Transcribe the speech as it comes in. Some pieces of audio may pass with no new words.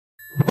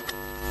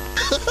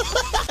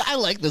I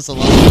like this a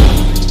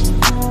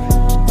lot.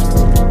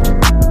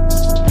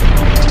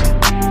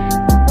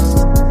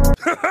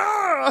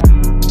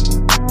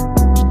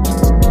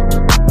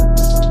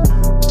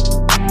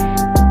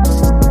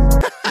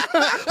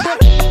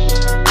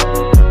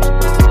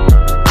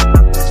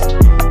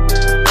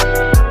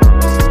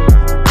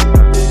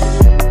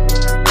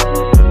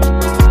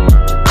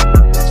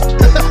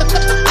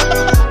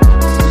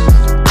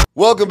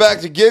 Welcome back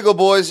to Giggle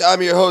Boys.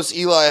 I'm your host,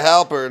 Eli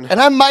Halpern. And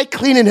I'm Mike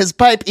cleaning his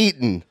pipe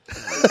eating.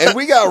 And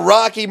we got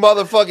Rocky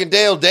motherfucking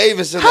Dale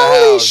Davis in the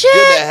Holy house. shit.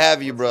 Good to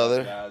have you,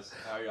 brother. Guys,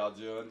 how y'all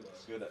doing?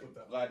 It's good.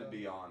 Glad to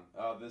be on.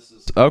 This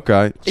is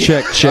Okay.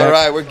 Check. All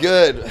right, we're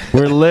good.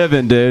 We're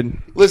living, dude.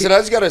 Listen, I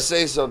just got to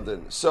say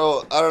something.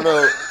 So, I don't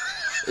know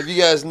if you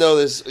guys know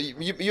this.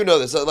 You know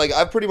this. Like,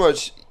 I've pretty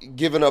much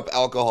given up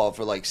alcohol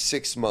for like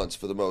 6 months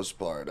for the most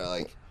part.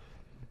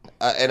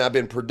 And I've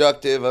been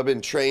productive. I've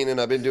been training.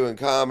 I've been doing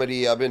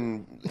comedy. I've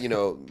been,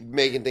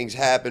 making things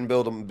happen,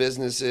 building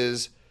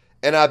businesses.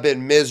 And I've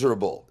been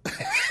miserable.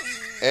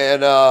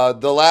 And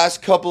the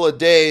last couple of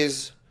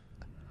days,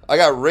 I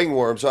got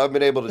ringworm, so I haven't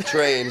been able to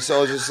train. So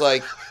I was just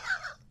like,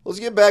 let's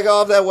get back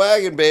off that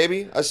wagon,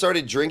 baby. I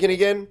started drinking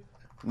again.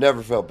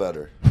 Never felt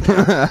better. Woo!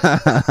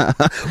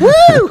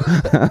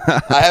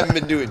 I haven't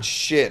been doing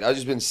shit. I've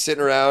just been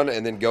sitting around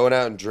and then going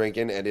out and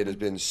drinking, and it has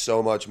been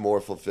so much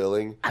more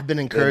fulfilling. I've been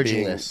than encouraging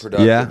being this.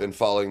 productive and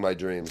following my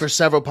dreams. For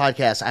several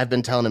podcasts, I've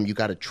been telling him you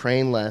got to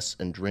train less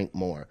and drink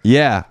more.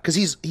 Yeah. Because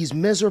he's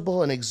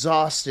miserable and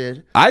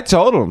exhausted. I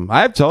told him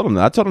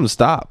to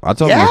stop. I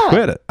told him to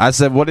quit it. I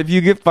said, what if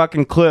you get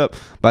fucking clipped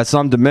by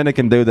some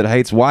Dominican dude that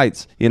hates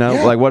whites?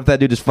 Like what if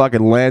that dude just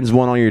fucking lands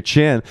one on your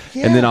chin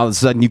and then all of a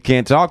sudden you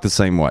can't talk the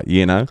same way,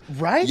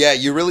 Right? Yeah,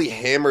 you really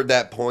hammered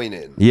that point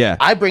in. Yeah.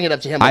 I bring it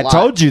up to him a I lot.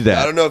 told you that.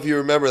 I don't know if you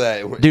remember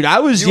that. Dude, I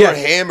was... You were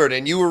hammered,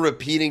 and you were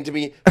repeating to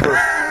me,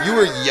 you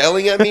were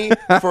yelling at me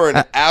for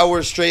an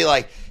hour straight,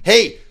 like,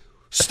 hey,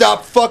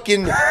 stop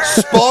fucking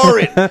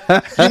sparring.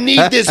 You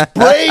need this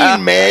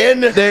brain,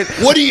 man.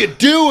 What are you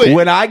doing?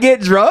 When I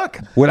get drunk,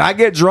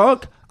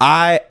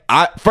 I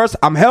first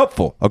I'm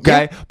helpful,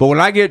 okay? Yeah. But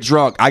when I get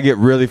drunk, I get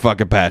really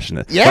fucking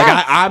passionate.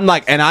 Yeah. I'm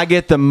like, and I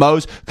get the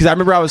most, because I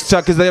remember I was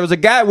because there was a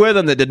guy with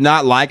him that did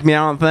not like me.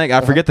 I don't think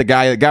I forget the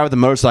guy with the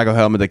motorcycle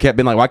helmet that kept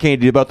being like, why can't you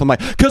do both? I'm like,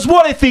 because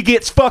what if he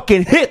gets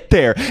fucking hit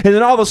there? And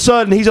then all of a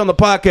sudden he's on the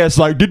podcast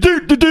like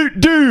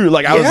do.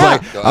 Like I was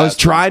like, I was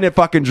trying to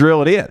fucking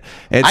drill it in.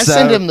 And I so,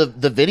 send him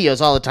the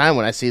videos all the time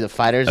when I see the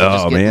fighters that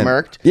just get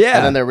murked. Yeah.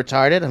 And then they're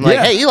retarded. I'm like,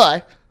 Yeah. hey,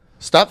 Eli,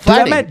 stop Dude, I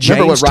fighting. met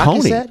Remember what James Rocky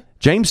Toney. said?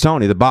 James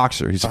Toney, the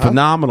boxer. He's a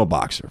phenomenal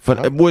boxer.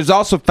 Was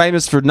also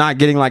famous for not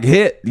getting like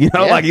hit.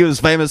 Like he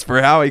was famous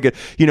for how he could,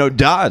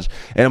 dodge.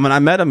 And when I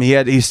met him,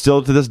 he's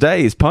still to this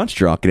day, he's punch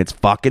drunk, and it's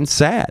fucking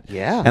sad.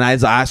 Yeah. And when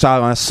I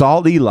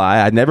saw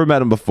Eli, I'd never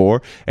met him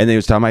before, and he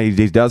was talking about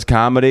he does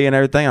comedy and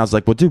everything. I was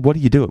like, well, dude, what are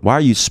you doing? Why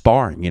are you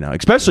sparring?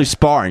 Especially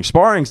sparring.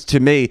 Sparring to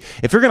me,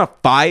 if you're gonna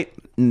fight,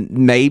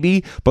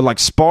 maybe, but like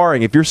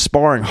sparring, if you're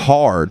sparring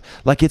hard,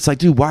 like it's like,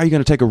 dude, why are you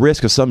going to take a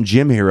risk of some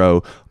gym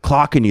hero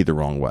clocking you the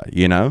wrong way?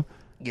 Yeah.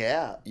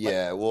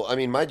 Yeah, well, I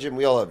mean, my gym,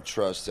 we all have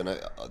trust, and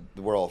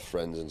we're all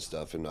friends and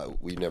stuff, and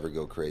we never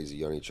go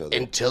crazy on each other.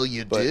 Until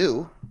you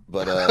do.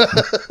 But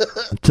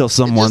until It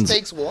just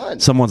takes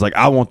one. someone's like,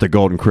 I want the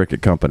Golden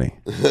Cricket Company.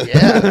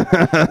 Yeah.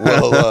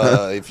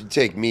 well, if you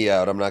take me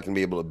out, I'm not going to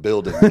be able to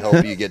build it and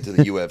help you get to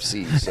the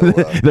UFC. So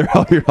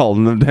You're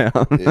holding them down.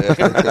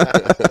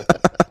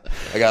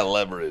 I got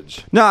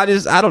leverage. No, I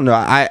don't know.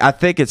 I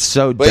think it's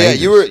so But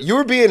dangerous. yeah, you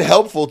were being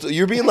helpful.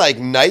 You were being like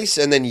nice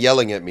and then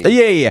yelling at me.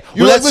 Yeah.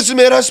 You're Well, like, listen,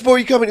 man, I support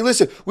your company.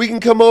 Listen, we can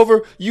come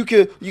over. You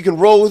can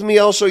roll with me.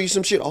 I'll show you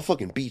some shit. I'll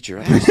fucking beat your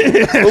ass.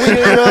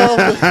 That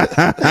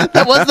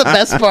was the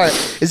best part.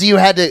 Is you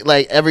had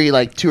to every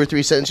 2 or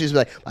 3 sentences be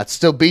like, I'd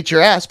still beat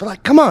your ass, but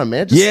like, come on,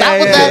 man, just stop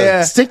with that.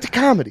 Yeah. Stick to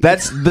comedy.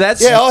 That's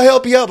yeah, I'll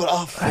help you out, but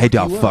I'll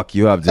fuck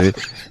you up, dude.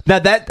 Now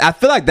I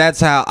feel like that's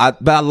how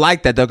but I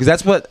like that though, because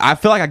that's what I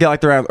feel like I get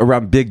like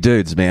around big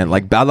dudes, man.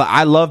 Like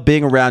I love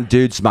being around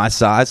dudes my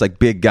size, like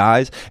big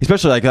guys,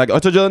 especially like I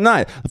told you the other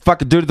night, the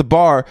fucking dude at the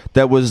bar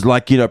that was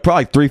like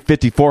probably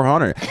 350,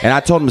 400, and I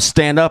told him to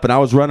stand up, and I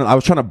was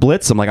trying to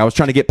blitz him, like I was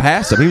trying to get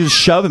past him. He was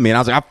just shoving me, and I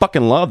was like, I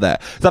fucking love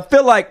that. So I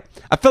feel like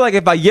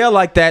if I yell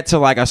like that to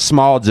like a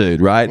small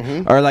dude, right,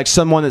 or like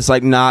someone that's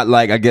like not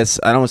like, I guess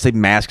I don't want to say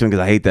masculine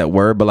because I hate that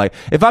word, but like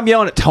if I'm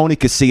yelling at Tony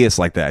Casillas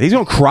like that, he's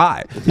gonna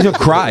cry. He's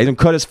gonna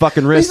cut his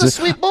fucking wrist. He's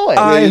a sweet boy.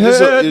 I you're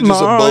hurt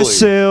just a bully.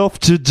 myself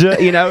to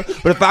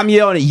but if I'm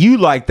yelling at you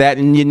like that,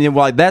 and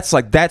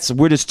that's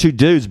we're just two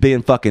dudes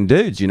being fucking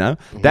dudes,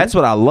 That's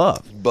what I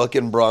love.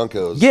 Bucking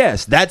Broncos.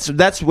 Yes, that's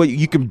what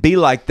you can be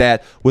like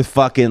that with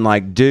fucking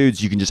like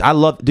dudes. You can just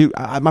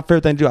my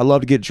favorite thing to do. I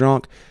love to get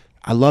drunk.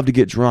 I love to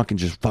get drunk and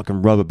just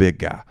fucking rub a big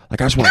guy. Like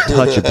I just want to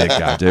touch a big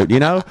guy, dude.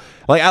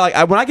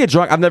 Like when I get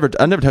drunk, I've never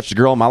touched a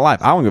girl in my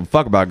life. I don't give a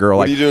fuck about a girl.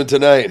 What are you doing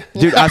tonight?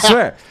 Dude, I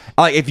swear.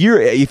 Like if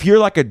you're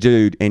like a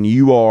dude and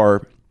you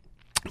are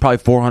probably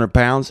 400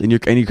 pounds, and you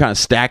kind of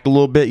stacked a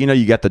little bit. You know,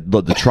 you got the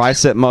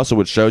tricep muscle,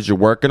 which shows you're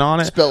working on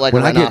it. It's built like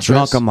when a I get rhinoceros.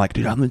 drunk, I'm like,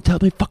 dude, I'm gonna tell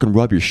me fucking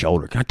rub your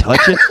shoulder. Can I touch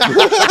it?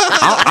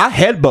 I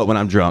headbutt when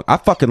I'm drunk. I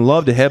fucking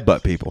love to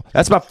headbutt people.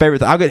 That's my favorite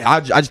thing. I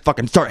just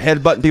fucking start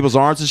headbutting people's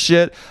arms and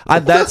shit.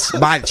 That's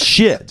my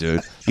shit,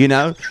 dude. You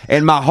know,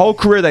 and my whole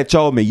career they've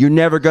told me you're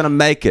never gonna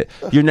make it.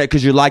 You're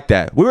because you're like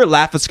that. We were at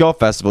Laugh at Skull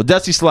Festival.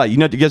 Dusty Slay, you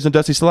guys know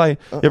Dusty Slay?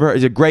 You ever heard?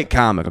 He's a great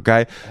comic.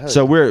 Okay,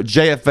 so we're at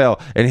JFL,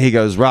 and he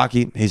goes,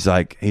 Rocky. He's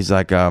like,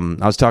 I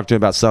was talking to him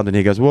about something.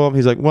 He goes, well,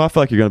 I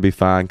feel like you're gonna be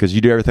fine because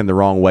you do everything the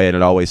wrong way, and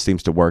it always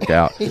seems to work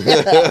out. And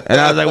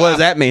I was like, what does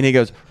that mean? He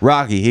goes,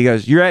 Rocky. He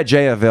goes, you're at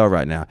JFL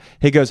right now.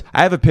 He goes,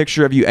 I have a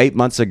picture of you 8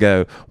 months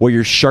ago where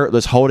you're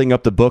shirtless, holding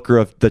up the Booker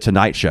of the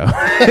Tonight Show.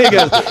 he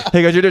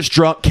goes, you're just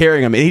drunk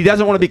carrying him, and he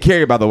doesn't want to be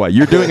carried. By the way,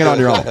 you're doing it on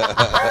your own.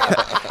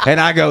 And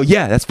I go,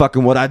 yeah, that's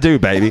fucking what I do,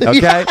 baby.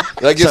 Okay,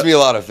 That gives me a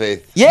lot of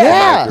faith.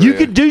 Yeah. you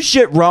could do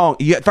shit wrong.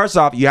 First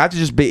off, you have to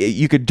just be.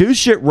 You could do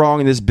shit wrong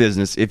in this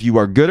business if you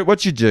are good at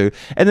what you do,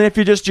 and then if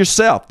you're just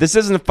yourself. This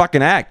isn't a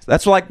fucking act.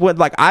 That's like what.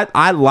 Like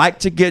I like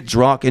to get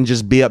drunk and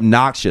just be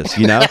obnoxious.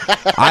 You know,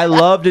 I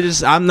love to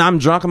just. I'm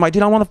drunk. I'm like,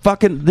 dude, I want to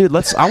fucking dude.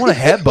 I want to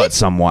headbutt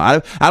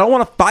someone. I don't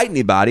want to fight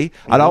anybody.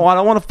 I don't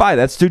want to fight.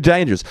 That's too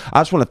dangerous.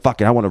 I just want to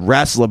fucking. I want to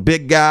wrestle a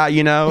big guy.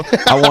 You know,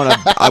 I want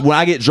to. When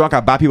I get drunk,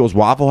 I buy people's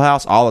Waffle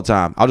House all the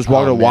time. I'll just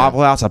walk to a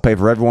Waffle House. I pay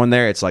for everyone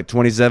there. It's like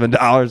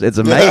 $27. It's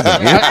amazing.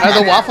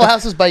 Are the Waffle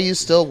Houses by you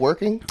still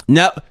working?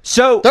 No,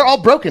 so They're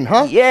all broken,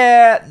 huh?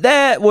 yeah,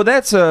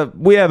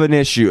 we have an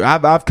issue.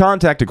 I've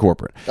contacted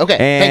corporate. Okay,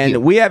 and thank you.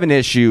 we have an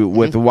issue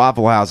with the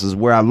Waffle Houses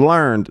where I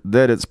learned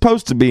that it's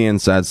supposed to be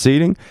inside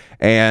seating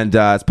and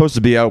it's supposed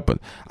to be open.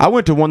 I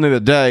went to one the other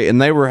day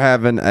and they were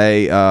having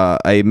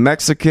a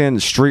Mexican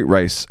street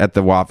race at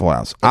the Waffle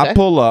House. Okay. I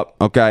pull up,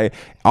 okay,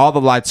 all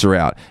the lights are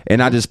out,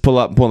 and I just pull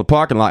up in the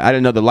parking lot. I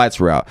didn't know the lights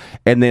were out,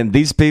 and then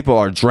these people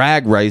are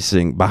drag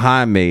racing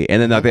behind me,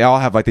 and then like, they all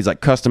have like these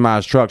like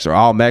customized trucks. They're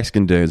all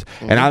Mexican dudes,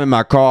 and I'm in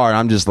my car, and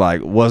I'm just like,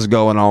 what's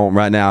going on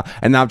right now?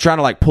 And I'm trying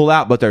to like pull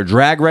out, but they're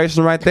drag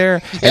racing right there,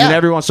 and then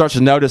everyone starts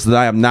to notice that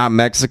I am not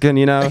Mexican.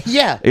 You know?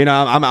 Yeah. You know,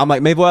 I'm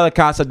like, me voy a la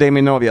casa de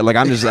mi novia. Like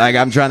I'm just like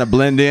I'm trying to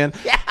blend in.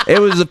 It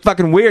was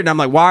fucking weird, and I'm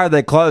like, why are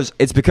they closed?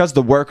 It's because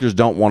the workers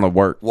don't want to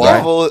work.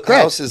 Waffle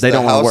right? House is They the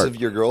don't wanna house work. of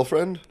your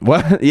girlfriend?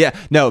 What? Yeah.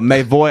 No,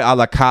 me voy a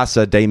la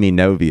casa de mi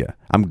novia.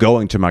 I'm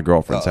going to my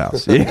girlfriend's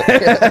house. Yeah.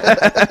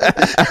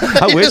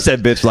 I wish that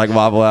bitch like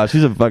Waffle House.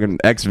 She's a fucking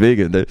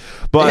ex-vegan, dude.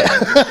 But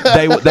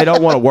they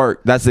don't want to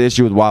work. That's the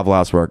issue with Waffle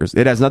House workers.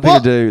 It has nothing to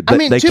do. I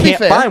mean, they to be can't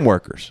fair- find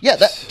workers. Yeah,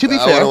 to be I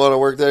fair, wouldn't want to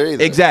work there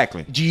either.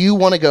 Exactly. do you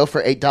want to go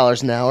for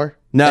 $8 an hour?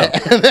 No.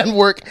 And then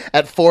work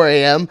at 4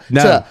 a.m.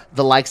 No. to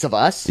the likes of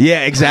us?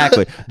 Yeah,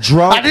 exactly.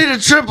 Drunk. I need a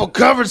triple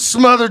covered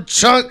smothered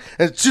chunk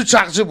and 2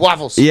 chocolate chip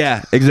waffles.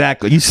 Yeah,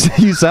 exactly. You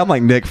sound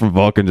like Nick from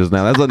Vulcan just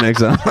now. That's what Nick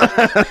sounds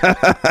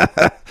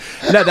like.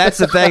 No, that's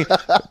the thing.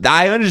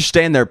 I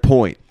understand their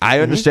point. I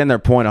understand their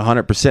point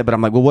 100%, but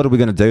I'm like, well, what are we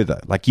going to do though?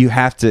 Like you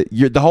have to.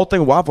 The whole thing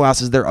with Waffle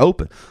House is they're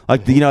open.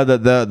 Like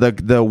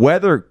the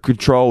weather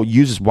control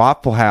uses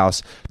Waffle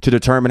House to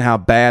determine how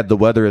bad the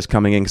weather is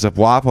coming in. Because if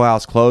Waffle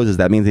House closes,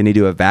 that means they need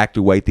to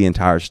evacuate the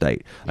entire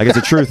state. Like it's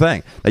a true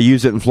thing. They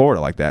use it in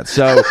Florida like that.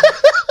 So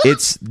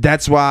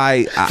that's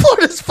why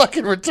Florida's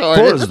fucking retarded.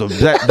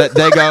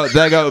 Florida's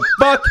they go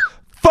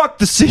fuck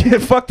the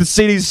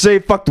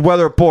CDC, fuck the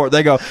weather report.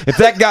 They go,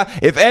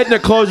 if Edna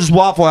closes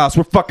Waffle House,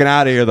 we're fucking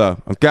out of here though.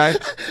 Okay,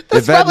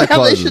 That's probably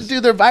how they should do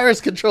their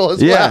virus control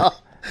as Yeah,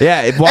 well.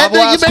 yeah. If And Waffle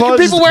then you House making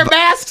closes, people wear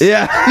masks?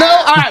 Yeah. No?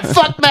 All right,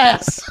 fuck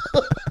masks.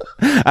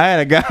 I had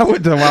a guy I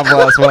went to Waffle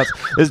House once.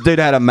 This dude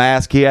had a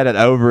mask. He had it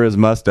over his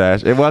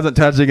mustache. It wasn't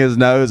touching his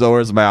nose or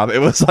his mouth. It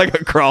was like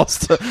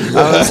across. I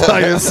was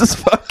like, this is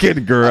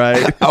fucking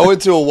great. I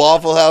went to a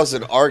Waffle House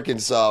in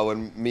Arkansas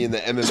when me and the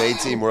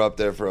MMA team were up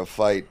there for a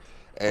fight,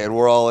 and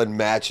we're all in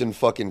matching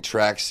fucking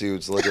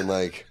tracksuits, looking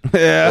like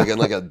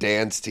a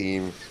dance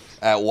team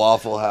at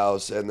Waffle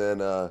House, and then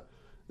the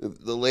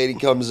lady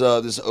comes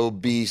up, this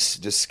obese,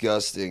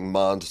 disgusting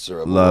monster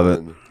of a Love it.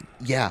 woman.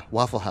 Yeah,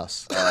 Waffle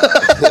House.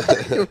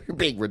 You're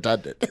being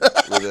redundant.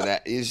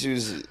 She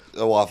was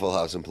a Waffle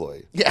House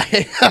employee. Yeah.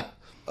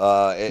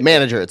 And,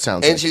 Manager, it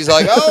sounds and like. she's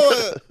like,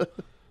 "Oh,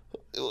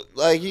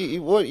 like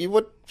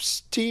what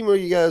team are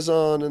you guys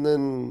on?" And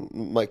then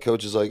my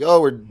coach is like,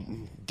 "Oh, we're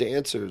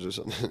dancers or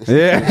something."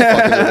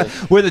 Yeah,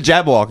 we're the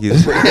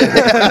Jabberwockies.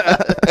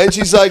 And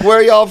she's like, "Where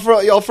are y'all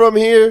from? Y'all from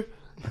here?"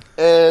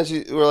 And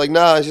we're like,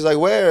 "Nah." And she's like,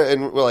 "Where?"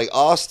 And we're like,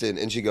 "Austin."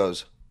 And she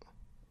goes,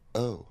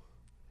 "Oh."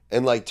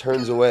 And like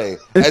turns away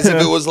as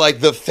if it was like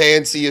the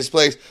fanciest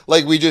place.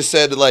 Like we just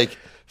said, like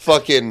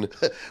fucking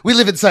We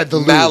live inside the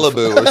Louvre.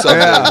 Malibu or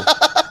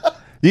something.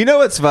 You know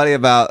what's funny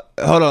about?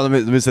 Hold on,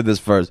 let me say this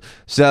first.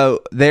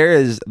 So there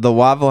is the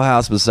Waffle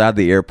House beside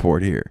the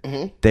airport here.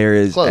 Mm-hmm. There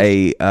is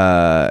Close.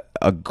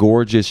 a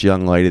gorgeous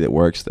young lady that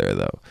works there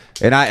though,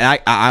 and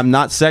I'm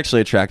not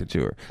sexually attracted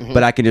to her, Mm-hmm.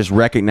 but I can just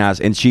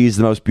recognize, and she's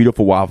the most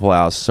beautiful Waffle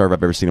House server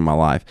I've ever seen in my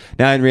life.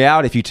 Now in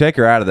reality, if you take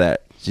her out of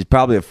that, She's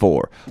probably a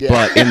 4.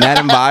 But in that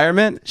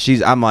environment,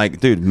 I'm like,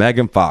 dude,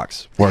 Megan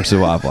Fox works at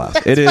Waffle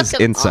House. It is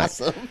fucking insane.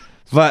 awesome.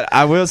 But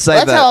I will say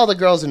That's that. how all the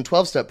girls in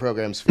 12-step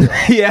programs feel.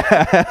 Yeah.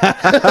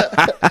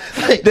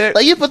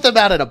 like you put them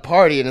out at a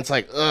party and it's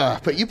like, ugh.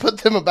 But you put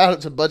them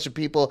about to a bunch of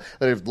people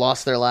that have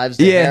lost their lives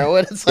to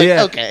heroin. It's like,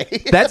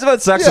 okay. That's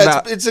what sucks Yeah,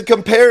 about. it's a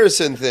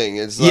comparison thing.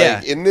 It's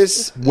like in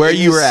this Where in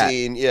you this were at.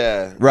 scene,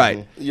 yeah,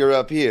 Right. You're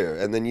up here,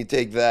 and then you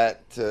take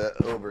that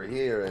over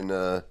here, and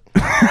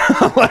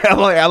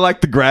I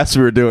like the graphs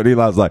we were doing.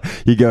 Eli's like,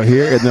 you go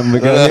here, and then we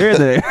go here, and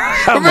then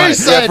I'm Very like,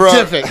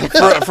 scientific.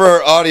 for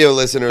our audio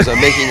listeners, I'm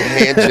making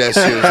hand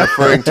gestures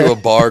referring to a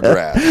bar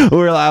graph.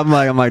 I'm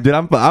like, dude,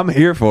 I'm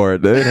here for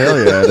it, dude.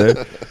 Hell yeah,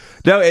 dude.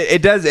 No,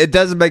 it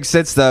doesn't make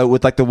sense though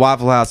with like the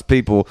Waffle House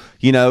people.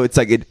 You know, it's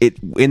like it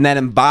in that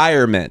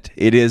environment,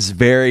 it is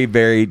very,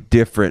 very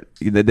different.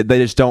 They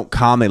just don't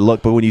calmly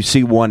look. But when you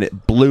see one,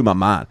 it blew my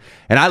mind.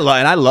 And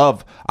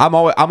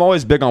I'm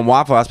always big on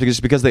Waffle House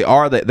because they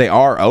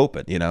are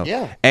open. You know.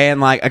 Yeah. And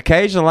like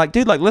occasionally, like,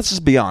 dude, like let's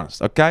just be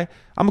honest, okay?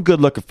 I'm a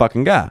good looking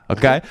fucking guy,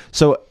 okay?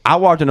 So I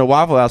walked into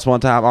Waffle House one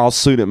time, all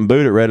suited and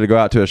booted, ready to go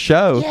out to a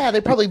show. Yeah,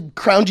 they probably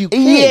crowned you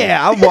king. Yeah,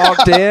 I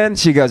walked in.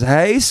 She goes,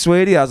 "Hey,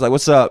 sweetie." I was like,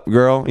 "What's up,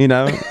 girl?" You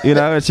know.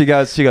 And she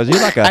goes, "You're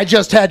like a." I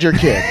just had your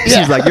kid.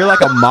 She's like, "You're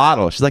like a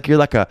model." She's like, "You're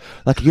like a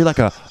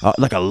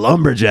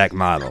lumberjack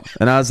model."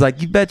 And I was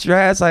like, "You bet your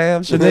ass I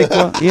am,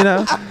 Shaniqua." You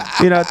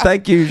know.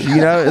 Thank you. You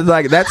know, it's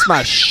like that's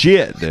my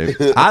shit, dude.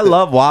 I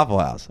love Waffle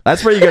House.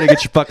 That's where you're gonna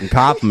get your fucking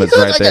compliments You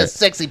look right like there. a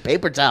sexy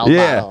paper towel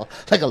Yeah. model,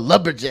 like a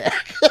lumberjack.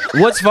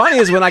 What's funny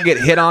is when I get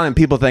hit on and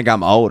people think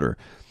I'm older.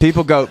 I've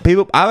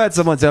had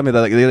someone tell me that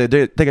like the other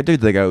day,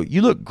 they go,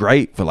 "You look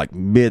great for like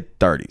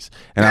mid-30s,"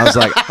 and I was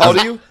like, How old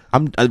are you?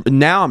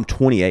 I'm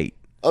 28.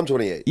 I'm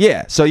 28.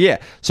 Yeah. So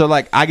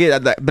like I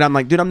get that, but I'm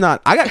like, dude, I'm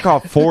not. I got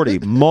called 40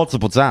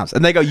 multiple times,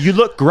 and they go, "You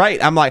look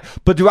great." I'm like,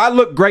 but do I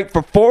look great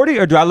for 40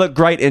 or do I look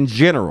great in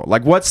general?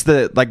 Like, what's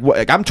the like? What,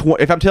 if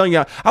I'm telling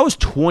you, I was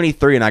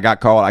 23 and I got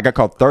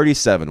called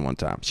 37 one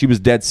time. She was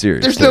dead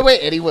serious. There's no way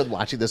anyone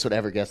watching this would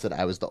ever guess that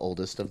I was the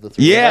oldest of the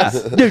three. Yeah, of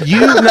us. dude,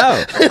 you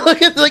know.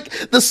 Look at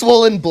like the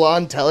swollen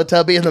blonde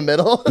Teletubby in the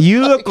middle.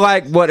 You look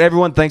like what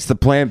everyone thinks the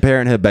Planned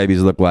Parenthood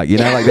babies look like. You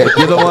know, like that.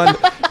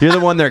 You're the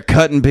one they're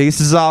cutting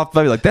pieces off.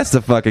 Baby, like that's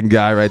the fucking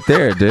guy right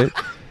there, dude.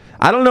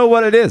 I don't know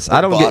what it is.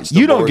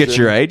 You don't get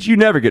your age. You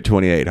never get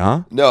 28,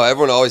 huh? No,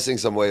 everyone always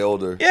thinks I'm way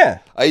older. Yeah.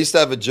 I used to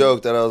have a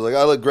joke that I was like,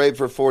 I look great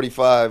for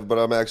 45, but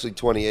I'm actually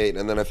 28.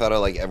 And then I found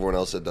out like everyone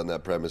else had done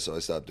that premise, so I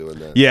stopped doing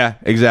that. Yeah,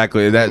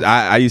 exactly. That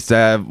I used to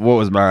have. What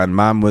was mine?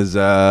 Mine was.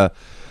 A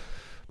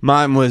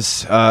lot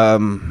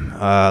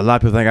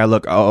of people think I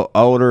look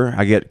older.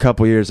 I get a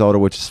couple years older,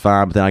 which is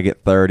fine. But then I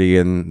get 30,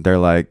 and they're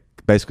like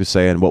basically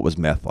saying, "What was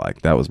meth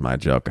like?" That was my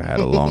joke I had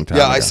a long time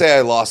Yeah, ago. I say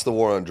I lost the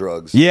war on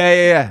drugs.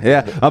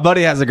 Yeah. My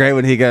buddy has a great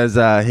one. He goes,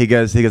 I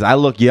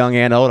look young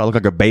and old. I look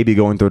like a baby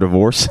going through a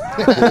divorce. I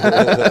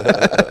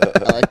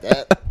like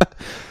that.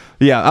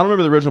 Yeah, I don't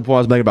remember the original point I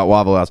was making about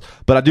Waffle House,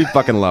 but I do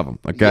fucking love them.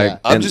 Okay, Yeah.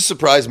 I'm just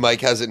surprised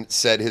Mike hasn't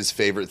said his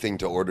favorite thing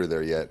to order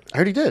there yet. I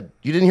already did.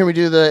 You didn't hear me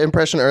do the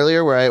impression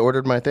earlier where I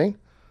ordered my thing?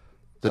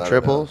 The don't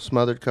triple know.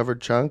 smothered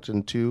covered chunked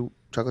and 2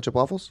 chocolate chip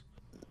waffles?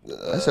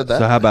 I said that.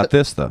 So how about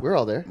this though? We're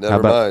all there.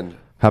 Never mind.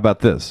 How about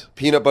this?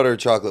 Peanut butter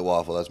chocolate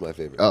waffle. That's my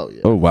favorite. Oh,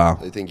 yeah. Oh wow.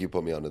 I think you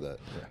put me onto that.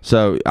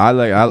 So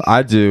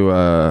I do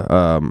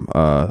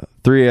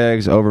 3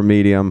 eggs over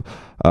medium,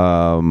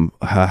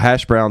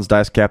 hash browns,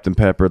 diced Captain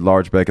Pepper,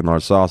 large bacon,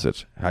 large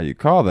sausage. How you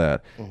call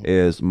that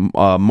is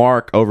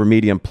mark over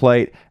medium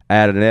plate,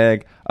 add an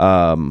egg,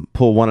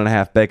 pull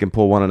 1.5 bacon,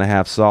 pull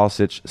 1.5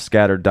 sausage,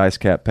 scattered diced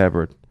Cap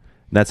pepper.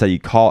 That's how you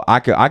call. I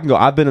can go.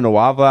 I've been in a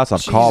Waffle House.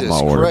 I've called my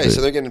order. Christ, dude.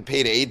 so they're getting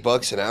paid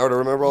 $8 an hour to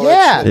remember all Yeah,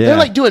 that shit? Yeah. they're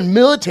like doing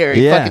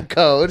military fucking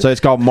code. So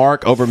it's called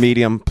mark over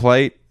medium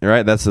plate,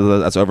 right? That's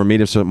over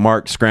medium. So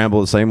mark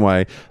scramble the same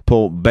way.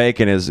 Pull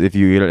bacon is if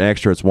you get an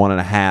extra, it's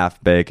 1.5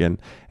 bacon,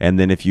 and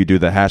then if you do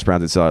the hash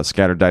browns, it's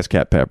scattered diced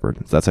Cap pepper.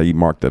 So that's how you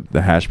mark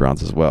the hash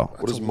browns as well.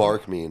 What does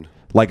mark mean?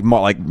 Like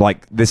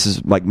this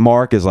is like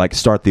mark is like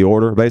start the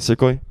order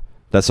basically.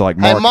 That's like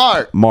Hey,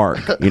 Mark.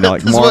 Mark. You know,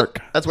 like That's Mark.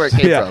 that's where it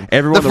came from.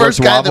 Everyone The that works first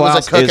at guy Waffle that was a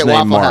House cook is at named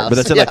Waffle Mark. But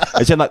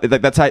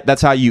House.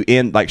 that's how you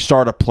end like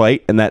start a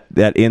plate, and that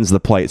ends the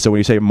plate. So when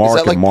you say Mark Is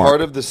that like and Mark, part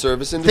of the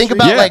service industry? Think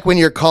about Yeah. like when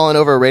you're calling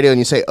over a radio and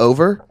you say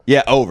over,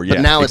 yeah, over. Yeah,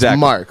 but now exactly. it's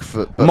Mark.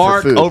 But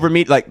Mark for food. over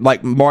meat, like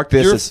Mark.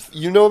 This is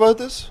You know about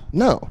this?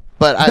 No,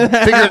 but I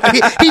figured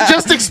he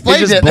just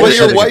explained just it. Well, bullshit.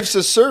 your Bullshitting. wife's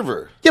a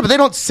server. Yeah, but they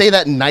don't say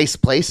that in nice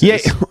places. yeah.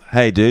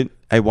 Hey, dude.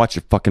 Hey, watch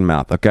your fucking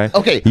mouth, okay?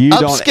 Okay, You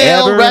don't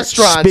upscale ever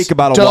restaurants speak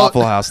about a don't-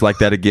 Waffle House like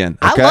that again.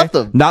 I Okay? love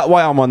them. Not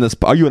why I'm on this.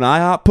 Are you an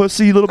IHOP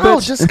pussy, you little Oh,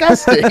 bitch?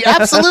 disgusting.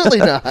 Absolutely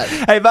not.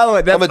 Hey, by the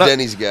way, that's I'm a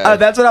Denny's guy.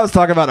 That's what I was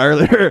talking about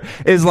earlier.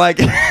 Is like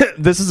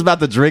this is about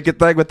the drinking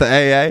thing with the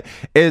AA.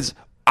 Is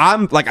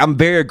I'm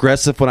very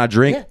aggressive when I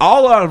drink.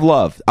 All out of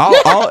love.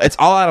 It's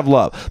all out of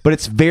love. But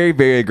it's very,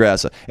 very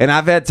aggressive. And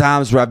I've had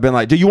times where I've been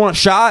like, "Do you want a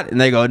shot?" And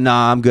they go,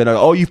 "Nah, I'm good." I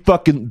go, "Oh, you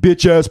fucking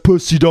bitch ass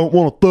pussy don't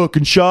want a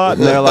fucking shot."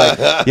 And they're like,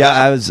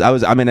 "Yeah,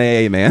 I'm in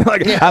AA, man."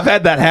 Like I've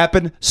had that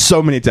happen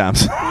so many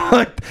times.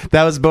 Like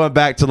that was going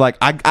back to like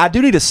I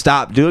do need to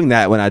stop doing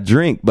that when I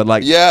drink. But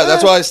like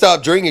that's why I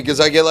stopped drinking, because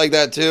I get like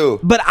that too.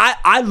 But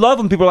I love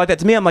when people are like that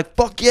to me. I'm like,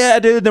 fuck yeah,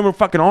 dude. Then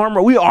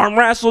we arm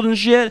wrestled and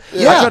shit.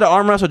 I tried to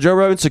arm wrestle Joe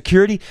Rogan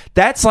security.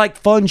 That's like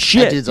fun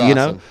shit. That dude's you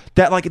know?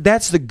 awesome.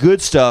 That's the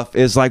good stuff,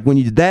 is like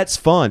that's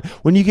fun.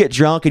 When you get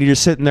drunk and you're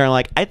just sitting there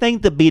like, I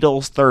think the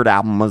Beatles' third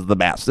album was the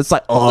best. It's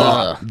like,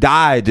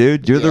 die,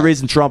 dude. You're the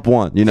reason Trump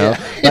won, you know?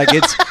 Like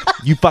it's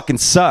you fucking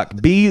suck.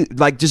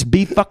 Just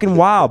be fucking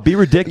wild. Be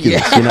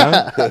ridiculous, you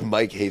know?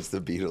 Mike hates the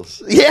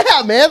Beatles.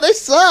 Yeah, man, they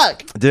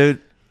suck. Dude,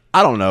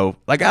 I don't know.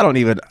 Like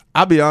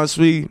I'll be honest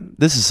with you,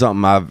 this is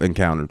something I've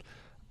encountered.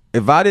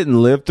 If I didn't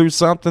live through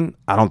something,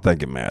 I don't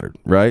think it mattered,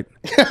 right?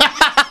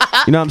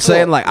 You know what I'm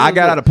saying? Like, I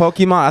got out of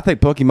Pokemon. I think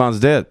Pokemon's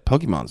dead.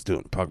 Pokemon's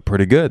doing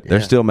pretty good. They're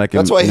still making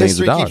That's why millions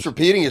history of dollars. keeps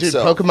repeating Dude,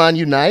 itself. Pokemon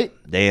Unite,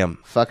 Damn.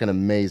 fucking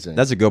amazing.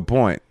 That's a good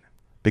point.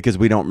 Because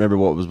we don't remember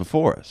what was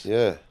before us.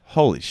 Yeah.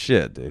 Holy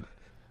shit, dude.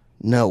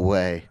 No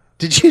way.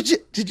 Did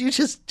you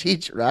just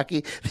teach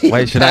Rocky the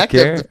Wait, should I impact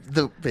care? of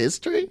the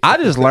history? I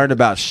just learned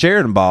about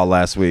Sheridan Ball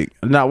last week.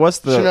 Now, what's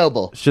the...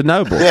 Chernobyl.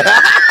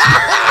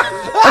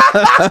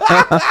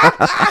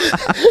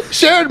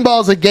 Sharon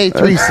Ball's a gay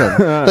threesome.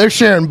 They're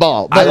Sharon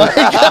Ball, but like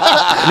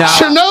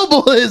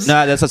Chernobyl is.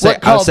 No, that's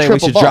what I was saying.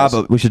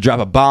 We should drop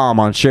a bomb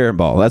on Sharon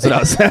Ball. That's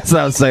what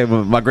I was saying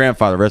with my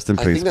grandfather. Rest in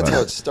peace. I think that's buddy.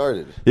 how it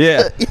started.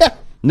 Yeah. Yeah.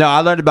 No,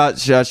 I learned about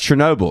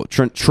Chernobyl.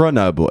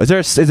 Chernobyl.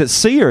 Is it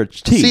C or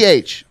T?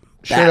 CH.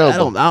 Chernobyl. I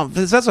don't.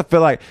 That's what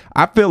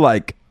I feel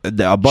like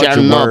a bunch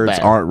of words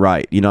aren't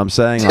right. You know what I'm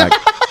saying? Like.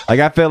 Like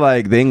I feel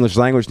like the English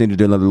language need to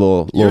do another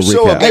little You're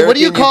so recap. American, Hey, what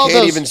do you call can't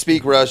those? even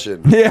speak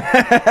Russian.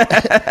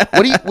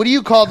 What do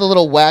you call the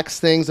little wax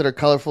things that are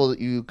colorful that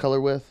you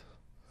color with?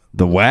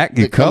 The whack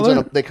you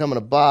color? They come in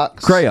a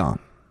box. Crayon.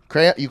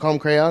 You call them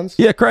crayons?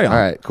 Yeah, crayon. All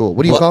right, cool.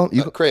 What do you call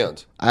them?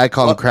 Crayons. I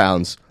call them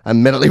crowns.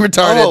 I'm mentally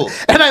retarded. Oh,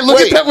 and I look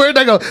wait. at that word and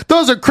I go,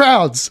 those are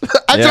crowns.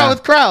 I draw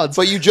with crowns.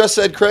 But you just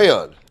said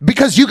crayon.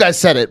 Because you guys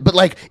said it. But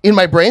like in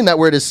my brain, that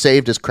word is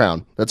saved as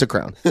crown. That's a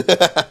crown.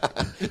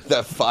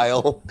 That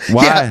file.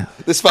 Why? Yeah.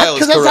 This file is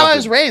Because that's how I corrupted.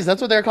 was raised. That's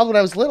what they were called when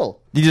I was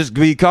little.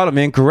 You called them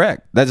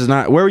incorrect. That is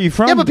not. Where are you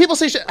from? Yeah, but people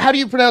say, how do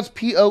you pronounce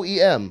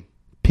Poem?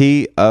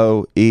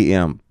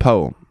 Poem.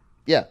 Poem.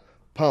 Yeah,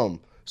 poem.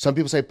 Some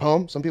people say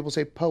poem. Some people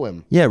say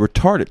poem. Yeah,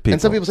 retarded people.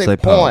 And some people say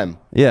poem.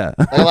 Yeah.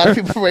 And a lot of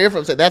people from where you're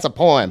from say that's a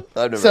poem.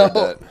 I've never heard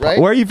that. Right?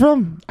 Where are you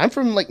from? I'm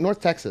from like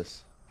North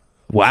Texas.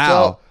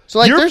 Wow. So,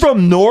 like, you're there's-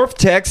 from North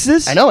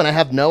Texas? I know, and I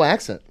have no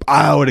accent.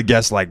 I would have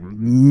guessed like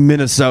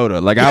Minnesota.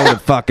 Like I would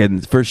have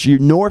fucking for sure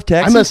North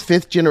Texas. I'm a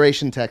 5th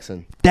generation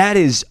Texan. That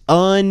is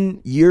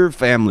your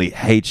family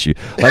hates you.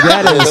 Like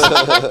that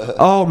is.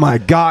 Oh my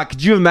god!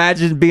 Could you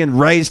imagine being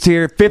raised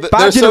here? They're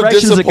Five so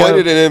generations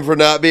disappointed ago? in him for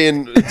not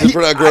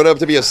growing up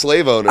to be a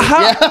slave owner.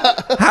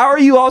 How are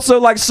you also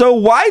like so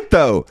white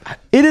though?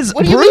 It is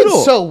What do you brutal.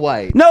 mean so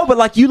white? No, but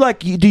like do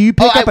you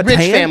pick up a rich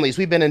tan? families.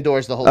 We've been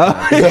indoors the whole time.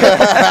 Hey,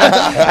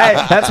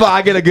 that's why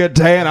I get a good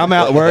tan. I'm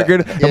out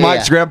working. And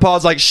Mike's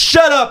grandpa's like,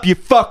 "Shut up, you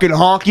fucking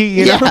honky!"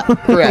 You know, Yeah,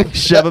 correct.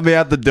 shoving me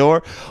out the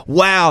door.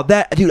 Wow,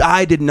 dude,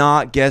 I did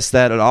not guess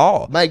that at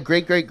all. My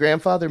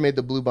great-great-grandfather made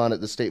the bluebonnet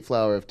the state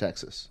flower of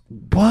Texas.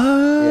 What?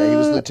 Yeah, he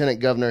was lieutenant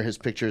governor. His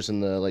picture's in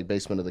the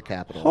basement of the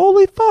Capitol.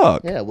 Holy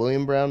fuck! Yeah,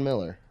 William Brown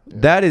Miller.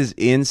 That is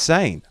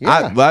insane.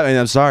 Yeah.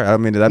 I'm sorry. I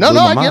mean, that No,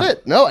 blew my I mind. get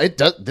it. No, it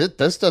does.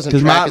 This doesn't.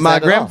 Because track as my that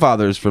at all.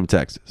 grandfather is from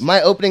Texas.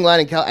 My opening line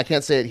in I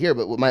can't say it here,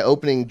 but my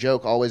opening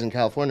joke always in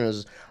California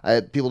is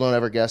people don't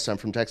ever guess I'm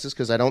from Texas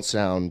because I don't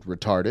sound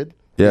retarded.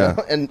 Yeah.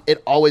 And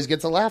it always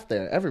gets a laugh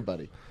there,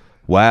 everybody.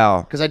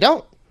 Wow. Because I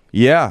don't.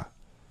 Yeah.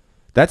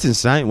 That's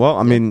insane. Well,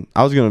 I mean,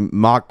 I was going to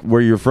mock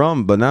where you're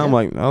from, but now I'm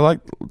like, I like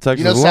Texas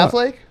You know a lot. South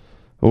Lake?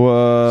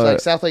 What? It's like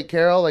South Lake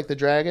Carroll, like the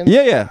Dragons?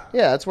 Yeah.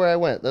 Yeah, that's where I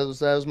went. That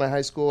was my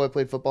high school. I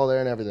played football there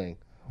and everything.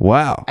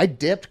 Wow. I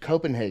dipped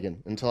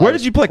Copenhagen until Where I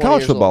was did you play 20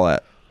 college years football old.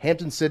 at?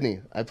 Hampton,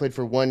 Sydney. I played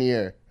for 1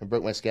 year and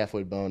broke my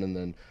scaphoid bone and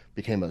then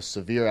became a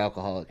severe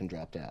alcoholic and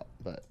dropped out.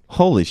 But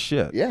Holy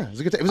shit. yeah, it was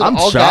a good time. It was I'm an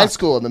all-guys shocked.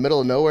 school in the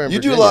middle of nowhere in You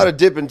do a Virginia. lot of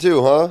dipping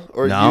too, huh?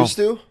 Or No. used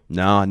to?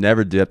 No, I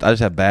never dipped. I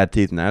just have bad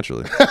teeth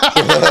naturally.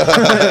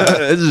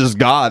 This is just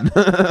God.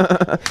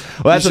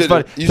 Well, that's what's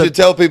funny. You should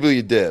tell people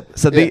you dip.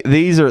 So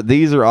these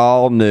are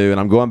all new, and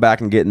I'm going back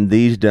and getting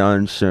these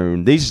done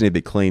soon. These just need to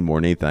be clean more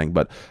than anything,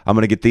 but I'm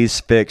gonna get these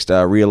fixed,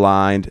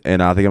 realigned,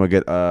 and I think I'm gonna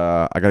get.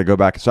 I gotta go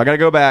back. So I gotta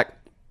go back.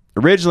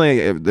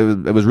 Originally, it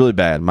was really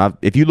bad.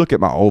 If you look at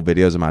my old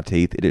videos of my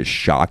teeth, it is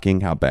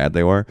shocking how bad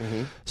they were.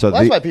 So Well,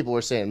 that's why people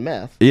were saying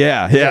meth.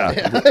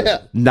 yeah.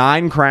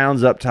 9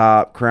 crowns up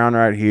top, crown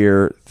right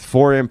here,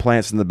 4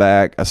 implants in the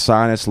back, a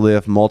sinus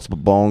lift, multiple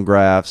bone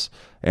grafts,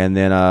 and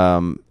then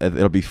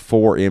it'll be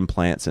 4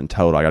 implants in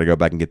total. I got to go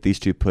back and get these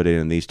 2 put in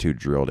and these 2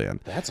 drilled in.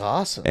 That's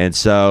awesome. And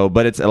so,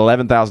 but it's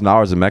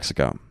 $11,000 in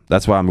Mexico.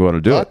 That's why I'm going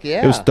to do Fuck it.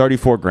 yeah. It was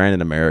 $34,000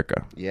 in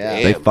America. Yeah.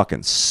 They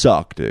fucking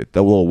suck, dude.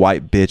 The little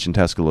white bitch in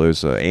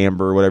Tuscaloosa,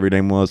 Amber, whatever your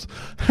name was.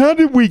 How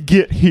did we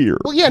get here?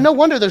 Well, yeah, no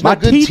wonder there's My no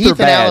good teeth teeth are in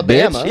bad,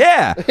 Alabama. bitch.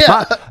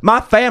 Yeah. My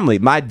family,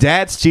 my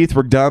dad's teeth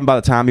were done by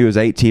the time he was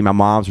 18. My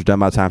mom's were done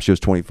by the time she was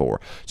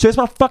 24. So it's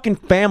my fucking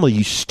family,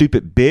 you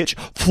stupid bitch.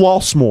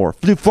 Floss more.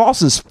 Dude,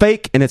 floss is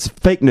fake and it's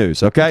fake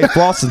news, okay?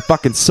 Flossing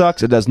fucking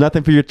sucks. It does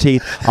nothing for your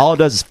teeth. All it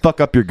does is fuck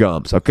up your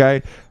gums,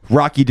 okay?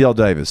 Rocky Dale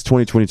Davis,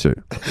 2022.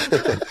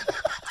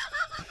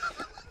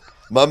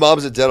 My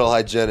mom's a dental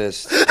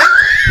hygienist.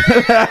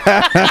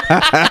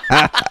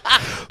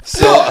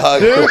 So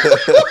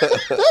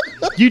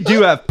You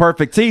do have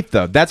perfect teeth,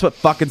 though. That's what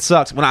fucking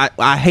sucks. When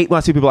I hate when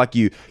I see people like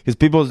you, because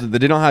people, the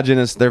dental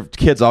hygienists, their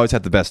kids always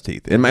have the best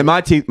teeth. And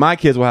my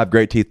kids will have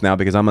great teeth now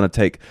because I'm gonna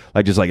take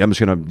I'm just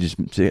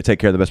gonna take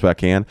care of the best way I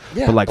can.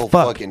 Yeah. But like, I'll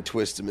fuck. fucking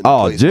twist them in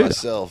place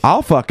myself.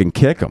 I'll fucking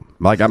kick them.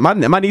 Like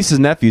my nieces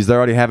and nephews, they're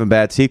already having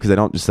bad teeth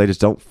because they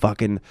just don't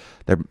fucking.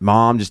 Their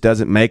mom just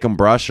doesn't make them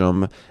brush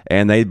them,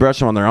 and they brush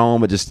them on their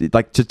own. But just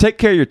like to take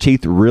care of your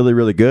teeth really,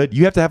 really good,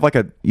 you have to have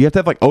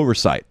like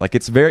oversight. Like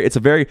it's a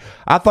very.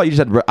 I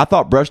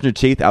thought brushing your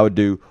teeth, I would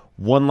do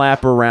 1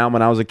 lap around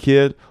when I was a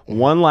kid,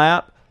 1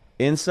 lap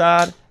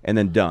inside, and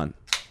then done.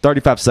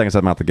 35 seconds,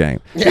 I'm out the game.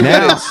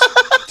 Now.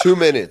 2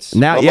 minutes.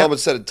 Now, my yep. mom would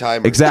set a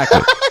timer.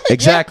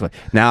 Exactly.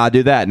 Now I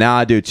do that. Now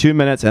I do 2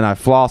 minutes and I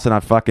floss and I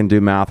fucking do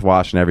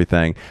mouthwash and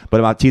everything.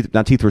 But my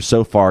teeth were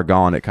so far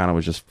gone, it kind of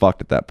was just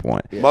fucked at that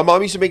point. My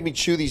mom used to make me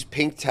chew these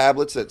pink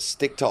tablets that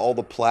stick to all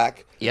the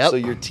plaque. Yep. So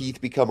your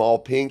teeth become all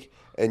pink,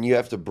 and you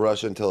have to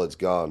brush until it's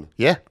gone.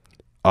 Yeah.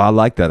 Oh, I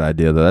like that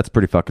idea though. That's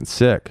pretty fucking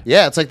sick.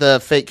 Yeah, it's like the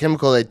fake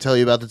chemical they tell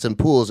you about that's in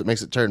pools. It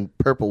makes it turn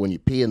purple when you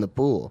pee in the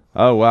pool.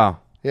 Oh wow.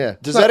 Yeah.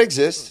 Does that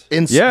exist?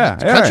 Yeah,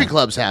 Country yeah.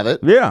 clubs have it,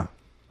 Yeah.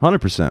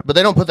 100%. but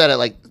they don't put that at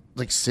like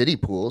city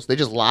pools. They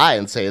just lie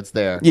and say it's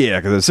there. Yeah,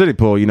 because the city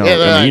pool, Yeah, what's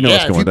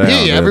if going you down.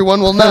 pee, dude. everyone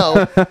will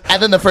know.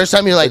 And then the first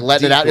time you're like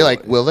letting it out, you're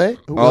like, will they?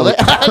 Will they?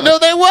 No,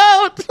 they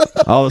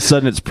won't. All of a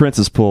sudden, it's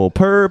Prince's pool.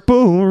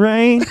 Purple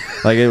rain.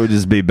 Like it would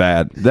just be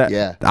bad.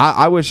 Yeah.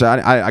 I wish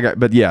I got,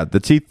 but yeah, the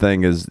teeth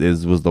thing was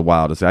the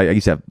wildest. I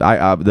used to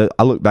have.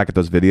 I look back at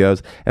those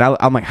videos and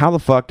I'm like, how the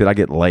fuck did I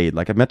get laid?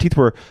 Like my teeth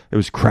it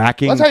was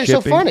cracking. That's how you're so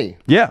chipping. funny.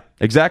 Yeah,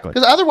 exactly.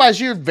 Because otherwise,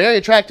 you're a very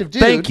attractive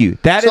dude. Thank you.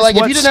 That so is like, if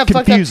you what's didn't have fucked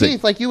up confusing.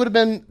 teeth, like you would have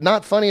been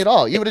not funny at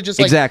all. You would have just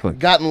like Exactly.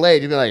 gotten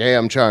laid. You'd be like, hey,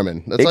 I'm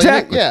charming. That's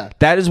Exactly. All you, yeah.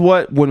 That is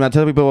what when I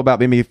tell people about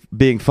me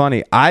being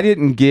funny, I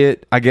didn't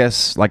get, I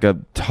guess, like a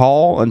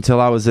tall until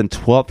I was in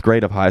 12th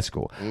grade of high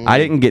school. I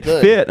didn't get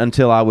good. fit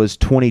until I was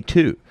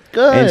 22.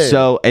 Good. And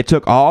so it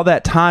took all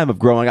that time of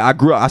growing.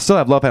 I still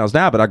have love handles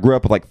now, but I grew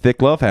up with like thick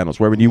love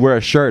handles where when you wear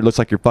a shirt, it looks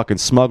like you're fucking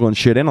smuggling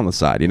shit in on the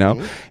side, you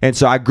know? And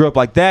so I grew up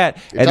like that.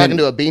 You're talking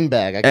to a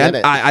beanbag. I get And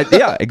it.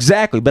 yeah,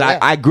 exactly. But Yeah.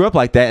 I grew up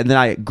like that, and then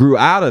I grew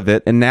out of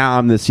it, and now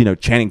I'm this,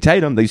 Channing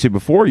Tatum that you see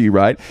before you,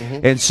 right?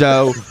 And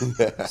so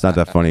it's not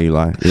that funny,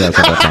 Eli. Yeah, it's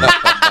not that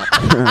funny.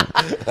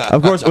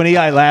 Of course, when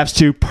Eli laughs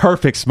too,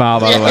 perfect smile.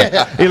 By the way,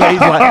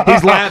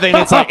 he's laughing.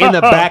 It's like in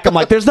the back. I'm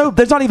like, there's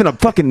not even a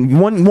fucking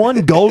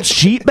one gold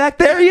sheet back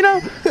there,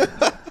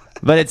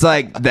 But it's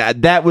like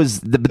that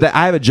was.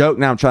 I have a joke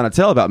now I'm trying to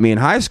tell about me in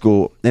high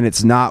school, and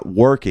it's not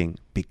working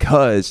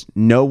because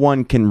no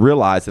one can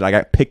realize that I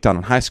got picked on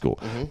in high school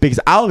because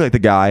I look like the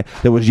guy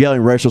that was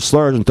yelling racial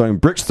slurs and throwing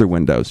bricks through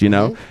windows,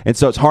 and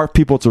so it's hard for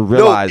people to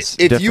realize.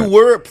 No, if you different.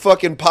 were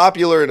fucking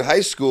popular in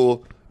high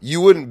school,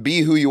 you wouldn't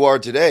be who you are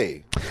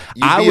today.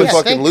 You'd I be was- a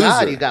fucking Thank loser.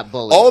 God you got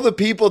bullied. All the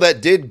people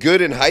that did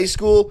good in high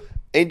school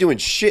ain't doing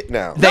shit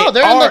now. No,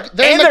 they're in the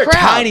they're crowd.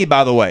 tiny,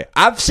 by the way.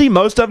 I've seen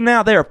most of them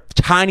now. They're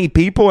tiny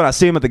people, and I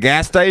see them at the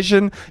gas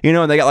station,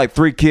 and they got like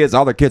 3 kids.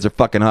 All their kids are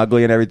fucking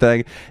ugly and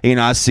everything.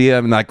 I see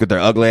them like with their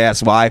ugly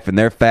ass wife, and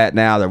they're fat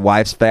now. Their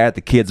wife's fat.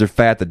 The kids are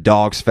fat. The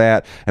dog's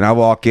fat. And I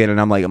walk in,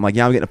 and I'm like,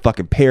 yeah, I'm getting a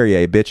fucking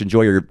Perrier, bitch.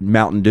 Enjoy your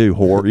Mountain Dew,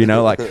 whore.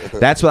 Like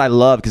that's what I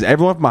love because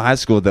everyone from my high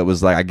school that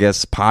was like, I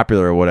guess,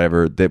 popular or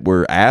whatever, that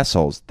were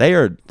assholes.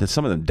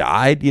 Some of them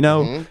died,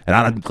 and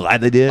I'm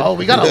glad they did. Oh,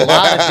 we got a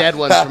lot of dead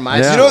ones from my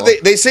Yeah. school. You know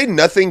what they say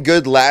nothing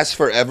good lasts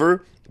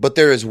forever, but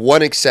there is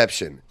one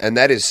exception, and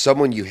that is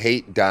someone you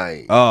hate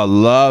dying. Oh,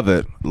 love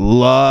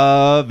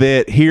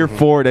it. Here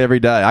for it every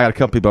day. I got a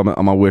couple people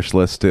on my wish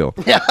list still.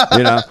 Yeah.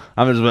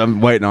 I'm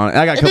waiting on it.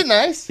 I got a Isn't couple, it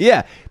nice?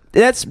 Yeah.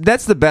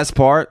 That's the best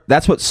part.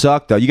 That's what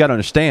sucked though. You got to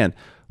understand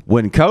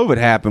when COVID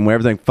happened, when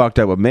everything fucked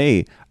up with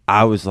me,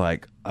 I was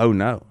like, oh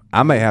no,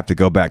 I may have to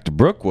go back to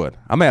Brookwood.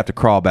 I may have to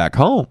crawl back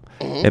home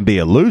and be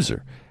a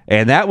loser.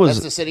 And that was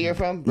That's the city you're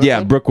from? yeah,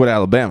 Brooklyn? Brookwood,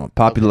 Alabama.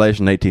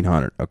 Population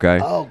 1,800. Okay.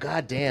 Oh,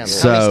 goddamn.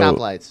 So, How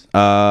many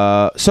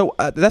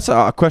stoplights? that's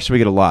a question we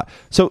get a lot.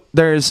 So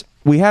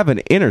we have an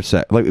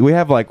intersect, like we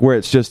have like where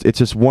it's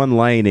just one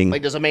laning.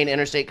 Like, does a main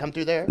interstate come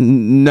through there?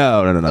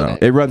 No.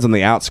 Okay. It runs on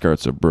the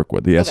outskirts of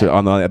Brookwood. Yes,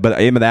 Okay. but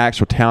in the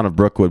actual town of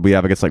Brookwood, we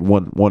have I guess like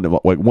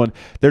one.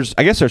 There's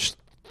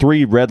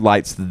 3 red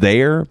lights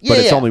there, but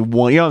it's only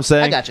one. You know what I'm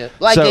saying? I got you.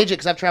 Well, I gauge it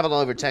because I've traveled all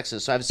over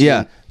Texas, so I've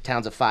seen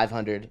towns of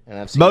 500, and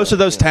I've seen most of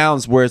those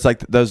towns where it's like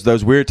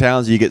those weird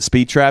towns you get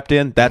speed trapped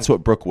in. That's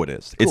what Brookwood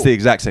is. It's the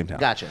exact same town.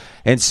 Gotcha.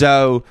 And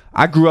so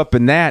I grew up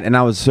in that, and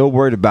I was so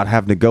worried about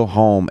having to go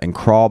home and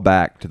crawl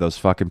back to those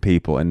fucking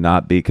people and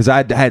not be, because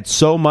I had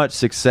so much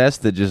success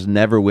that just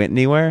never went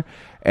anywhere.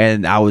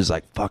 And I was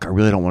like, fuck, I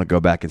really don't want to go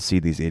back and see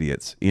these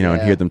idiots,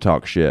 and hear them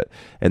talk shit.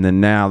 And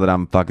then now that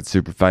I'm fucking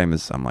super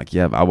famous, I'm like,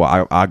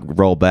 I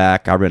roll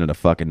back. I rented a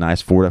fucking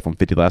nice Ford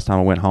F-150 last time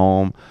I went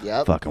home.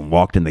 Yep. Fucking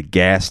walked in the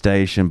gas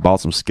station, bought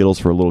some Skittles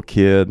for a little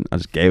kid. I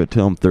just gave it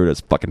to him, threw it at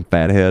his fucking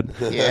fat head.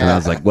 And I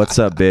was like, what's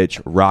up,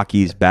 bitch?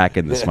 Rocky's back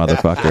in this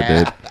motherfucker,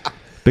 dude.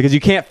 Because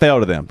you can't fail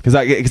to them, because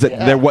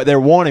they're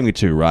wanting me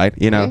to, right?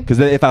 Because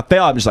if I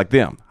fail, I'm just like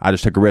them. I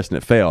just took a risk and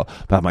it failed.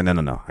 But I'm like,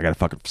 no, I gotta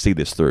fucking see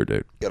this through,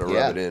 dude. Gotta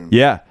rub it in.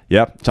 Yeah,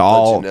 yep. To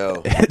all,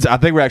 know. I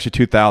think we're actually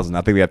 2,000.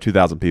 I think we have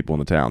 2,000 people in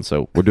the town,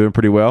 so we're doing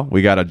pretty well.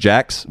 We got a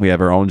Jack's. We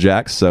have our own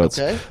Jack's, so it's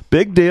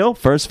big deal.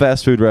 First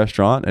fast food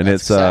restaurant, and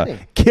it's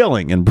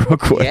killing in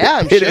Brookwood. Yeah,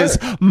 I'm It is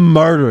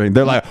murdering.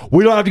 They're like,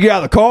 we don't have to get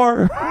out of the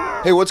car.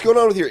 Hey, what's going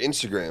on with your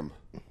Instagram?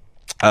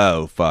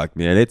 Oh fuck,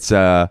 man!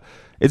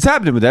 It's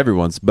happening with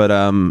everyone's, but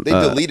they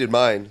deleted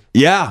mine.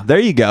 Yeah, there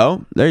you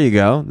go.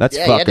 That's you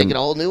fucking had to get a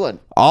whole new one.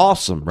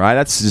 Awesome, right?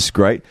 That's just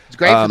great. It's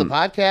great for the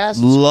podcast.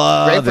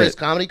 Love great for it. his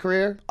comedy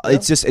career.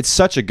 It's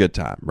such a good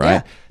time, right?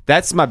 Yeah.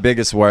 That's my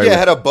biggest worry. Yeah, I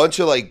had a bunch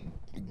of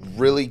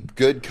really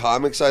good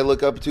comics I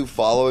look up to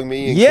following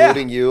me,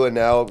 including you, and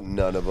now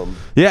none of them.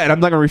 Yeah, and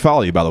I'm not gonna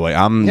refollow you, by the way.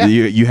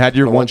 You had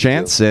your one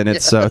chance, and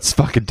it's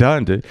fucking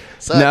done, dude.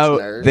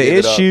 No, the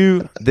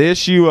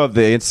issue of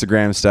the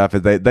Instagram stuff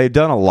is they've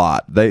done a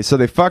lot. They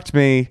fucked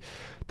me.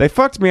 They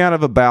fucked me out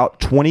of about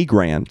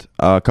 $20,000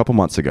 a couple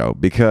months ago,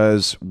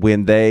 because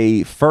when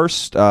they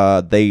first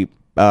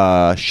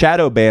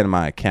shadow banned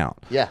my account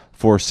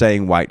for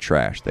saying white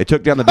trash. They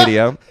took down the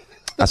video.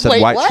 I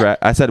said white trash.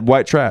 I said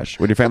white trash.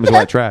 When your family's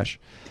white trash.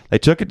 They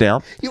took it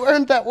down. You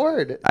earned that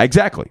word.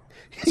 Exactly.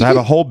 So I have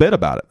a whole bit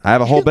about it. I have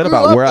a whole bit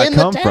about where I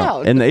come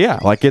from. And I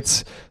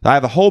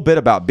have a whole bit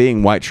about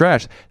being white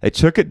trash. They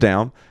took it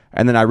down,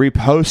 and then I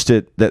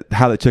reposted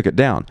how they took it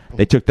down.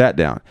 They took that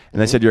down,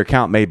 and they said your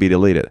account may be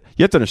deleted.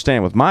 You have to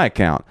understand, with my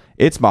account,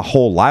 it's my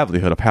whole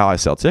livelihood of how I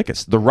sell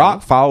tickets. The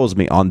Rock follows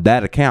me on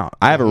that account.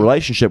 I have a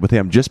relationship with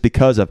him just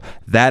because of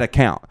that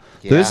account.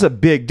 So this is a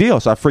big deal.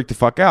 So I freaked the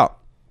fuck out.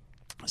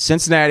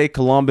 Cincinnati,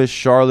 Columbus,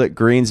 Charlotte,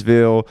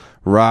 Greensville,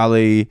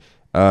 Raleigh,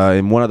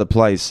 and one other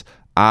place,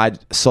 I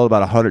sold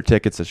about 100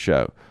 tickets a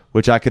show,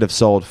 which I could have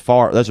sold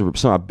far. Those are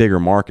some of my bigger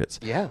markets.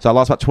 Yeah. So I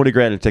lost about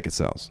 $20,000 in ticket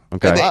sales.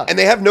 Okay. And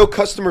they have no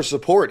customer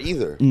support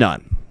either.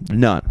 None.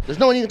 There's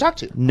no one you can talk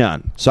to.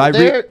 None. So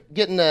they're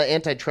getting an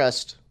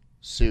antitrust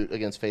suit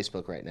against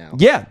Facebook right now.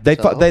 Yeah,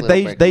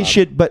 they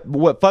should. But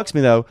what fucks me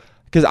though,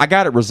 because I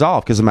got it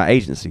resolved because of my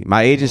agency.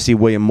 My agency,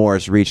 William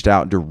Morris, reached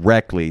out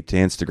directly to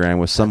Instagram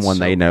with someone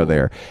they know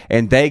there,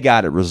 and they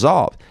got it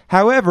resolved.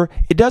 However,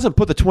 it doesn't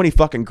put the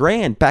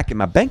 $20,000 back in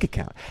my bank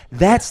account.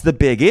 That's the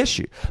big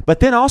issue. But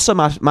then also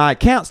my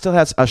account still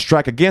has a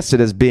strike against it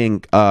as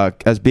being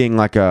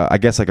like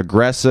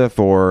aggressive,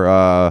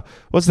 or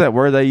what's that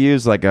word they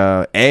use, like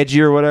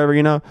edgy or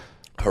whatever,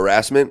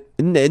 Harassment?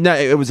 No,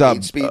 it was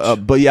hate speech.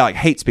 But yeah, like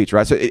hate speech,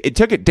 right? So it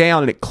took it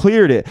down and it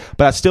cleared it,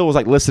 but I still was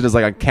listed as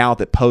an account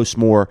that posts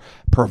more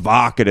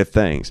provocative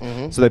things.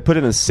 Mm-hmm. So they put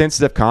it in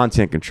sensitive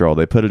content control.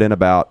 They put it in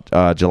about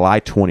July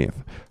 20th.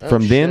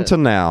 From then to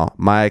now,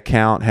 my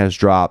account has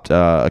dropped.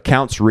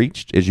 Accounts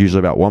reached is usually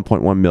about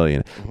 1.1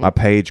 million. Mm-hmm. My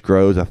page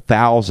grows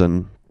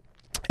 1,000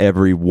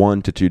 every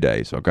 1 to 2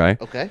 days.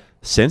 Okay.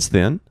 Since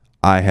then,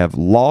 I have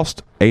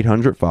lost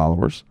 800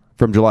 followers.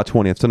 From July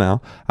 20th to now,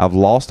 I've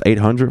lost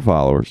 800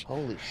 followers.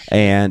 Holy shit.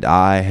 And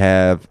I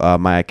have,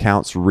 my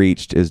accounts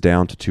reached is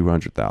down to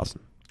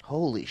 200,000.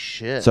 Holy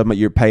shit. So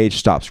your page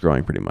stops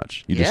growing pretty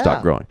much. You just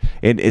stop growing.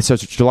 And so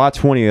it's July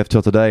 20th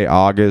till today,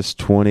 August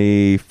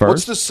 21st.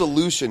 What's the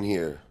solution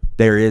here?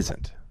 There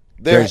isn't.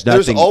 There's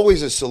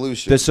always a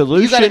solution. The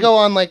solution. You got to go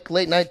on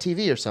late night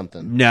TV or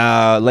something.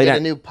 No,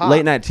 late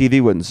night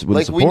TV wouldn't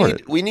support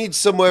it. We need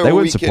somewhere they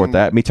where wouldn't support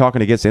that. Me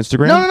talking against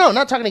Instagram? No,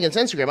 not talking against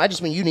Instagram. I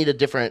just mean you need a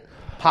different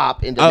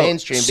pop into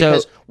mainstream,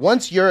 because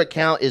once your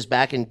account is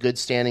back in good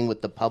standing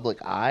with the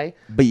public eye,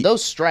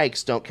 those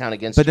strikes don't count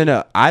against you. But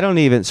no, I don't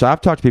even. So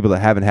I've talked to people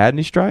that haven't had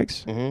any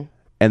strikes,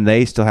 and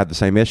they still have the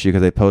same issue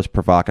because they post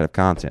provocative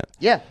content.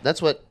 Yeah,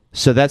 that's what.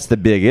 So that's the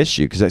big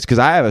issue, because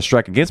I have a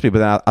strike against me, but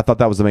then I thought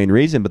that was the main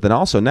reason. But then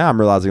also now I'm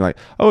realizing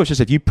it's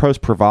just if you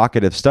post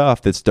provocative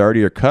stuff that's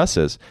dirty or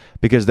cusses,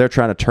 because they're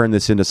trying to turn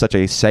this into such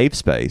a safe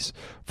space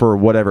for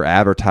whatever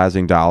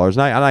advertising dollars.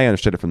 And I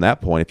understood it from that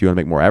point. If you want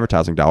to make more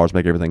advertising dollars,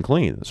 make everything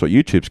clean. That's what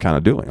YouTube's kind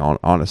of doing,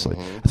 honestly.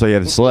 So you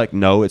have to select,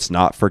 no, it's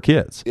not for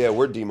kids. Yeah,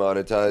 we're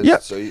demonetized.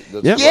 Yep. So that's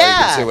why you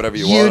can say whatever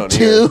you want on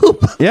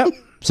YouTube. here. Yep.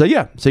 So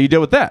you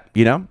deal with that.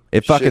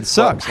 It fucking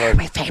sucks. Shit,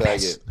 faggot. It fucking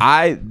Shit, sucks.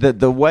 faggot.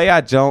 The way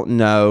I don't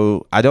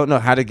know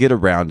how to get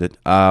around it.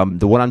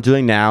 What I'm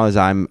doing now is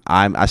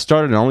I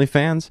started an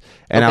OnlyFans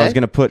and I was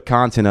going to put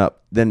content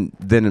up. Then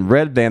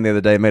Red Band the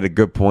other day made a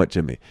good point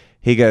to me.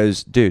 He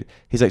goes, dude,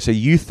 he's like, so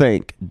you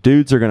think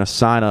dudes are going to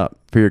sign up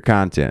for your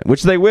content,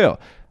 which they will,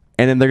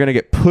 and then they're going to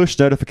get push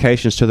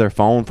notifications to their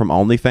phone from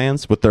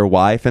OnlyFans with their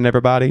wife and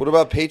everybody? What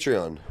about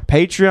Patreon?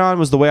 Patreon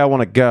was the way I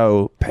want to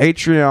go.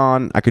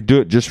 Patreon, I could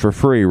do it just for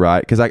free, right?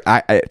 Because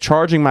I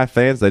charging my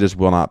fans, they just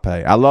will not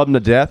pay. I love them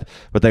to death,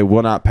 but they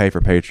will not pay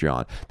for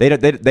Patreon.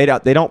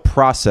 They don't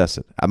process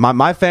it.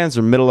 My fans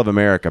are middle of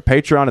America.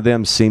 Patreon to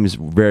them seems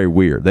very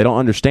weird. They don't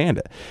understand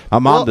it. My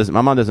mom doesn't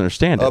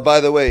understand it.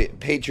 By the way,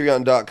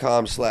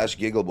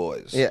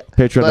 patreon.com/giggleboys. Yeah.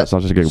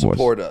 Patreon.com/giggleboys.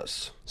 Support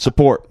us.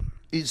 Support.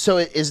 So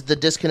is the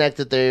disconnect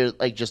that they're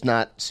like just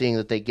not seeing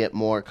that they get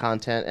more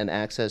content and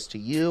access to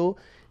you?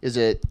 Is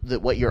it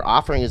that what you're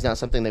offering is not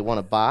something they want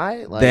to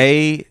buy? Like,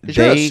 because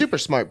you're a super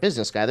smart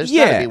business guy. There's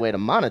got to be a way to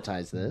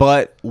monetize this.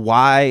 But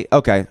why?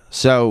 Okay,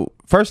 so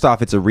first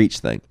off, it's a reach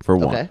thing for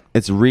one. Okay.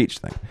 It's a reach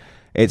thing.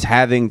 It's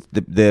having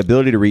the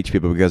ability to reach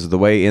people because of the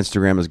way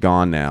Instagram has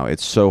gone now.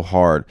 It's so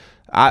hard.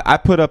 I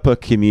put up a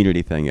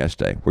community thing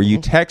yesterday where you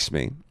text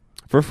me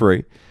for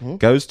free,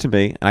 goes to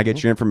me, and I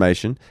get your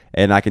information,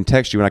 and I can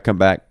text you when I come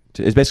back.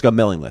 It's basically a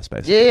mailing list,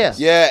 basically.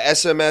 Yeah,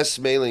 SMS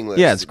mailing list.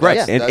 Yeah, it's great.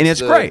 That's and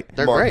it's great.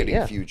 They're marketing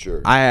great,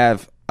 future. I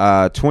have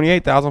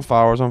 28,000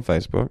 followers on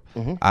Facebook.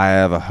 I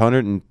have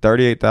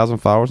 138,000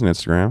 followers on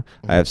Instagram.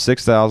 I have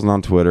 6,000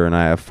 on Twitter, and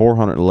I have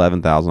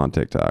 411,000 on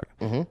TikTok.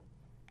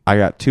 I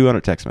got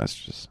 200 text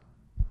messages.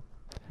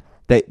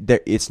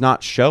 It's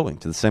not showing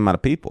to the same amount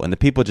of people, and the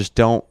people just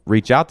don't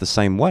reach out the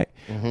same way.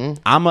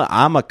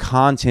 I'm a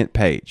content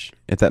page,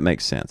 if that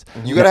makes sense.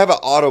 You got to have an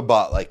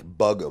Autobot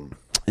bug them.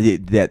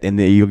 And then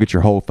you'll get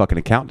your whole fucking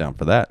account down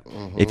for that.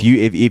 If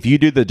you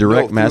do the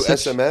direct message,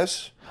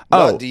 SMS,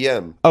 not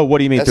DM. Oh, what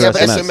do you mean through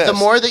SMS? The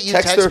more that you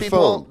text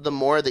people, phone. the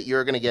more that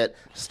you're going to get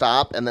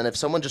stop. And then if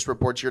someone just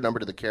reports your number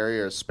to the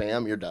carrier as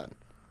spam, you're done.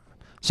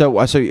 So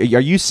are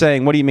you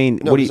saying? What do you mean?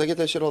 No, because I get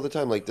that shit all the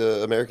time. Like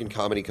the American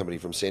Comedy Company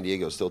from San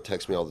Diego still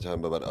texts me all the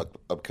time about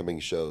upcoming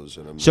shows.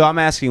 And I'm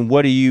asking,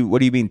 what do you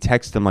mean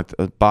text them like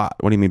a bot?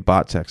 What do you mean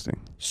bot texting?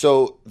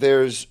 So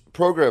there's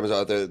programs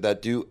out there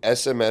that do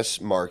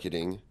SMS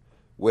marketing,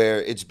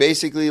 where it's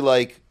basically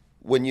like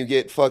when you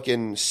get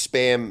fucking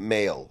spam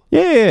mail.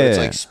 Yeah, it's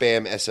like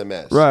spam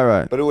SMS.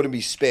 Right. But it wouldn't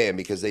be spam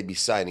because they'd be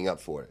signing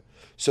up for it.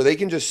 So they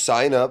can just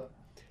sign up,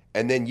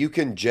 and then you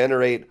can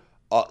generate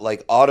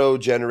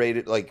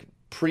auto-generated,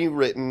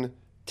 pre-written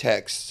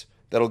texts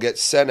that'll get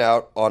sent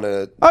out on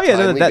a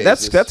timely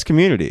basis. That's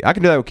community. I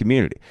can do that with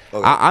community.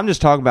 Okay. I'm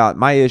just talking about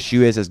my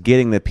issue is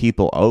getting the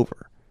people over.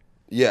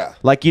 Yeah.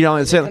 The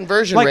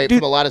conversion rate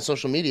from a lot of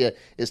social media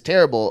is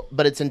terrible,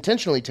 but it's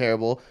intentionally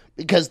terrible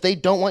because they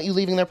don't want you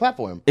leaving their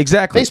platform.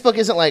 Exactly. Facebook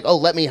isn't like, oh,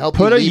 let me help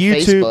you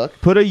leave Facebook.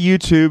 Put a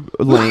YouTube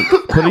link.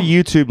 Put a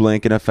YouTube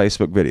link in a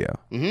Facebook video,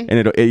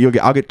 and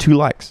I'll get 2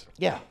 likes.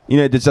 Yeah.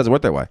 It just doesn't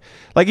work that way.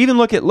 Even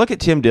look at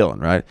Tim Dillon,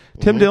 right?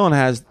 Tim Dillon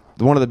has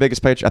one of the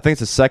biggest Patreon. I think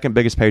it's the second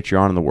biggest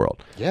Patreon in the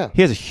world. Yeah.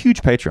 He has a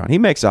huge Patreon. He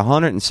makes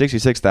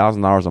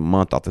 $166,000 a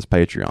month off this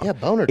Patreon. Yeah,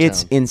 boner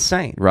It's town.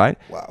 insane, right?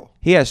 Wow.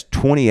 He has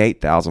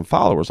 28,000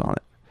 followers on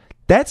it.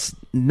 That's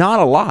not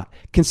a lot,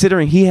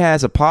 considering he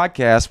has a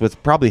podcast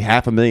with probably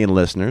 500,000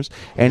 listeners,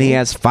 and he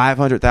has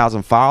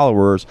 500,000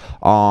 followers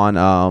on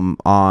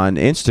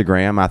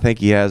Instagram. I think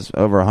he has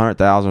over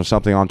 100,000 or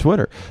something on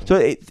Twitter.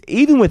 So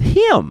even with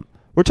him,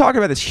 we're talking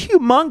about this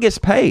humongous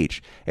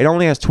page. It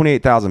only has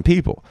 28,000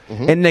 people.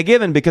 And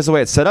given, because the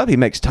way it's set up, he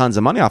makes tons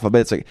of money off of it.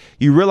 It's like,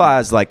 you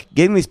realize,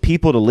 getting these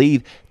people to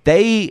leave,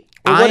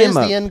 what is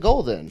the end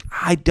goal then?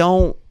 I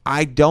don't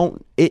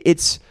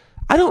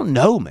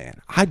know,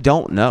 man. I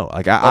don't know.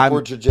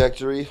 Upward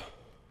trajectory.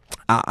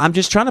 I'm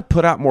just trying to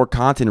put out more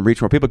content and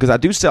reach more people,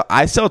 because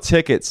I sell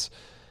tickets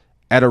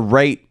at a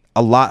rate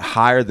a lot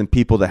higher than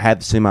people that have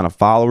the same amount of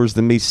followers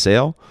than me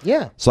sell.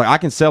 Yeah. So I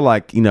can sell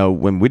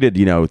when we did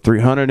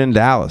 300 in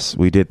Dallas,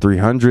 we did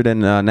 300 in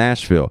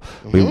Nashville.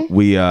 We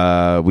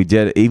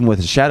did, even with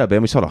the Shadow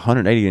Band, we sold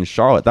 180 in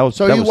Charlotte. That was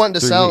so. You wanting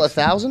to sell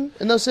 1,000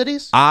 in those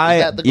cities? Is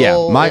that the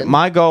goal?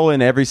 My goal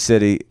in every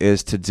city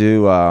is to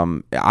do.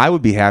 I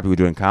would be happy with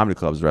doing comedy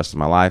clubs the rest of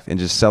my life and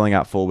just selling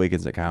out full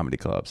weekends at comedy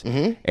clubs.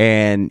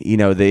 And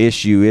the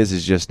issue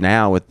is just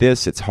now with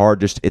this, it's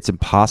hard. It's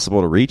impossible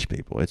to reach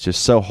people. It's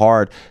just so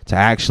hard to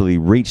actually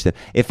reach them.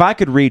 If I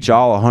could reach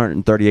all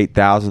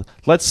 138,000,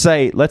 let's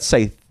say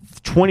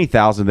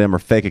 20,000 of them are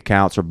fake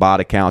accounts or bot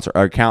accounts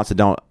or accounts that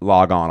don't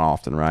log on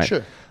often, right?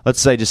 Sure. Let's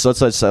say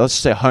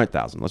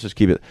 100,000. Let's just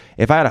keep it.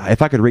 If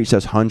I could reach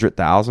those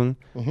 100,000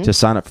 to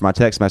sign up for my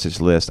text message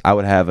list, I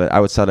would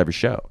sell it every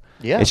show.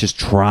 Yeah. It's just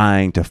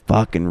trying to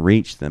fucking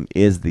reach them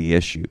is the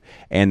issue,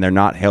 and they're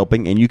not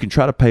helping. And you can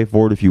try to pay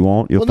for it if you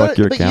want. You'll fuck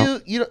your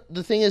account.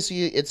 The thing is,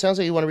 it sounds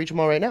like you want to reach them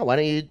all right now. Why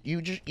don't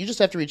you just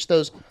have to reach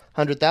those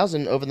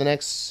 100,000 over the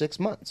next 6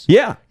 months?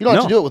 Yeah, you don't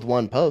have to do it with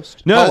one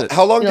post. No,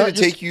 how long did it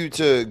take you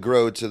to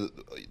grow to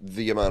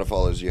the amount of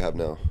followers you have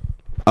now?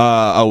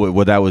 Well,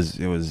 it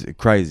was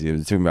crazy.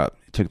 It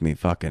took me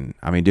fucking.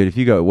 I mean, dude, if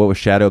you go, what was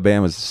Shadow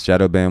Band? Was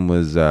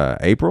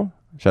April?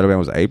 Shadow Band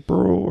was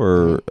April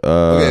or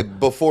okay,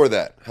 before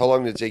that. How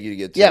long did it take you to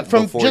get to Yeah,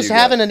 from just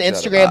having an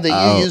Instagram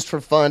that you used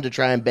for fun to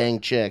try and bang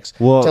chicks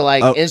to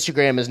like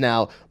Instagram is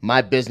now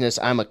my business.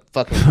 I'm a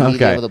fucking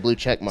comedian with a blue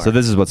check mark. So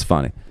this is what's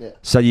funny. Yeah.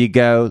 So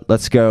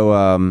let's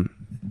go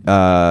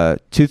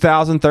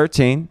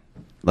 2013,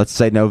 let's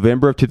say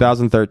November of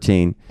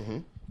 2013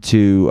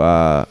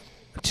 to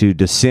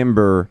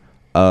December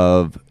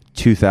of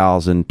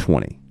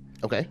 2020.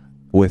 Okay.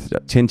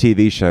 With 10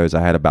 TV shows,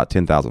 I had about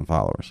 10,000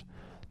 followers.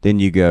 Then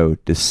you go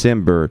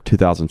December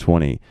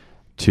 2020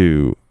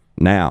 to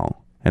now,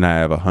 and I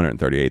have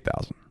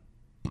 138,000.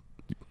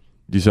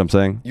 You see what I'm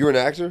saying? You were an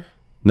actor?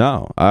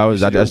 No, I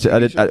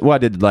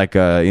did like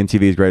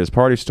MTV's Greatest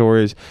Party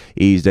Stories,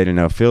 E's Dating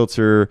No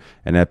Filter,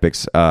 an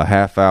Epic's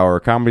half-hour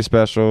comedy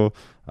special.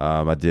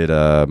 I did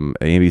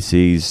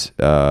NBC's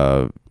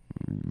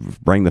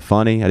Bring the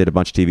Funny. I did a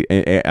bunch of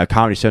TV,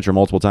 Comedy Central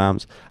multiple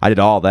times. I did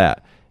all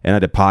that. And I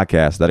did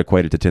podcasts that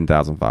equated to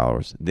 10,000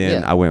 followers.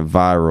 Then I went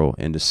viral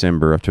in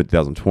December of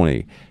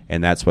 2020,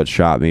 and that's what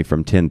shot me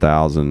from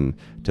 10,000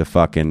 to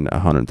fucking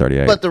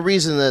 138. But the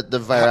reason that the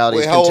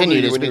virality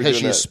continued is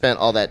because you spent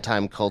all that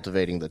time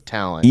cultivating the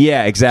talent.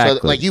 Yeah,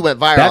 exactly. So, like, you went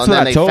viral, and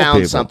then they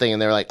found something,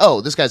 and they're like,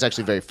 oh, this guy's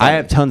actually very funny. I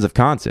have tons of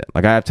content.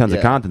 Like, I have tons of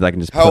content that I can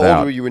just put out. How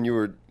old were you when you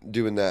were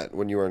doing that,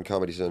 when you were on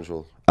Comedy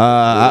Central?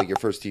 Like your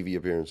first TV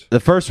appearance? The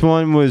first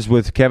one was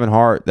with Kevin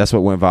Hart. That's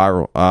what went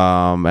viral.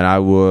 And I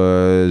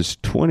was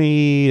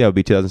 20. That would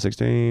be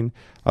 2016.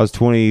 I was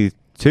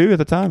 22 at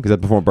the time because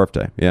that's before my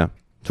birthday. Yeah,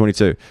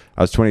 22.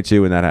 I was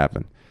 22 when that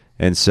happened.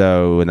 And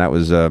so, and that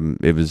was,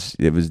 it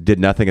was did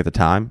nothing at the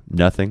time,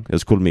 nothing. It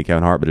was cool to meet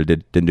Kevin Hart, but it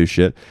didn't do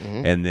shit.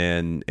 Mm-hmm. And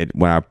then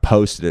when I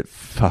posted it,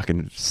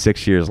 fucking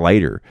 6 years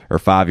later or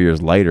 5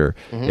 years later,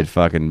 it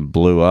fucking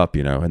blew up,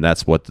 you know. And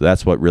that's what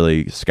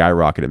really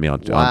skyrocketed me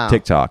on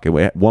TikTok. It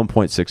had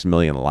 1.6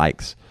 million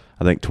likes,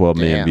 I think 12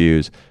 million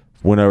views.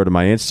 Went over to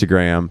my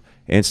Instagram.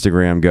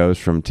 Instagram goes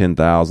from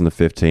 10,000 to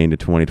 15 to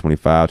 20,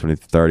 25, 20,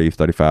 30,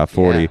 35,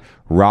 40. Yeah.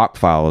 Rock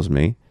follows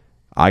me.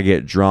 I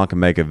get drunk and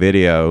make a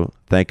video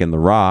thanking The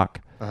Rock.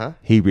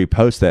 He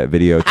reposts that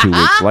video 2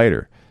 weeks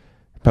later.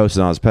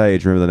 Posted on his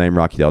page, remember the name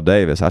Rocky Del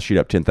Davis. I shoot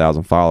up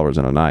 10,000 followers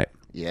in a night.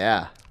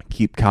 Yeah.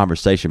 Keep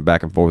conversation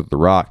back and forth with The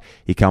Rock.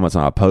 He comments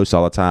on my posts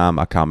all the time.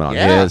 I comment on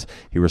his.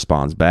 He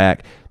responds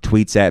back,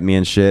 tweets at me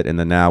and shit. And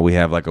then now we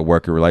have like a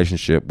working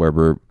relationship where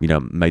we're,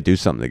 may do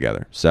something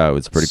together. So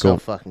it's pretty cool.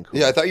 Fucking cool.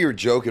 Yeah, I thought you were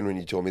joking when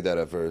you told me that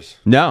at first.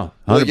 No.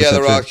 Like,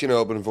 The Rock's,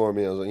 opening for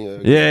me. I was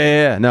like,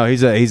 yeah. No,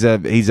 he's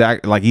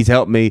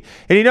helped me.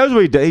 And he knows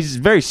what he does. He's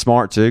very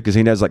smart too, because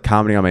he knows like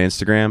comedy on my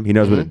Instagram. He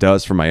knows what it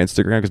does for my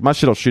Instagram, because my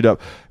shit will shoot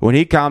up. When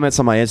he comments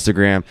on my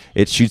Instagram,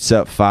 it shoots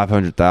up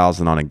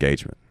 500,000 on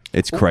engagement.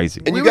 It's crazy.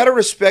 And you got to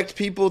respect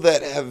people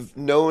that have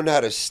known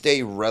how to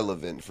stay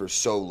relevant for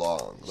so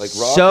long. Like,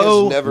 Rock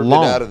has never been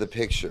out of the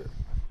picture.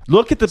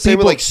 Look at the Same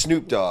people. with, like,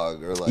 Snoop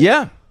Dogg. Or like,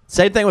 yeah.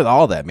 Same thing with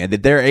all that, man.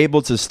 That they're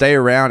able to stay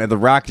around, and The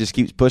Rock just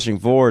keeps pushing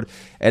forward.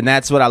 And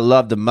that's what I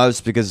love the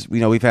most, because,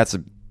 we've had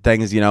some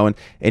things, and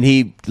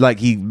he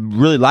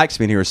really likes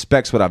me and he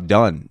respects what I've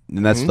done.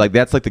 And that's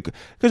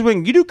because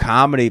when you do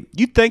comedy,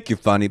 you think you're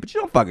funny, but you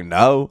don't fucking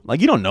know. Like,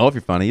 you don't know if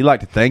you're funny. You like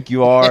to think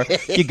you are.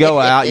 You go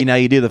out,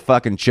 you do the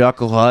fucking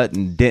Chuckle Hut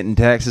in Denton,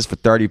 Texas for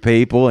 30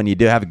 people, and you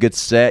do have a good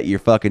set. Your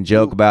fucking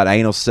joke about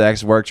anal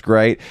sex works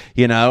great,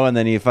 and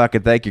then you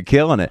fucking think you're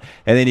killing it.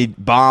 And then you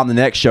bomb the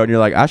next show and you're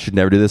like, I should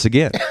never do this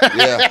again.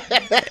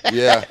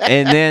 Yeah.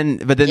 And then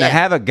to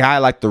have a guy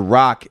like The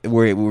Rock,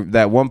 where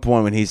that one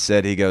point when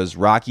he goes,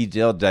 Rocky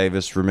Del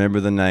Davis,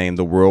 remember the name,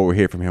 the world will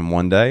hear from him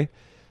one day.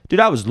 Dude,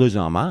 I was losing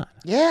my mind.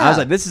 Yeah. I was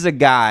like, this is a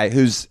guy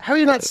who's... How are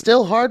you not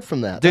still hard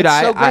from that? Dude,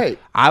 That's so great.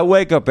 I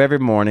wake up every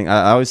morning.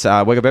 I always say,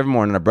 I wake up every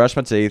morning, I brush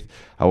my teeth,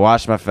 I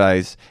wash my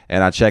face,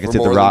 and I check and see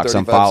if The Rock's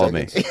unfollowed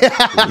me.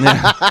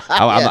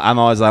 I'm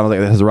always like,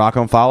 has The Rock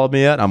unfollowed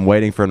me yet? I'm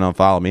waiting for him to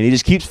unfollow me. And he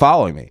just keeps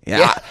following me.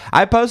 Yeah.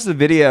 I posted a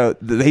video.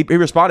 He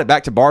responded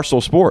back to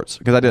Barstool Sports,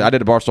 because I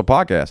did a Barstool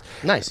podcast.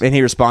 Nice. And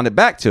he responded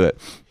back to it.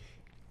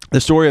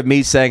 The story of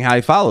me saying how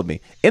he followed me.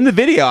 In the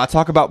video, I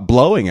talk about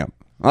blowing him.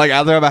 Like,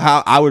 I thought about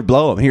how I would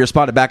blow him. He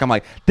responded back. I'm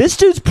like, this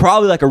dude's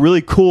probably like a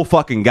really cool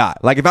fucking guy.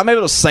 Like, if I'm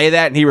able to say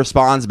that and he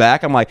responds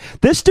back, I'm like,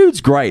 this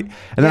dude's great. And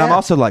then I'm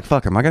also like,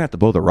 fuck, am I gonna have to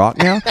blow The Rock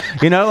now?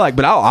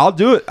 But I'll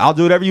do it. I'll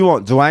do whatever you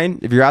want,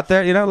 Dwayne. If you're out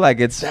there,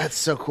 that's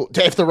so cool.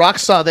 If The Rock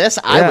saw this,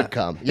 I would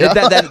come.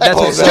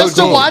 That's just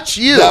to watch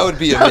you. That would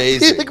be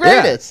amazing. He's the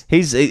greatest.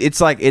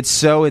 Yeah. It's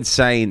so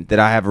insane that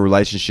I have a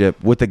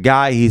relationship with the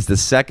guy. He's the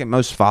second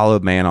most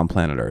followed man on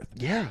planet Earth.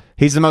 Yeah.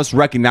 He's the most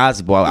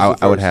recognizable.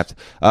 I would have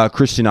to.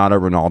 Cristiano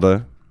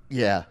Ronaldo.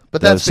 Yeah,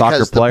 but that's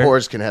because the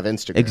poors can have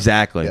Instagram.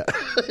 Exactly. Yeah.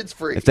 It's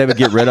free. If they would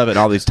get rid of it in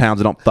all these towns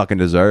that don't fucking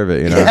deserve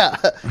it,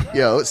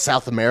 Yeah.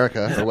 South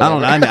America or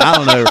whatever. I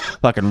don't know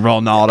fucking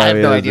Ronaldo. I have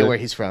no idea where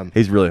he's from.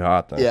 He's really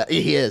hot, though. Yeah,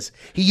 he is.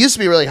 He used to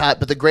be really hot,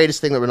 but the greatest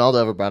thing that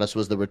Ronaldo ever brought us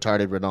was the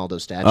retarded Ronaldo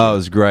statue. Oh, it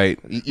was great.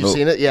 You've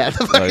seen it? Yeah.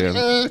 The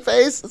fucking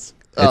face.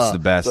 It's the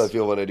best. That's how I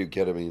feel when I do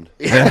ketamine.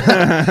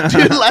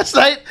 Dude, last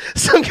night,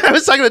 some guy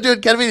was talking about doing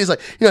ketamine. He's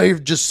like, you're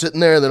just sitting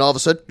there, and then all of a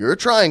sudden, you're a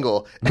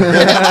triangle. And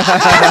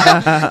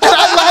I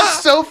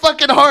laughed so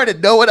fucking hard, and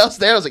no one else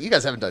there. I was like, you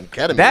guys haven't done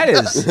ketamine. That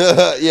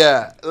is.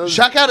 Yeah.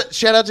 Shout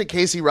out to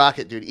Casey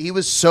Rocket, dude. He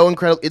was so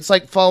incredible. It's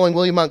like following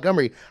William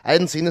Montgomery. I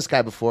hadn't seen this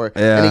guy before.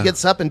 Yeah. And he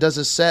gets up and does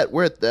his set.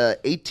 We're at the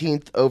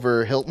 18th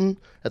over Hilton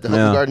at the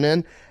Hilton Garden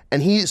Inn.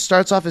 And he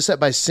starts off his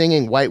set by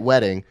singing White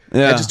Wedding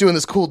and just doing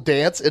this cool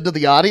dance into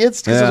the audience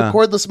because it's a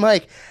cordless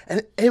mic.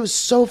 And it was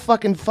so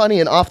fucking funny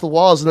and off the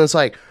walls. And then it's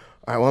like,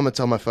 all right, well, I'm going to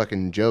tell my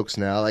fucking jokes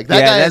now. Like,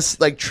 that guy is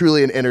like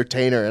truly an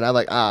entertainer. And I'm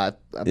like,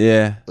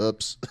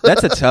 oops.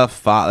 That's a tough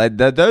follow.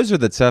 Those are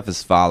the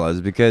toughest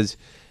follows because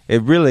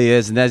it really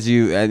is. And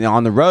and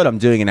on the road, I'm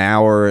doing an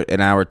hour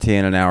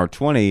 10, an hour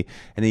 20.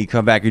 And then you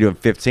come back, you're doing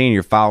 15.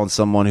 You're following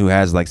someone who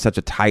has like such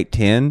a tight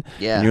 10.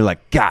 Yeah. And you're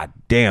like, God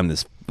damn,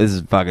 this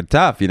is fucking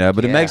tough,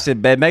 but it makes it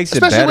especially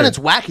better. when it's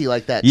wacky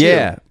like that, too.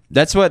 Yeah.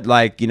 That's what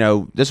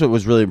that's what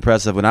was really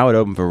impressive when I would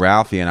open for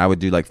Ralphie and I would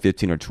do like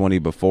 15 or 20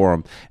 before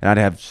him and I'd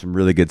have some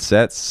really good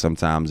sets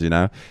sometimes,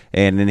 and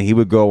then he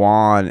would go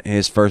on and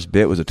his first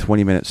bit was a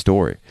 20-minute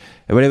story.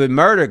 And when it would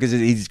murder because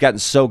he's gotten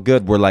so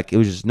good where like it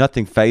was just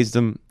nothing fazed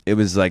him. It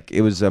was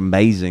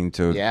amazing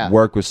to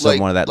work with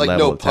someone of that level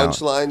no of talent.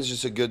 punchlines,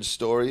 just a good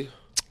story.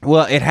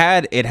 Well, it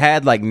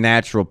had like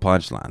natural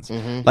punchlines.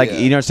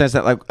 You know, in a sense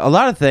that like a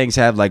lot of things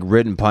have like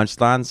written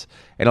punchlines,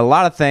 and a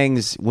lot of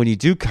things when you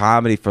do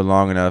comedy for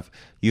long enough,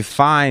 you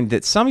find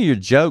that some of your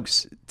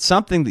jokes,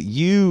 something that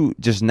you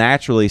just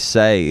naturally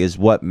say, is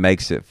what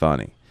makes it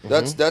funny.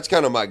 That's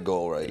kind of my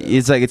goal right now.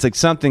 It's like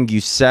something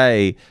you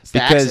say because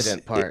the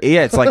accident part.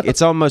 It's like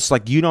it's almost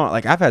like you don't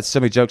like. I've had so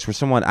many jokes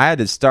where I had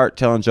to start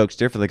telling jokes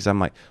differently because I'm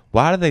like,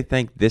 why do they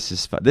think this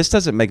is fun? This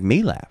doesn't make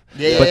me laugh,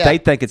 but they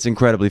think it's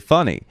incredibly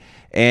funny.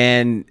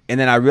 And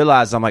then I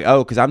realized I'm like,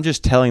 because I'm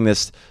just telling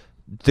this.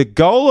 The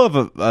goal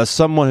of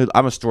someone who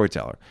I'm a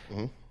storyteller.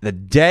 The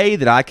day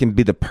that I can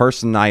be the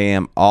person I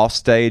am off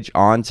stage,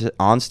 on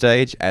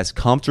stage, as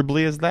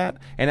comfortably as that,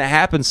 and it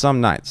happens some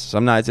nights.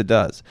 Some nights it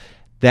does.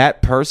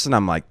 That person,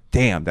 I'm like,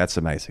 damn, that's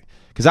amazing.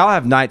 Because I'll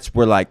have nights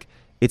where like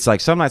it's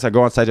like some nights I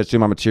go on stage, I do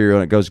my material,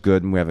 and it goes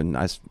good, and we have a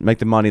nice make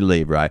the money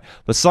leave, right?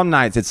 But some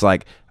nights it's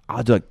like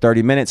I'll do like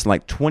 30 minutes, and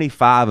like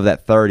 25 of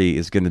that 30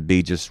 is going to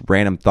be just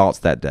random thoughts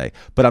that day.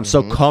 But I'm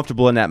so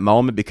comfortable in that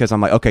moment because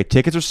I'm like, okay,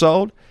 tickets are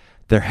sold.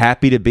 They're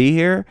happy to be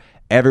here.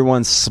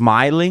 Everyone's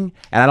smiling,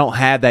 and I don't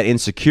have that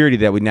insecurity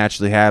that we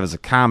naturally have as a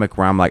comic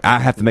where I'm like, I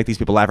have to make these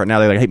people laugh right now.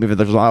 They like hate me for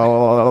this, you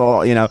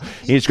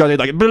just go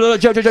like,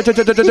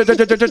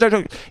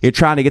 you're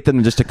trying to get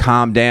them just to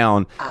calm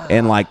down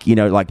and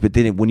but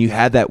then when you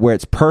have that where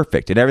it's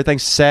perfect and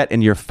everything's set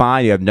and you're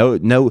fine, you have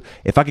no.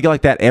 If I could get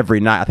like that every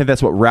night, I think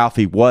that's what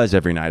Ralphie was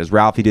every night. Is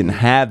Ralphie didn't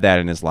have that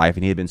in his life,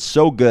 and he had been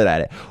so good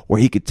at it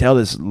where he could tell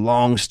this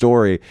long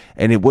story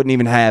and it wouldn't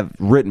even have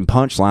written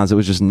punchlines. It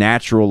was just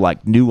natural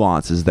like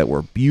nuances that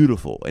were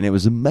beautiful, and it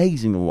was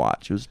amazing to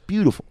watch. It was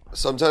beautiful.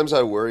 Sometimes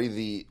I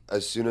worry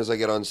as soon as I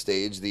get on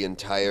stage, the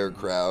entire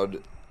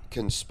crowd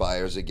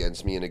conspires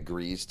against me and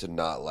agrees to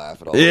not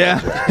laugh at all.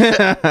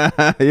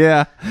 Yeah.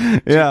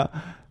 Yeah.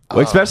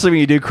 Well, especially when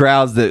you do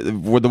crowds that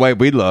the way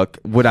we look.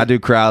 When I do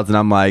crowds and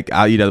I'm like,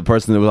 the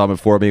person that was on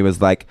before me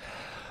was like,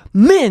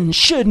 men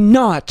should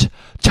not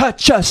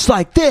touch us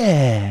like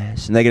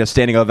this, and they get a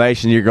standing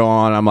ovation. You're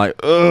going, I'm like,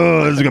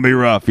 oh, this is gonna be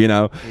rough,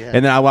 And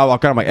then I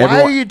walk out, I'm like,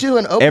 why are you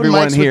doing open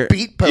mics with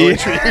beat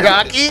poetry,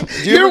 Rocky?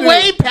 You're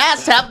way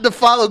past having to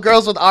follow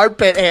girls with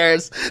armpit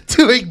hairs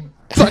doing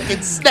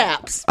fucking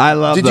snaps. I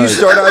love. Did you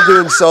start out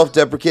doing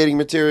self-deprecating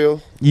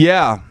material?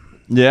 Yeah.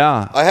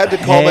 I had to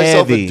call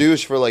myself a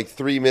douche for like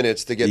 3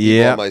 minutes to get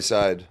people on my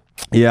side.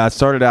 Yeah, I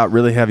started out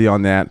really heavy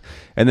on that,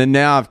 and then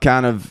now I've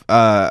kind of,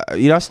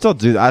 I still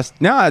do. I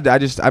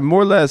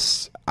more or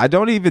less, I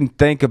don't even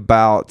think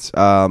about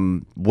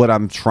what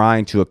I'm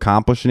trying to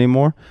accomplish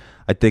anymore.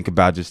 I think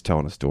about just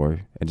telling a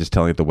story and just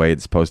telling it the way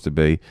it's supposed to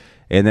be,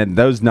 and then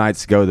those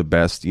nights go the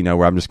best.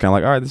 Where I'm just kind of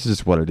like, all right, this is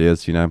just what it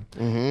is.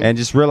 And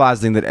just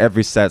realizing that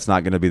every set's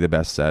not going to be the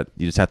best set.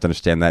 You just have to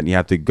understand that, and you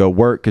have to go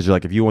work because you're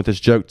like, if you want this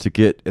joke to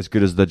get as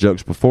good as the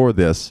jokes before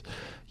this.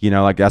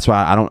 That's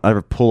why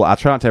I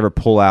try not to ever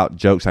pull out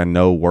jokes I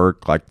know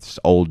work, like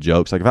old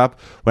jokes. Like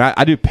when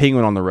I do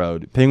Penguin on the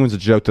road, Penguin's a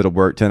joke that'll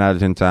work 10 out of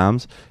 10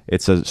 times.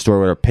 It's a story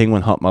where a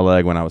penguin humped my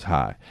leg when I was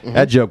high.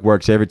 That joke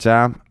works every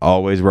time,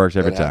 always works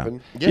every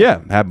time.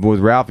 Yeah, happened with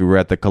Ralphie. We were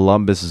at the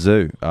Columbus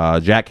Zoo,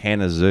 Jack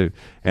Hanna Zoo,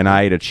 and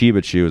I ate a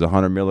Chiba Chew, it was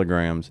 100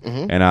 milligrams,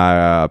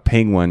 and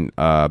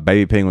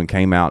baby penguin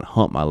came out and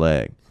humped my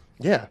leg.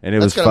 Yeah, and it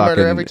was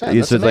fucking. Every time.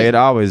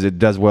 It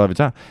does well every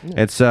time,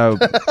 and so.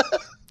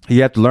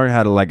 You have to learn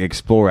how to like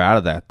explore out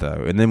of that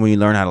though, and then when you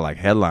learn how to like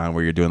headline,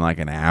 where you're doing like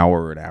an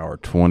hour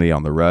 20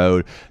 on the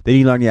road, then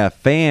you learn you have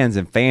fans,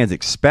 and fans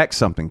expect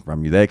something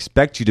from you. They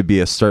expect you to be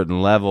a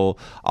certain level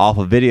off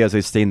of videos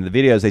they've seen. The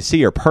videos they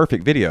see are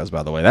perfect videos.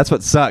 By the way, that's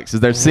what sucks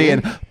is they're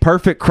seeing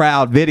perfect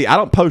crowd video. I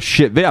don't post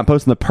shit video. I'm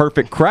posting the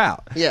perfect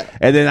crowd. Yeah,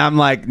 and then I'm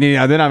like,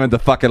 then I'm at the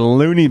fucking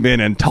loony bin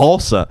in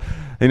Tulsa.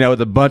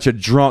 with a bunch of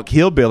drunk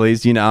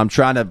hillbillies. I'm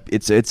trying to.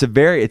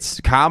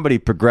 It's comedy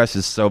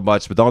progresses so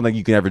much, but the only thing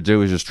you can ever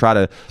do is just try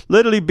to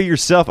literally be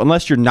yourself.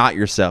 Unless you're not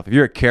yourself. If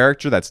you're a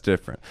character, that's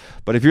different.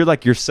 But if you're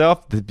like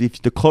yourself,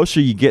 the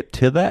closer you get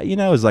to that,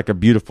 is like a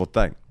beautiful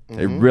thing.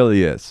 It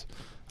really is.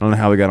 I don't know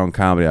how we got on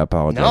comedy. I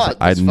apologize. No,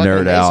 I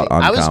nerd out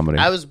on comedy.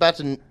 I was about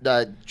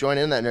to join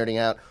in that nerding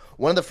out.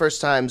 One of the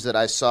first times that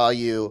I saw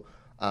you,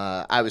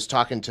 I was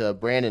talking to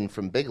Brandon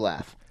from Big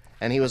Laugh,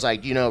 and he was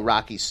like, "Do you know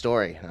Rocky's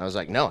story?" And I was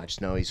like, "No, I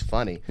just know he's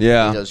funny."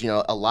 Yeah. He goes,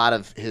 a lot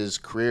of his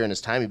career and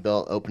his time he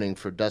built opening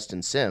for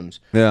Dustin Sims,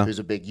 Yeah. who's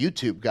a big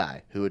YouTube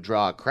guy who would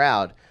draw a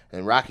crowd,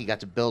 and Rocky got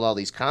to build all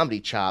these comedy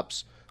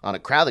chops on a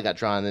crowd that got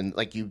drawn, and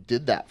like you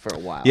did that for a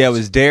while. Yeah, it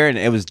was Darren.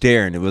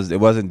 It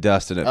wasn't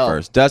Dustin at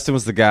first. Dustin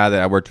was the guy that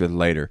I worked with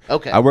later.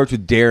 Okay. I worked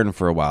with Darren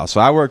for a while,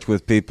 so I worked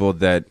with people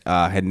that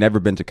had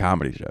never been to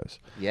comedy shows.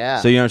 Yeah.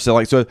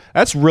 So so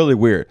that's really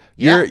weird.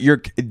 Yeah.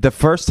 You're the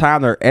first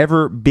time they're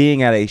ever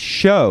being at a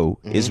show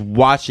is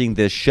watching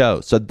this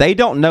show, so they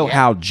don't know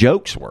how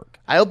jokes work.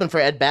 I opened for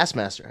Ed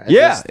Bassmaster.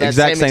 Yeah,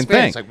 exact same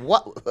thing. Like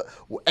what?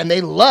 And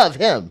they love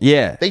him.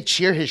 Yeah. They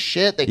cheer his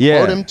shit. They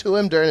quote him to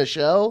him during the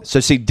show.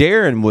 So see,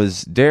 Darren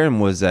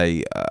was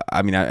a.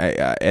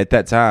 At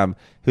that time,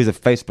 he was a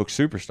Facebook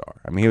superstar.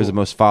 I mean, he was the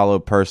most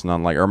followed person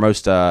on or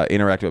most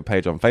interactive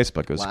page on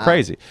Facebook. It was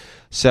crazy.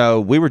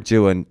 So we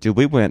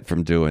went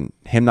from doing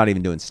him not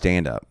even doing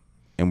stand up,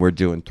 and we're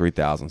doing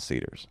 3,000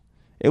 seaters.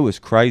 It was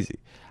crazy.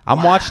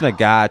 I'm watching a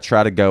guy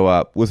try to go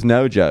up with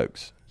no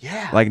jokes.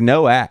 Yeah. Like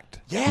no act.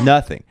 Yeah.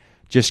 Nothing.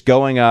 Just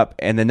going up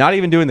and then not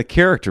even doing the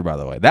character, by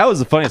the way. That was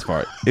the funniest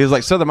part. He was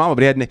like Southern Mama,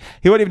 but he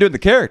wasn't even doing the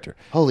character.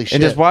 Holy shit.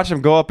 And just watch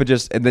him go up and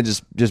then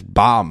just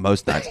bomb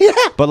most nights. Yeah.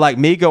 But like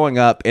me going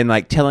up and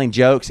like telling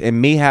jokes and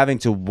me having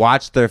to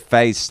watch their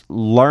face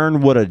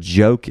learn what a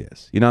joke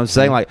is. You know what I'm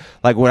saying? Like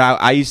when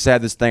I used to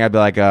have this thing, I'd be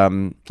like I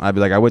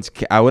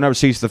went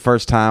overseas the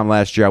first time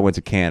last year. I went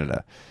to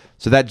Canada.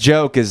 So that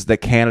joke is that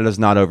Canada's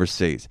not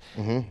overseas.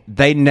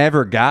 They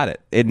never got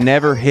it. It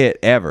never hit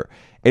ever.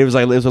 It was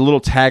a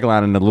little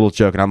tagline in the little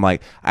joke, and I'm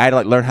like, I had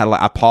to learn how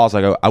to I pause.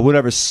 I go, I went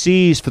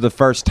overseas for the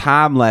first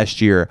time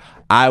last year.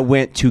 I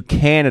went to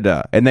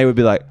Canada, and they would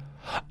be like,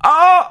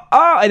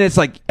 oh, and it's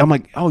like I'm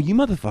like, oh, you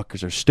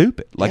motherfuckers are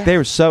stupid. Like they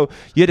were so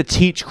you had to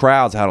teach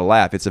crowds how to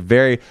laugh.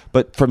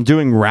 But from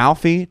doing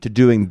Ralphie to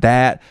doing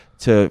that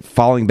to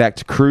falling back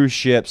to cruise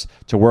ships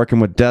to working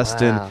with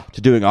Dustin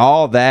to doing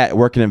all that,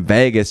 working in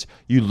Vegas,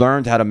 you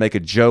learned how to make a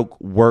joke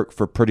work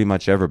for pretty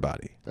much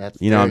everybody. That's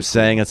what I'm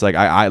saying? It's like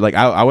I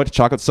went to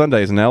Chocolate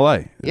Sundays in LA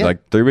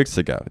like 3 weeks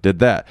ago. Did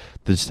that.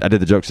 I did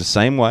the jokes the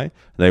same way.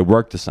 They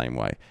worked the same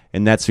way.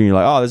 And that's when you're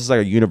like, oh, this is like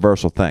a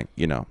universal thing,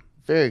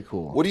 Very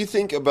cool. What do you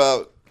think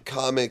about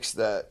comics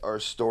that are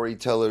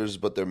storytellers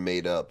but they're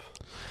made up?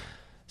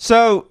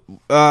 So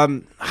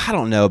I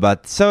don't know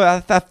about. So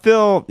I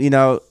feel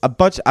a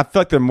bunch. I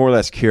feel like they're more or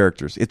less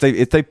characters. If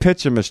they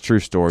pitch them as true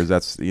stories,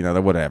 that's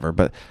whatever.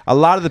 But a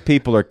lot of the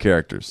people are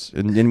characters,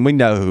 and we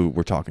know who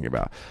we're talking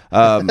about.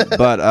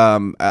 But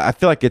I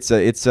feel like it's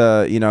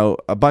a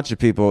bunch of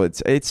people.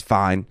 It's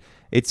fine.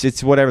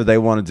 It's whatever they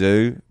want to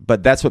do.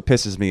 But that's what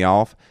pisses me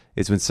off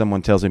is when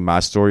someone tells me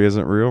my story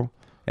isn't real.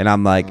 And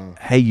I'm like,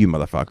 hey, you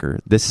motherfucker!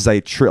 This is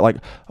a trick. Like,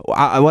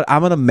 I'm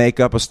gonna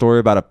make up a story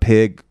about a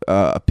pig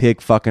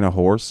fucking a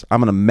horse. I'm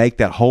gonna make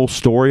that whole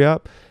story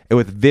up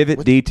with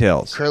vivid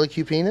details. Curly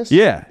Q penis?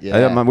 Yeah.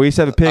 We used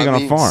to have a pig on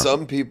a farm.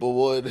 Some people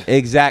would.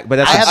 Exactly, but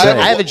that's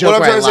I have a joke.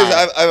 What I'm trying to say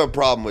is I have a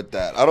problem with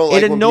that. I don't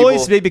like it when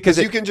annoys people, me because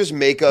you can just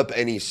make up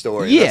any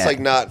story. Yeah. That's like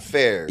not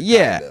fair.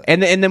 Yeah,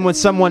 kinda. and then when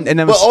someone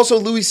But also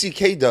Louis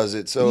C.K. does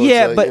it. So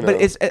yeah, it's like, but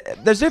it's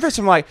there's a difference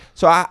from like.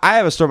 So I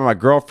have a story with my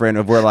girlfriend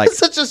of where like It's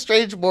such a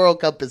strange moral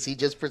compass he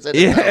just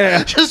presented.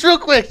 Yeah. Just real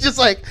quick, just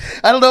like,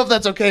 I don't know if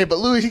that's okay, but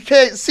Louis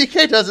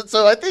C.K. does it,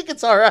 so I think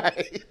it's all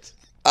right.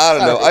 I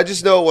don't know. I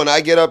just know when I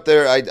get up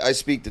there, I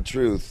speak the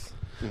truth.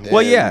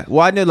 well, yeah.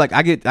 Well, I knew like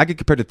I get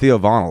compared to Theo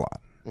Vaughn a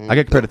lot. I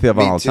get compared to Theo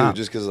Vaughn all the time.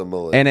 Just because I'm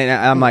mullet. And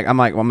I'm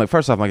like,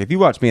 first off, I'm like, if you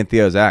watch me and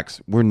Theo's acts,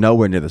 we're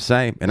nowhere near the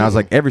same. And I was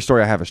like, every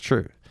story I have is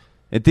true.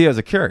 And Theo's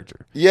a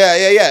character.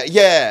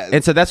 Yeah.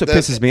 And so that's what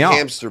pisses me off.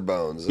 Hamster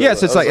bones. Yeah,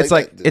 so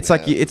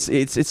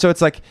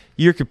it's like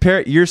you're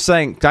comparing. You're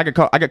saying I get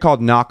called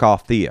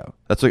knockoff Theo.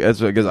 That's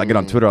because I get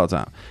on Twitter all the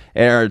time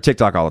or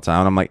TikTok all the time.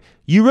 And I'm like,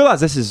 you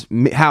realize this is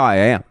how I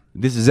am.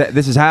 This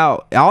is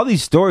how all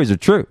these stories are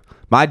true.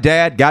 My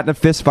dad got in a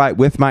fist fight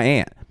with my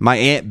aunt. My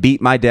aunt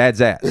beat my dad's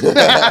ass.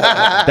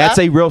 That's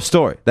a real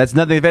story. That's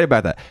nothing fake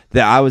about that.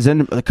 That I was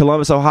in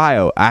Columbus,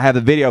 Ohio. I have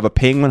a video of a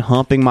penguin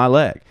humping my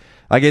leg.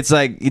 Like it's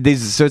like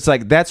these. So it's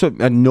like that's what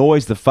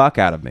annoys the fuck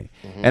out of me.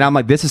 And I'm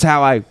like, this is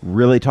how I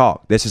really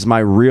talk. This is my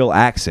real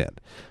accent.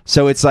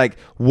 So it's like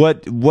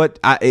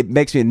it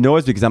makes me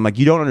annoys me because I'm like,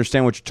 you don't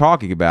understand what you're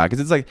talking about.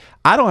 Because it's like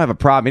I don't have a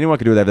problem. Anyone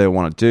can do whatever they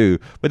want to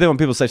do. But then when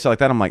people say stuff like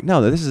that, I'm like,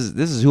 no, this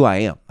is who I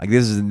am. Like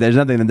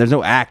there's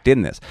no act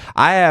in this.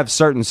 I have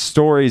certain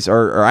stories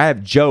or I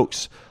have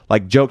jokes.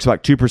 Like jokes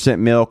about 2%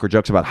 milk or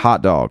jokes about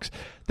hot dogs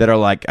that are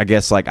like, I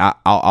guess like I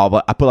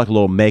put like a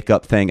little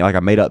makeup thing, like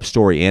a made up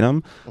story in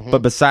them.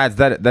 But besides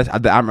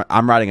that,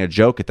 I'm writing a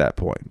joke at that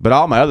point. But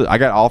all my I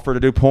got offered to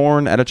do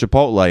porn at a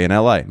Chipotle in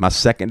LA. My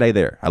second day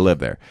there, I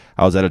lived there.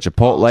 I was at a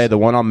Chipotle, the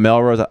one on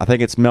Melrose. I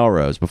think it's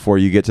Melrose before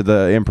you get to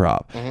the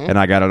Improv, and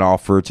I got an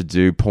offer to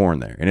do porn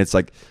there. And it's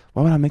like,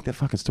 why would I make that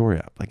fucking story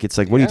up? Like, it's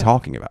like, what are you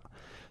talking about?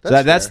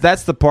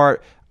 That's the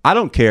part. I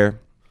don't care.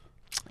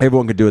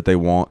 Everyone can do what they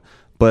want.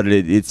 But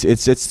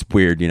it's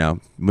weird, you know,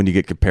 when you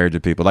get compared to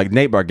people like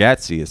Nate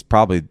Bargatze is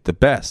probably the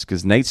best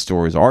because Nate's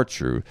stories are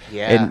true.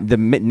 Yeah. And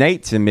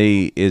Nate to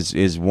me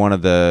is one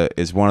of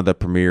the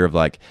premier of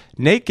like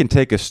Nate can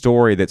take a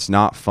story that's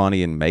not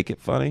funny and make it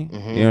funny. You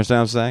understand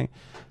what I'm saying?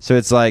 So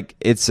it's like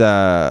it's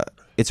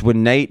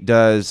when Nate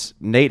has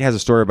a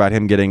story about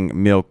him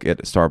getting milk at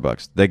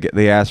Starbucks.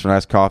 They asked for an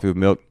iced coffee with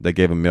milk. They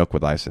gave him milk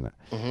with ice in it.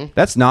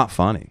 That's not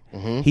funny.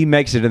 He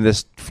makes it in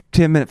this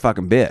 10-minute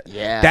fucking bit.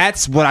 Yeah.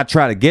 That's what I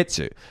try to get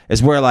to.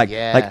 Is where like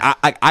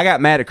I got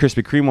mad at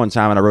Krispy Kreme one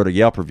time and I wrote a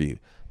Yelp review.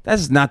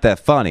 That's not that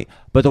funny,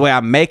 but the way I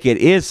make it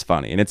is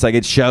funny, and it's like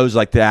it shows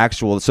like the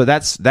actual. So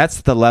that's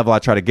the level I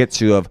try to get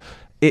to of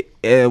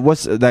it.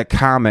 What's that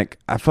comic?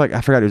 I forgot.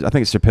 I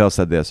think it's Chappelle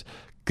said this.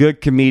 Good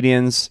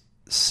comedians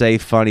say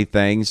funny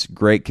things.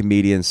 Great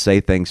comedians say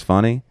things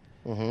funny.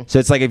 So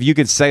it's like if you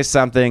can say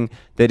something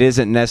that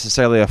isn't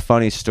necessarily a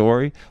funny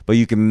story, but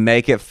you can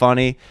make it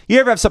funny. You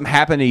ever have something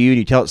happen to you and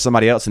you tell it to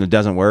somebody else and it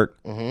doesn't work?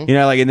 You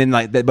know, like, and then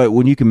like that, but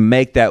when you can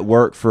make that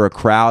work for a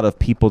crowd of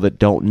people that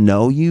don't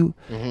know you,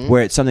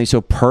 where it's something so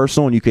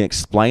personal and you can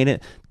explain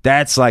it,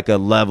 that's like a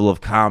level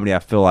of comedy I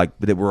feel like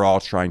that we're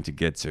all trying to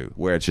get to,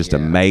 where it's just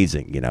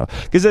amazing, you know?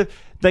 Because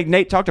like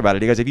Nate talked about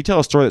it, he goes, if you tell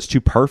a story that's too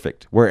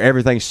perfect, where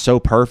everything's so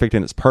perfect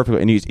and it's perfect,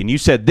 and you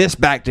said this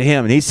back to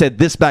him, and he said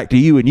this back to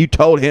you, and you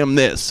told him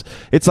this,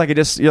 it's like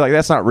you're like,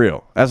 that's not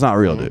real. That's not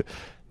real, dude.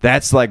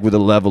 That's like with the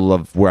level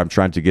of where I'm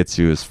trying to get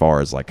to as far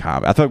as like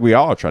comedy. I think we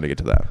all are trying to get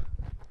to that.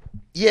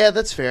 Yeah,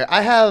 that's fair.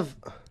 I have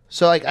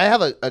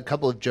a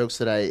couple of jokes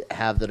that I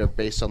have that are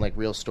based on like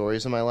real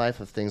stories in my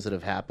life of things that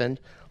have happened.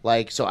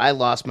 Like, so I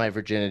lost my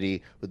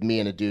virginity with me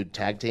and a dude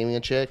tag teaming a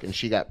chick, and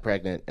she got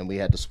pregnant, and we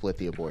had to split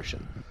the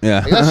abortion.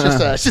 Yeah, like,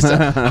 that's just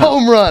a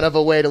home run of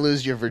a way to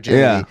lose your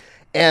virginity. Yeah.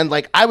 And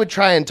like I would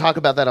try and talk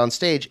about that on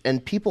stage,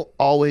 and people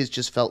always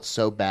just felt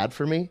so bad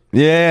for me.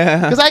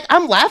 Yeah, because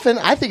I'm laughing.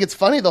 I think it's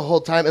funny the whole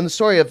time. And the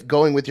story of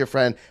going with your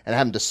friend and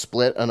having to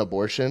split an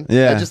abortion.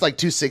 Yeah, and just like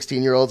two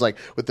 16-year-olds like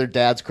with their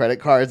dad's credit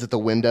cards at the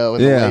window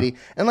and the lady.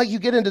 And like you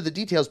get into the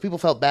details, people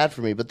felt bad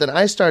for me. But then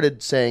I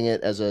started saying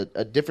it as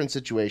a different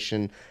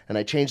situation, and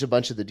I changed a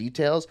bunch of the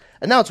details.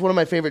 And now it's one of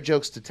my favorite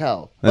jokes to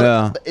tell.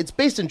 But it's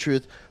based in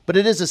truth, but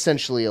it is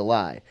essentially a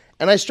lie.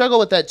 And I struggle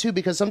with that too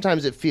because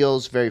sometimes it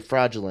feels very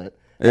fraudulent.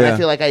 And I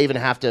feel like I even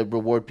have to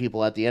reward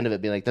people at the end of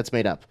it, being like, "That's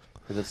made up,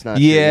 because it's not."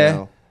 Yeah, true, you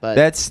know? But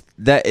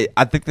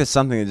I think that's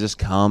something that just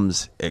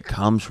comes. It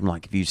comes from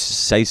like if you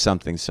say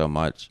something so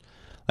much,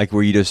 like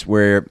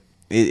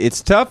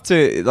it's tough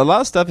to. A lot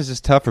of stuff is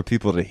just tough for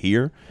people to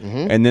hear,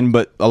 and then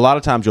but a lot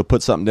of times you'll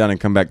put something down and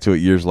come back to it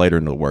years later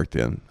and it'll work.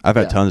 Then I've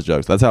had tons of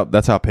jokes.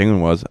 That's how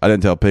Penguin was. I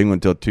didn't tell Penguin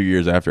until 2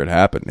 years after it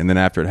happened, and then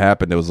after it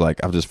happened, it was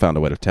like I've just found a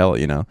way to tell it.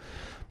 You know,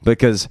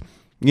 because.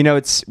 You know,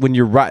 it's when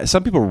you're right.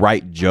 Some people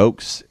write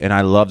jokes, and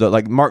I love that.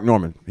 Like Mark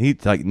Norman, he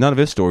like none of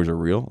his stories are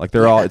real. Like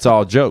it's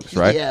all jokes,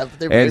 right? Yeah,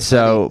 they're very and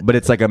so, funny. But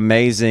it's like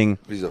amazing.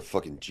 He's a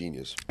fucking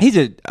genius. He's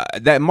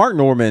that Mark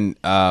Norman,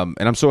 and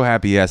I'm so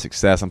happy he has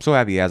success. I'm so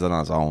happy he has it on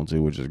his own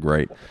too, which is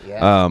great.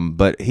 Yeah.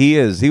 But he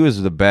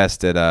was the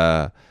best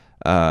at.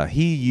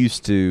 He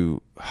used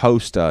to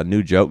host a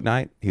New Joke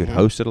Night. He would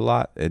host it a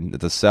lot at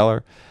the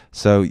Cellar.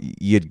 So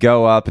you'd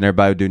go up, and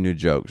everybody would do new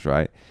jokes,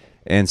 right?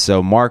 And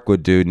so Mark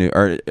would do New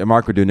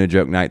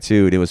Joke Night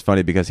too, and it was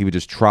funny because he would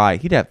just try.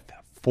 He'd have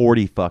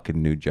 40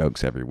 fucking new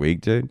jokes every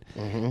week, dude.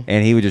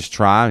 And he would just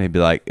try, and he'd be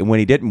like, and when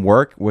he didn't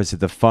work, was it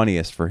the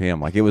funniest for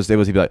him? Like he'd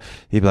be like,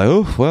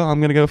 oh well,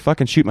 I'm gonna go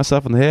fucking shoot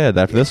myself in the head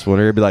after this one,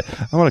 or he'd be like,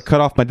 I want to cut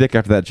off my dick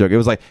after that joke.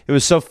 It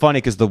was so funny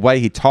because the way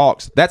he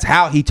talks, that's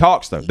how he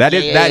talks though. That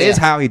is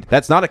how he.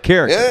 That's not a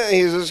character. Yeah,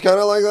 he's just kind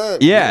of like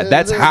that. Yeah,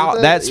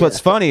 that's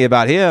what's funny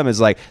about him is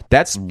like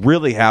that's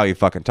really how he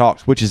fucking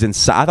talks, which is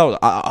inside.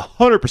 I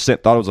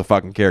 100% thought it was a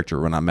fucking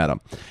character when I met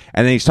him,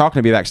 and then he's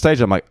talking to me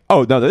backstage. I'm like,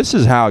 oh no, this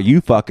is how you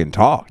fucking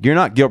talk. You're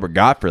not Gilbert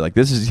Gottfried. Like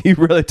this is you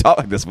really talk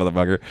like this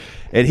motherfucker.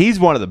 And he's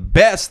one of the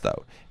best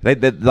though. They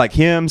like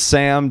him,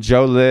 Sam,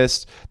 Joe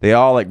List. They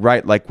all like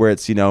write like where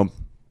it's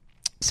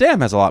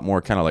Sam has a lot more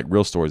kind of like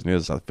real stories than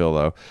his, I feel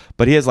though.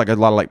 But he has like a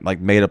lot of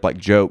like made up like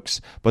jokes,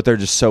 but they're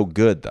just so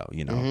good though.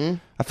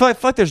 I feel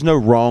like there's no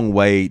wrong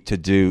way to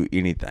do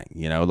anything.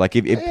 Like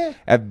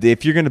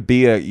if you're gonna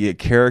be a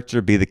character,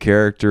 be the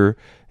character.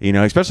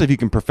 Especially if you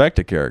can perfect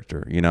a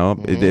character.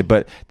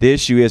 But the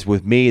issue is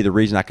with me, the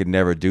reason I could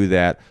never do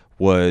that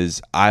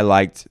was I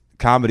liked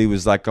comedy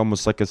was like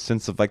almost like a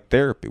sense of like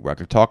therapy where I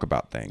could talk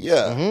about things.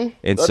 Yeah, and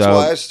that's so,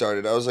 why I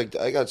started. I was like,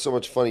 I got so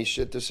much funny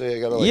shit to say. I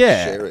gotta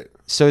share it.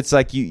 So it's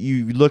like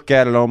you look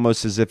at it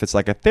almost as if it's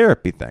like a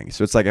therapy thing.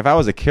 So it's like if I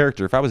was a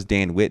character, if I was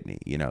Dan Whitney,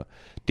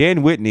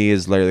 Dan Whitney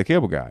is Larry the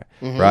Cable Guy,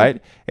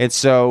 right? And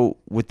so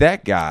with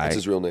that guy, That's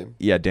his real name.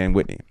 Yeah, Dan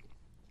Whitney.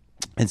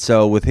 And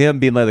so with him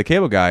being Larry the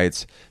Cable Guy,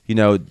 it's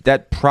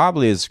that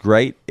probably is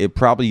great. It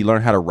probably you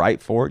learn how to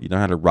write for it. You learn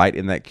how to write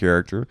in that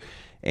character.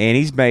 And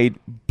he's made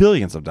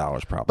billions of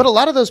dollars probably. But a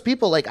lot of those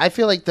people, like, I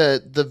feel like the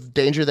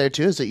danger there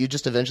too is that you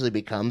just eventually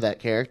become that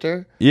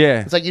character. Yeah.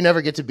 It's like you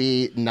never get to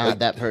be not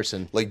that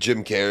person. Like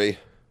Jim Carrey.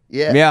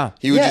 Yeah. Yeah.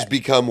 He would just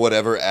become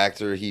whatever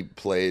actor he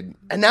played.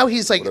 And now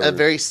he's like Whatever. a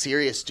very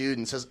serious dude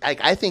and says,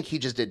 I think he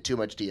just did too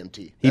much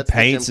DMT. He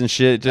paints and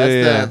shit too.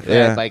 That's the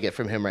yeah. vibe I get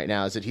from him right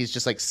now is that he's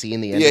just like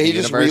seeing the end Yeah, of the he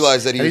just universe,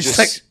 realized that he and was he's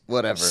just like,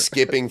 whatever.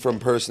 skipping from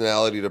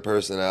personality to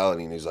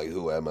personality, and he's like,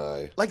 "Who am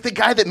I?" Like the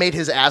guy that made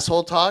his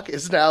asshole talk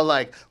is now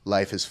like,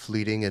 life is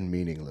fleeting and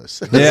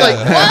meaningless. It's Yeah.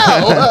 like,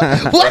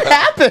 wow, what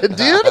happened,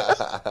 dude?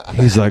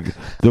 He's like,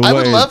 I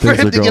would love for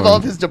him to give all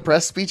of his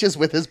depressed speeches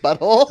with his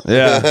butthole.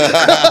 Yeah.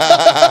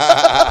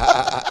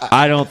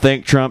 I don't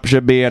think Trump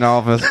should be in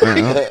office.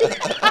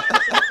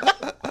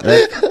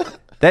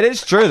 That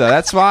is true though.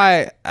 That's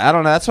why I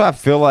don't know. That's why I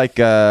feel like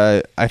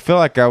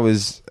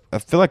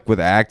with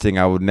acting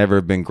I would never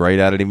have been great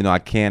at it, even though I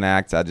can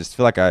act. I just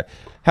feel like I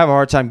have a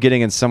hard time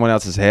getting in someone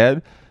else's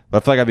head. But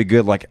I feel like I'd be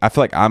good. Like I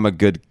feel like I'm a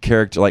good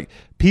character. Like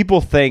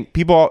people.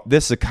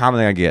 This is a common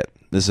thing I get.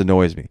 This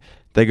annoys me.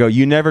 They go,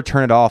 "You never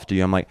turn it off, do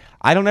you?" I'm like,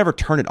 I don't ever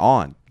turn it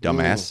on,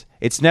 dumbass.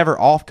 It's never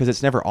off because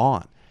it's never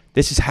on.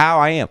 This is how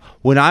I am.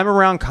 When I'm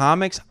around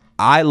comics,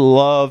 I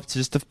love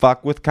just to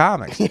fuck with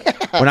comics.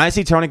 When I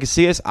see Tony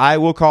Casillas, I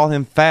will call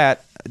him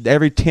fat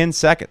every 10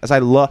 seconds.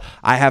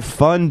 I have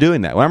fun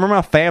doing that. When I'm around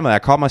my family, I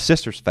call my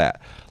sisters fat.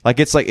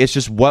 It's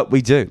just what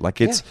we do.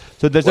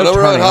 So there's When no I'm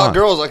around turning hot on.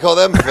 girls, I call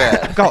them I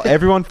fat. call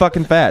everyone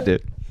fucking fat,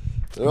 dude.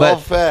 They're all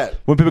fat.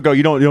 When people go,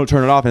 you don't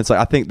turn it off, and it's like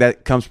I think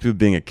that comes to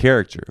being a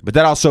character. But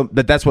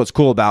that's what's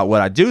cool about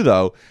what I do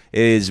though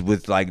is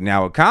with like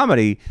now a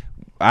comedy.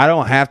 I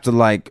don't have to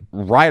like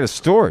write a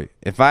story.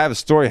 If I have a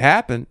story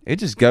happen, it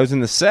just goes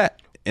in the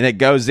set and it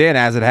goes in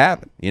as it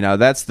happened.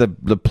 That's the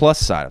plus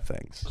side of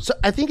things. So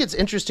I think it's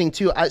interesting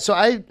too.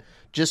 I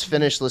just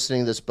finished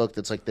listening to this book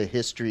that's like the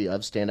history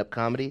of stand-up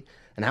comedy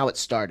and how it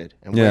started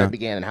and where it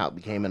began and how it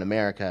became in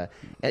America.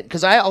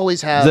 Because I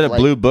always have. Is it a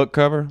blue book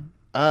cover?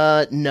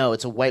 No,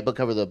 it's a white book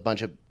cover with a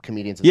bunch of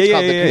comedians. It's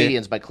called The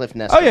Comedians by Cliff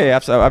Nestor. Oh yeah,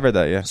 I've read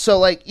that. Yeah. So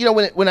like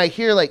when I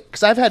hear like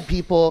because I've had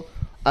people.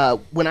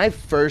 When I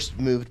first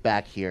moved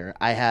back here,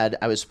 I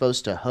was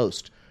supposed to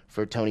host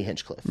for Tony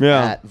Hinchcliffe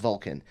at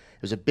Vulcan.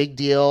 It was a big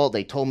deal.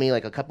 They told me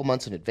like a couple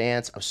months in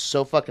advance. I was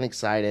so fucking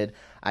excited.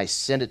 I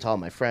sent it to all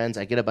my friends.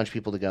 I get a bunch of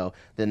people to go.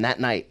 Then that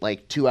night,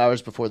 like 2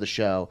 hours before the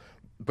show,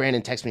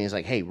 Brandon texts me. He's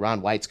like, "Hey,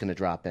 Ron White's going to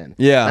drop in."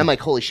 Yeah. And I'm like,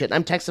 "Holy shit!" And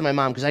I'm texting my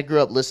mom because I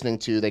grew up listening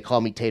to. They call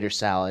me Tater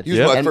Salad. He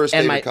was my first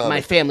and favorite comic.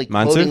 my family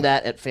Mine quoting too.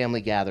 that at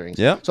family gatherings.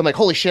 Yeah. So I'm like,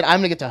 "Holy shit! I'm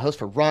going to get to host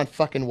for Ron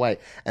fucking White."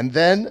 And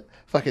then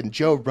fucking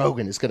Joe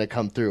Rogan is going to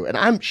come through. And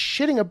I'm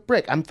shitting a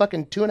brick. I'm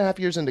fucking 2.5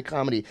 years into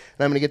comedy, and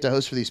I'm going to get to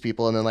host for these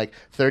people. And then like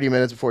 30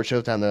 minutes before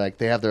showtime, they're like,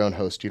 they have their own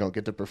host. You don't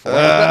get to perform.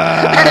 And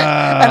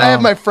I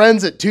have my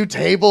friends at 2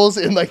 tables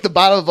in like the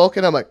bottom of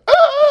Vulcan. I'm like,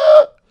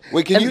 ah!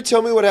 Wait, can you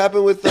tell me what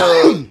happened with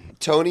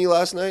Tony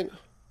last night?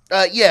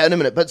 Yeah, in a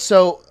minute. But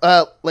so,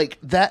 like,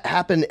 that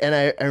happened, and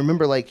I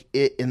remember, like,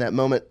 in that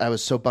moment, I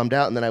was so bummed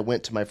out, and then I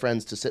went to my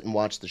friends to sit and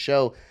watch the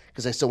show,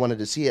 because I still wanted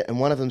to see it, and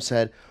one of them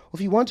said, well,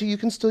 if you want to, you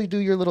can still do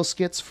your little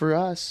skits for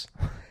us.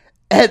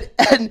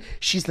 And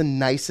she's the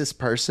nicest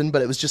person,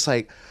 but it was just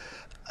like,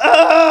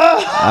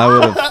 I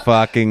would have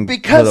fucking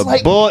Because, put a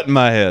like- bullet in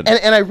my head.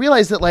 and I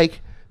realized that,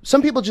 like,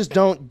 some people just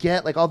don't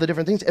get like all the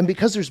different things, and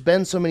because there's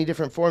been so many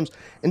different forms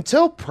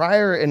until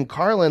Pryor and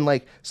Carlin,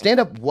 like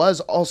stand-up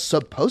was all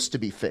supposed to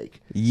be fake.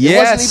 It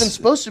Yes. wasn't even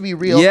supposed to be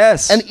real.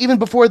 Yes. And even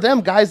before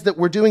them, guys that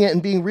were doing it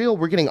and being real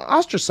were getting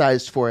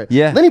ostracized for it.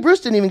 Yeah. Lenny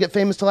Bruce didn't even get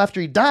famous till after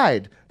he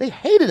died. They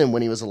hated him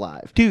when he was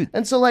alive. Dude.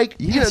 And so like,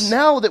 Yes.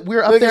 now that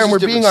we're up Maybe there and it's we're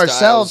just being different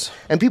ourselves styles.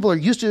 and people are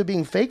used to it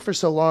being fake for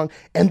so long,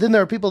 and then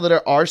there are people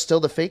that are still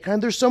the fake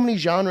kind. There's so many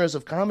genres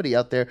of comedy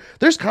out there.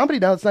 There's comedy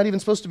now that's not even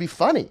supposed to be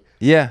funny.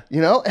 Yeah.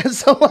 You know? And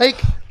so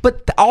like,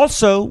 But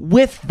also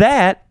with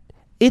that,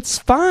 it's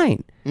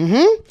fine.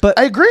 Mm-hmm. But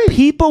I agree.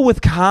 People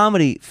with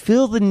comedy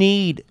feel the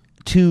need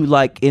to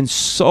like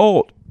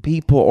insult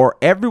people, or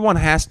everyone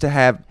has to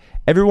have.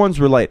 Everyone's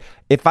related.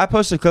 If I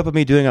post a clip of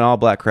me doing an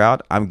all-black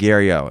crowd, I'm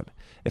Gary Owen.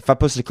 If I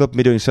post a clip of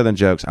me doing Southern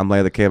jokes, I'm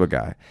Larry the Cable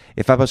Guy.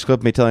 If I post a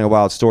clip of me telling a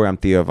wild story, I'm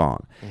Theo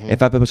Vaughn.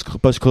 If I post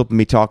a clip of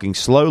me talking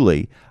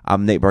slowly,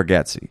 I'm Nate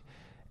Bargatze.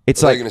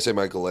 It's I like was going to say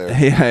Michael Laird.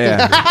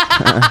 yeah.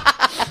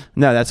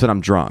 No, that's when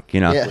I'm drunk,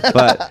 you know. Yeah.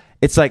 But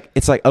it's like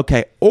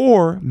okay,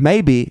 or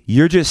maybe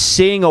you're just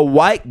seeing a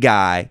white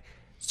guy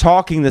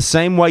talking the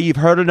same way you've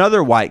heard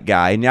another white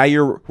guy, and now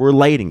you're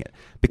relating it.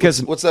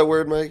 Because what's that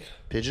word, Mike?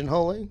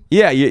 Pigeonholing?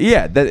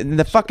 Yeah.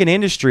 The fucking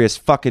industry has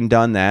fucking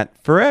done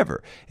that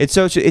forever. It's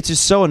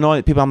just so annoying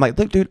that people. I'm like,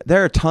 look, dude,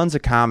 there are tons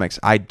of comics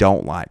I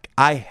don't like.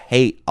 I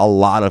hate a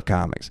lot of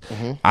comics.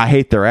 I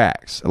hate their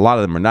acts. A lot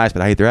of them are nice,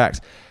 but I hate their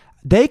acts.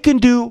 They can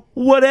do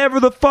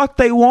whatever the fuck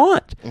they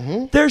want.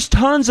 There's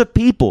tons of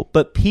people,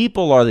 but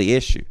people are the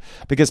issue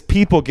because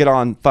people get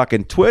on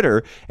fucking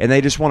Twitter and they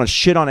just want to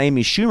shit on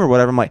Amy Schumer or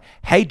whatever. I'm like,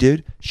 hey,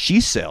 dude,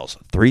 she sells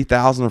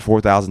 3,000 or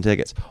 4,000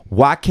 tickets.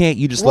 Why can't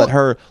you just let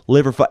her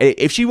live her?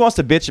 If she wants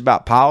to bitch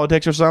about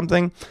politics or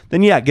something,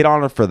 then yeah, get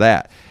on her for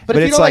that. But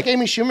if you don't like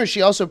Amy Schumer,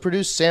 she also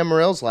produced Sam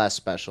Morril's last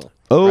special.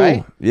 Oh,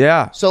 right?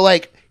 Yeah. So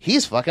like.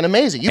 He's fucking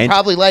amazing. You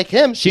probably like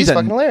him. She's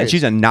fucking hilarious. And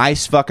she's a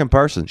nice fucking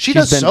person. She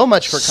does so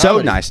much for comedy.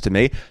 So nice to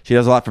me. She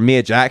does a lot for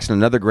Mia Jackson,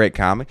 another great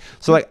comic.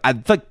 So like, I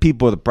think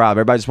people are the problem.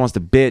 Everybody just wants to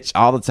bitch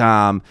all the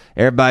time.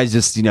 Everybody's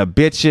just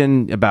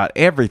bitching about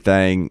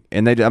everything.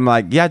 And I'm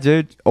like, yeah,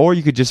 dude. Or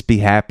you could just be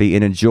happy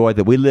and enjoy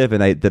that we live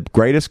in the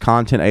greatest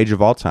content age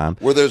of all time,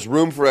 where there's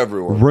room for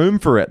everyone. Room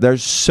for it.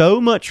 There's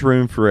so much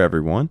room for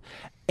everyone,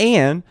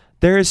 and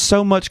there is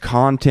so much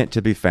content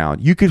to be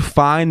found. You could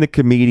find the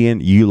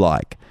comedian you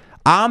like.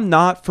 I'm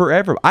not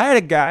forever. I had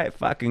a guy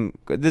I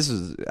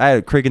had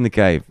a Creek in the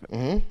Cave.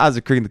 I was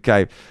a Creek in the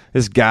Cave.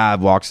 This guy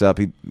walks up,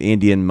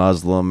 Indian,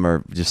 Muslim,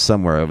 or just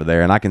somewhere over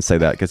there, and I can say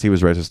that because he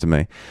was racist to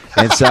me.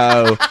 And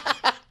so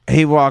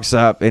he walks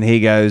up and he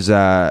goes,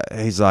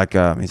 he's like,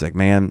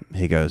 man,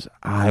 he goes,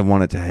 I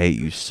wanted to hate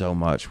you so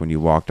much when you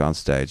walked on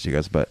stage. He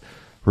goes, but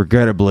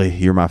regrettably,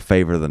 you're my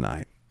favorite of the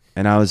night.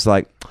 And I was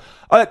like,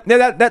 oh,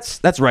 that's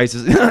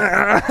racist.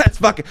 That's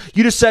fucking.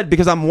 You just said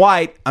because I'm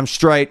white, I'm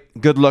straight,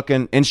 good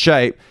looking, in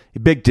shape,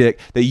 big dick,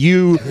 that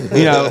you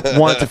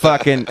wanted to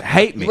fucking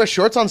hate me. You wear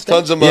shorts on stage?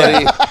 Tons of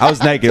money. Yeah. I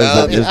was naked.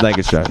 It was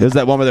naked show. It was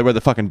that one where they wear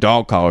the fucking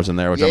dog collars in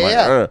there, which I'm like,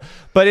 ugh.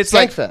 But it's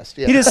like Skankfest,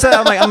 yeah. He just said,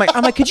 I'm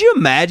like, could you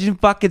imagine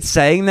fucking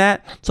saying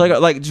that? So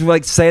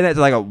like saying that to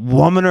like a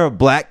woman or a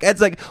black? It's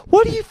like,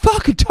 what are you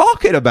fucking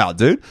talking about,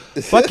 dude?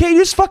 Why can't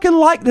you just fucking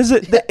like?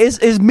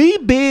 Is me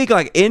big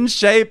like in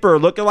shape or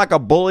looking like a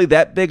bully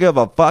that big of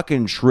a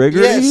fucking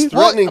trigger? Yeah, it's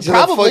threatening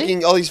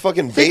to all these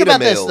fucking beta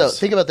males.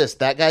 Think about this.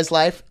 That guy's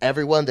life.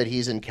 Everyone that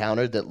he's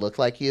encountered that looked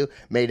like you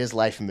made his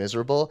life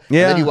miserable.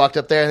 Yeah. And then you walked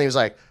up there and he was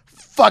like,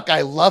 fuck,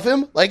 I love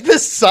him. Like,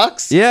 this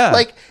sucks. Yeah.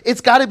 Like, it's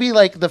got to be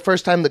like the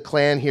first time the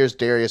Klan hears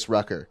Darius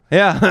Rucker.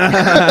 Yeah.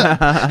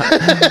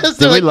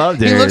 So we love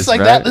Darius. He looks like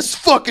right? that. This is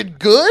fucking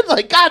good.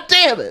 Like, god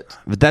damn it.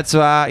 But that's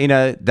why,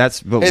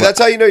 that's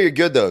how you know you're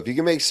good, though. If you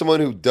can make someone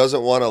who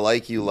doesn't want to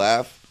like you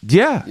laugh.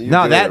 Yeah,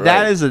 no,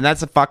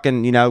 that's a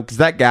fucking, because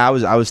that guy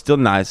I was still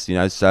nice,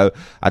 so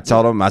I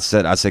told him, I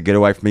said, get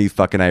away from me, you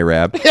fucking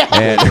Arab.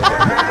 And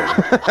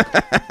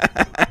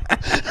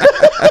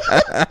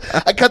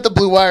I cut the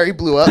blue wire, he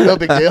blew up, no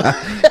big deal.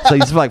 So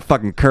you smell like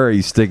fucking curry,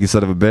 you sticky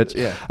son of a bitch.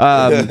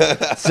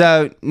 Yeah.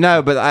 So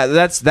no, but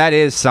that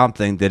is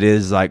something that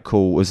is like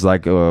cool. It's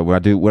like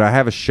when I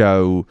have a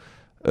show.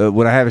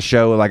 When I have a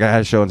show, like I had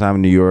a show one time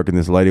in New York, and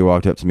this lady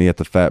walked up to me at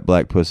the Fat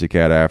Black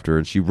Pussycat after,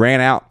 and she ran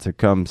out to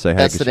come say hey.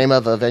 That's the name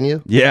of a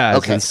venue? Yeah.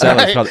 Okay. It's called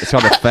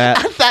the Fat.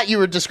 I thought you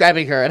were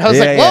describing her, and I was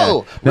like,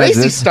 whoa,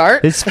 racy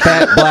start. This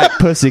Fat Black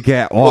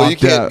Pussycat walked up. Well, you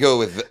can't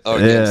go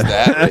against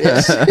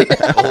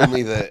that.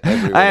 Only that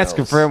everyone I asked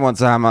a friend one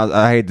time,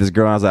 I hate this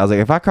girl, I was like,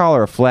 if I call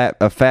her a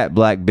fat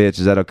black bitch,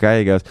 is that okay?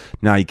 He goes,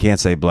 no, you can't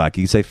say black.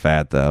 You can say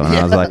fat, though. And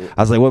I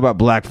was like, what about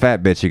black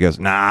fat bitch? He goes,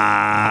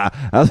 nah.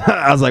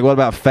 I was like, what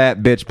about fat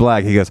bitch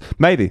black? He goes,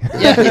 maybe.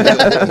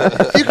 Yeah,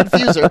 you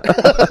confuse her.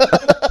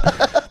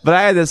 But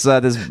I had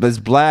this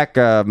black,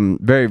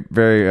 very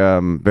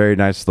very very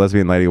nice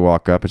lesbian lady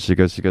walk up, and she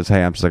goes,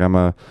 hey, I'm just like,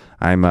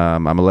 I'm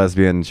a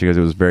lesbian. She goes,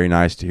 it was very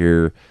nice to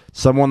hear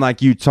someone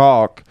like you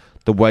talk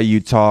the way you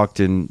talked,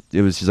 and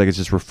she's like, it's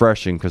just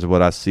refreshing because of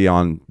what I see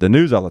on the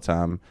news all the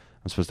time.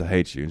 I'm supposed to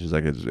hate you. And she's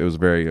like, it was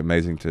very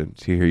amazing to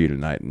hear you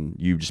tonight, and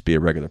you just be a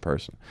regular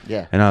person.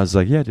 Yeah. And I was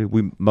like, yeah,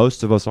 dude,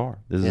 most of us are.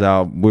 This is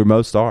how we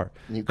most are.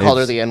 You called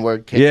her the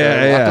N-word, kicked her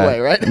and walked away,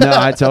 right? No,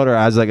 I told her,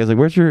 I was like, how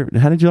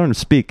did you learn to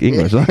speak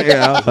English? Like,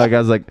 I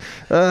was like,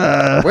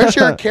 where's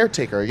your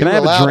caretaker? Are you can I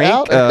have a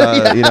drink?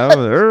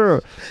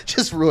 Out?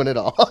 Just ruin it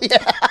all.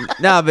 Yeah.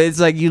 No, but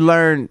it's like you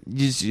learn.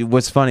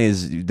 What's funny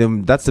is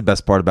that's the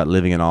best part about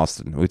living in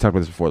Austin. We talked about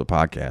this before the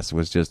podcast.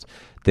 Was just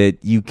that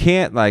you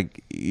can't what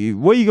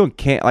are you going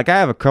to I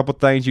have a couple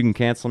things you can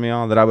cancel me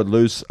on that I would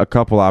lose a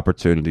couple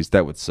opportunities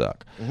that would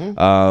suck.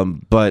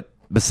 But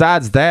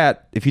besides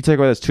that, if you take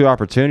away those two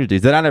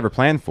opportunities that I never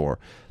planned for,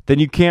 then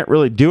you can't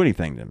really do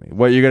anything to me.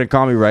 What, you're going to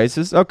call me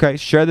racist? Okay,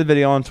 share the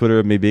video on Twitter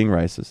of me being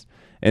racist.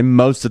 And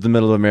most of the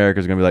middle of America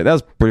is going to be like, that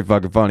was pretty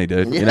fucking funny,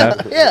 dude.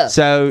 Yeah.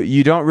 So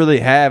you don't really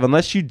have,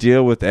 unless you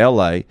deal with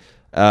LA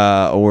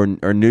or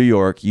New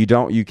York, you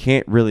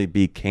can't really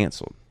be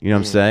canceled. You know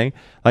what I'm saying?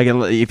 Like,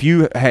 if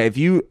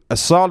you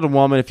assault a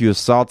woman, if you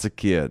assault a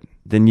kid,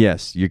 then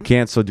yes, you're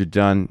canceled, you're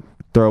done,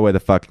 throw away the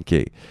fucking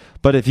key.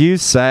 But if you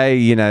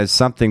say,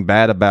 something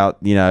bad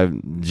about,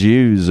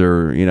 Jews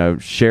or,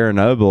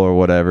 Chernobyl or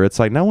whatever, it's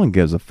like no one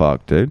gives a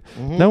fuck, dude.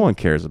 No one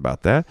cares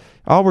about that.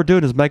 All we're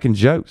doing is making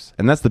jokes.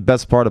 And that's the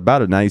best part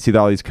about it. Now you see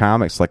all these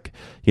comics like,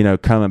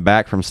 coming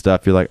back from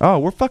stuff. You're like, oh,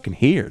 we're fucking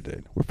here,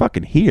 dude. We're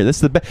fucking here.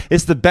 This is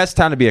it's the best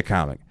time to be a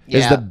comic.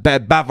 It's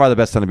by far the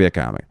best time to be a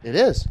comic. It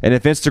is. And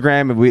if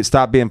Instagram, if we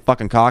stop being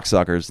fucking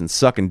cocksuckers and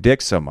sucking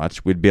dick so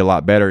much, we'd be a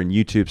lot better. And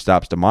YouTube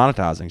stops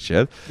demonetizing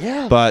shit.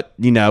 Yeah. But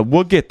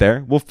we'll get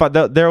there.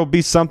 There will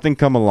be something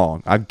come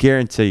along. I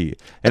guarantee you.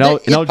 And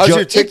how's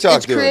your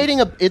TikTok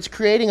doing? It's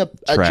creating a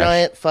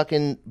giant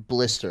fucking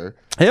blister.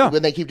 Yeah.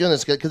 When they keep doing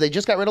this, because they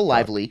just got rid of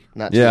Lively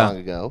not too long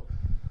ago.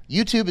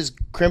 YouTube is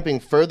crimping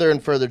further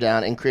and further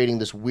down and creating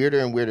this weirder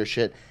and weirder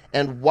shit.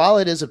 And while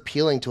it is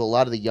appealing to a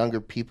lot of the younger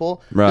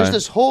people, there's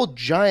this whole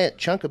giant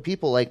chunk of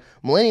people, like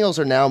millennials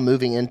are now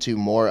moving into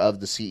more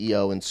of the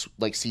CEO and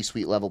like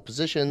C-suite level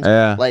positions.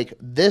 Yeah. Like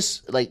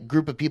this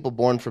group of people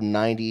born from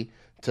 90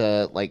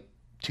 to like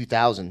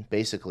 2000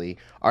 basically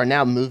are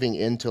now moving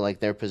into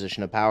like their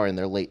position of power in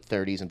their late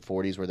 30s and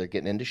 40s where they're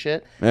getting into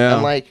shit. Yeah.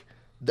 And like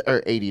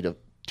or 80 to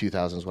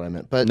 2000 is what I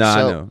meant. But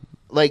I know.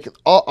 Like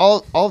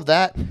all of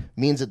that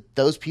means that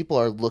those people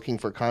are looking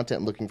for content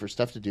and looking for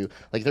stuff to do.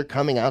 Like they're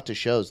coming out to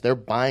shows, they're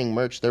buying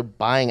merch, they're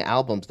buying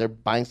albums, they're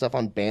buying stuff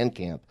on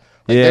Bandcamp.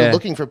 Like they're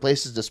looking for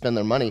places to spend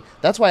their money.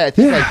 That's why I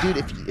think like,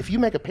 dude, if you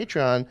make a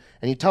Patreon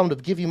and you tell them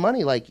to give you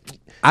money, like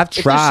I've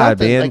tried,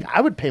 man. Like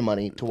I would pay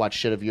money to watch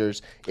shit of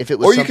yours if it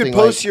was. Or you could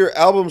post your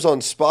albums on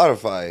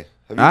Spotify.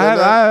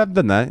 I've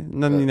done that.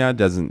 No, it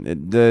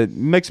doesn't. It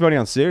makes money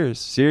on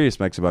Sirius. Sirius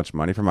makes a bunch of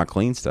money for my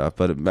clean stuff,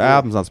 but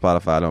albums on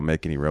Spotify don't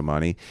make any real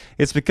money.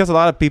 It's because a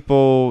lot of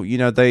people,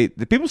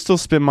 the people still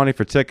spend money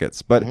for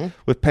tickets, but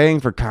with paying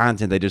for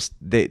content, you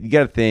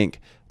got to think.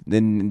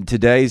 In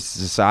today's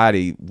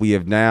society, we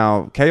have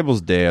now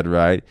cable's dead,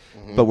 right?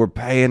 But we're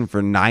paying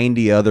for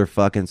 90 other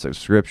fucking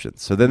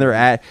subscriptions. So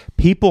then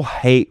people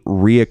hate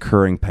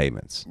reoccurring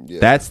payments.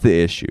 Yeah. That's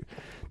the issue.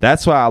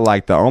 That's why I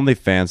like the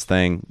OnlyFans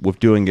thing with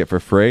doing it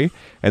for free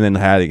and then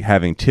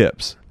having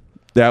tips.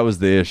 That was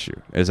the issue.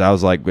 Is I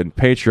was like, when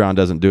Patreon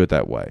doesn't do it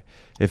that way.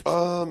 If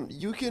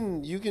you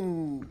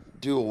can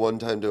do a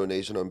one-time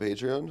donation on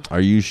Patreon.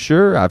 Are you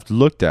sure? I've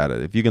looked at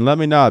it. If you can let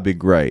me know, it'd be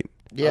great.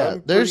 Yeah,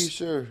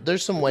 there's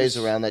some ways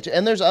around that,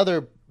 and there's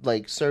other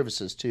like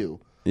services too.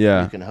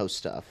 Yeah, you can host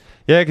stuff.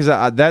 Yeah, because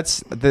that's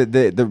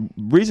the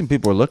reason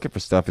people are looking for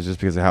stuff is just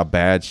because of how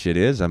bad shit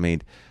is. I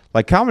mean,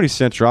 like Comedy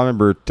Central. I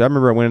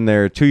remember I went in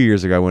there 2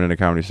 years ago. I went into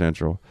Comedy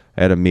Central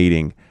at a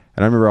meeting,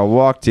 and I remember I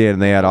walked in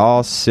and they had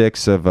all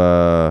six of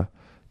the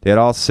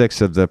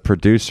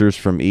producers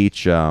from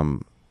each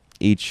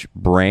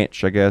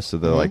branch, I guess,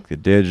 of the like the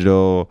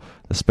digital,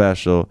 the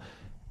special.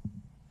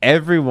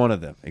 Every one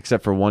of them,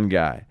 except for one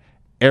guy.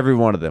 Every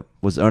one of them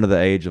was under the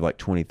age of like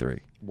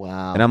 23.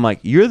 Wow. And I'm like,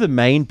 you're the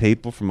main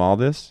people from all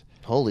this?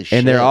 Holy shit.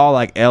 And they're all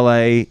like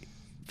LA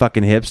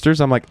fucking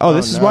hipsters. I'm like,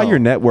 this is why your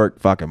network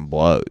fucking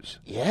blows.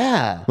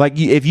 Yeah. Like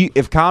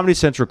if Comedy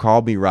Central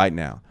called me right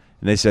now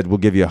and they said, we'll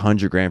give you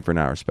 $100,000 for an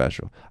hour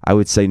special, I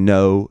would say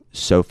no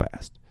so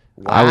fast.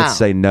 Wow. I would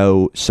say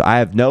no. So I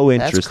have no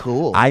interest. That's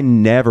cool. I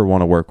never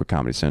want to work with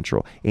Comedy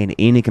Central in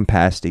any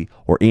capacity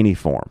or any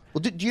form.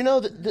 Well, do you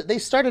know that they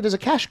started as a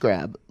cash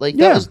grab? Like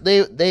that was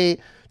they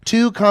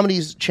two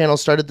comedy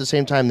channels started at the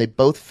same time. They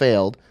both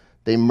failed.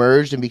 They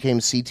merged and became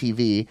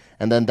CTV,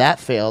 and then that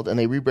failed, and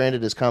they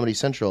rebranded as Comedy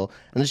Central,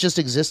 and it's just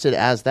existed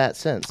as that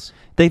since.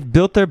 They've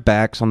built their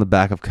backs on the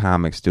back of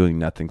comics doing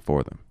nothing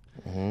for them.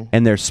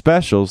 And their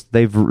specials,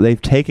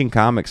 they've taken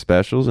comic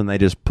specials and they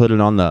just put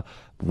it on the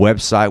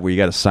website where you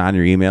got to sign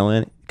your email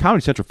in.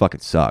 Comedy Central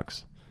fucking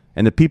sucks,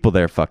 and the people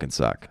there fucking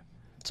suck.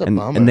 It's a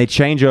bummer. And they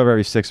change over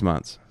every 6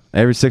 months.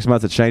 Every 6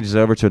 months, it changes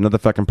over to another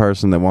fucking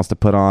person that wants to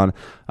put on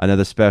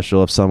another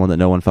special of someone that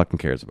no one fucking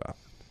cares about.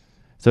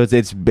 So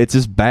it's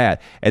just bad.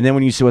 And then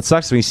when you see what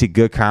sucks when you see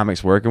good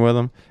comics working with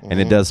them, and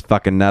it does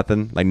fucking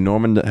nothing. Like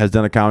Norman has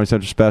done a Comedy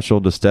Central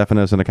special,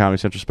 DeStefano's done a Comedy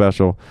Central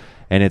special,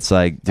 and it's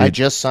like, dude, I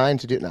just signed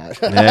to do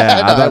that.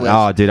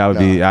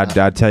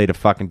 Yeah, I'd tell you to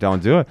fucking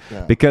don't do it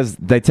because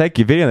they take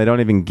your video and they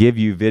don't even give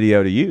you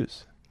video to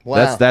use.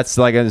 Wow. That's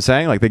like I'm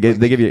saying, like they give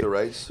you the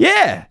rights.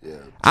 Yeah.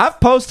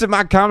 I've posted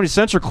my Comedy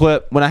Central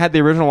clip when I had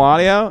the original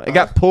audio. It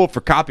got pulled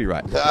for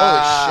copyright.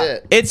 Holy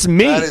shit! It's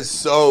me. That is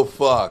so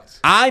fucked.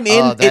 I'm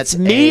in. It's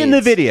me in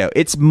the video.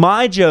 It's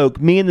my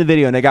joke, me in the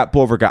video, and they got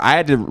pulled for. I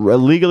had to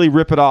illegally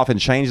rip it off and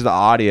change the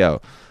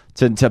audio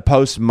to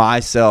post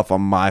myself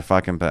on my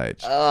fucking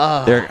page.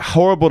 They're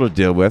horrible to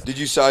deal with. Did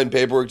you sign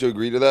paperwork to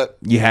agree to that?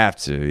 You have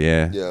to,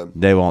 yeah.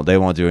 They won't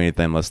do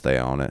anything unless they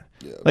own it.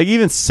 Yeah. Like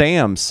even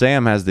Sam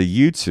has the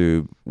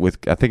YouTube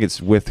I think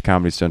it's with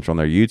Comedy Central on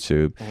their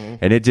YouTube,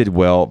 and it did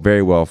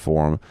very well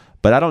for him.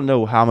 But I don't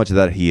know how much of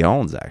that he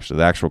owns actually.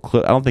 The actual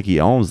clip, I don't think he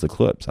owns the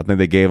clips. I think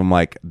they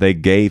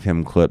gave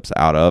him clips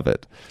out of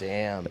it.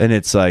 Damn. And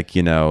it's like,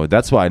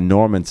 that's why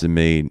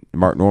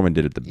Mark Norman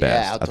did it the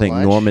best. I think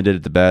Norman did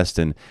it the best,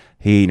 and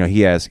he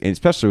has,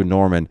 especially with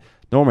Norman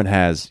Norman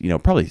has,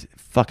 probably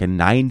fucking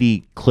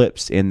 90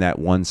 clips in that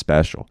one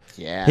special.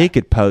 Yeah. He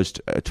could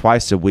post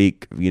twice a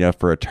week,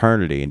 for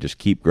eternity and just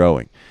keep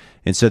growing.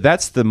 And so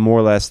that's more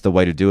or less the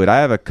way to do it. I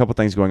have a couple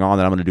things going on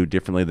that I'm going to do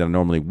differently than I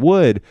normally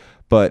would.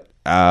 But,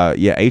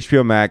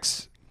 HBO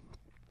Max,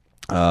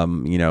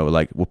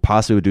 we'll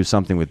possibly do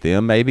something with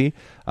them maybe.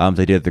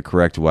 They did it the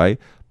correct way.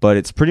 But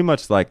it's pretty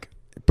much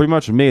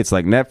for me, it's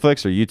like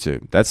Netflix or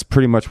YouTube. That's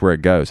pretty much where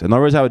it goes. And the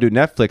only reason I would do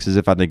Netflix is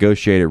if I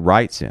negotiated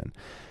rights in.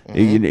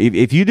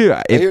 If you do,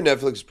 I hear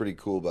Netflix is pretty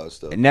cool about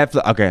stuff.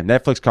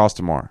 Netflix calls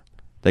tomorrow.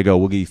 They go,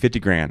 we'll give you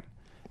 $50,000,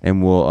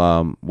 and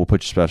we'll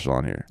put your special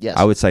on here. Yes.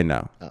 I would say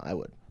no. Oh, I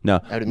would. No.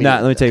 Let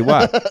me tell you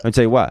why.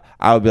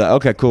 I would be like,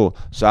 okay, cool.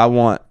 So I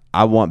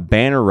want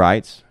banner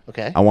rights.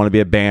 Okay. I want to be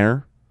a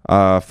banner.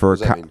 When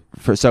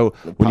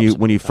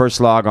you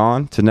first log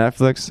on to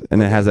Netflix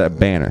and it has that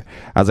banner,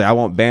 I was like, I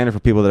want banner for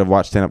people that have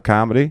watched stand up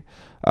comedy,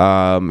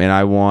 and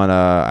I want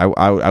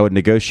I would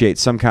negotiate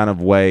some kind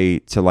of way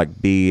to like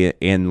be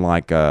in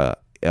like to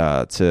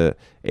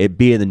it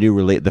be in the new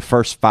release, the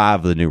first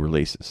 5 of the new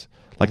releases.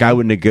 Like I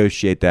would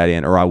negotiate that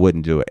in, or I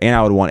wouldn't do it, and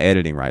I would want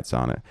editing rights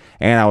on it,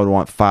 and I would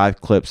want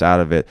 5 clips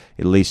out of it,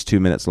 at least 2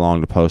 minutes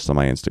long, to post on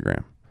my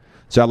Instagram.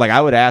 So like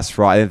I would ask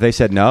for, if they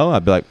said no,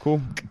 I'd be like,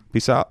 cool,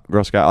 peace out,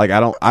 Girl Scout. Like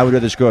I would rather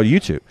just go to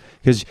YouTube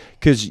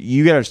because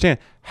you gotta understand,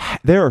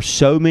 there are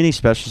so many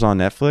specials on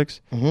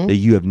Netflix that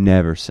you have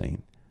never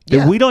seen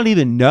that we don't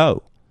even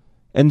know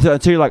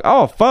until you're like,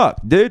 oh fuck,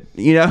 dude,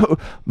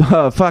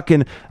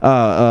 fucking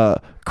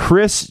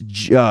Chris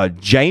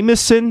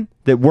Jameson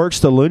that works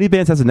the Looney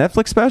Bins has a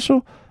Netflix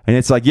special, and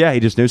it's like, yeah, he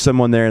just knew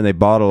someone there and they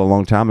bought it a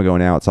long time ago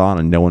and now it's on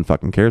and no one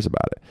fucking cares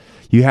about it.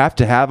 You have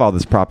to have all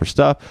this proper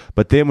stuff,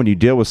 but then when you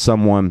deal with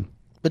someone.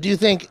 But do you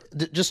think,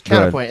 just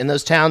counterpoint, in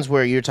those towns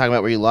where you're talking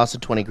about where you lost the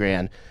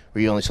 $20,000,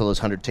 where you only sold those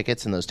 100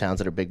 tickets in those towns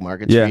that are big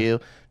markets for you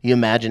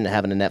imagine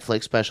having a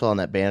Netflix special on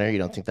that banner? You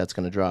don't think that's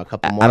going to draw a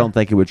couple more? I don't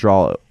think it would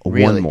draw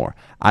one more.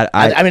 I'm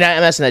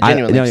asking that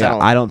genuinely.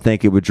 I don't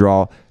think it would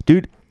draw.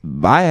 Dude,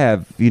 I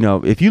have,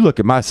 if you look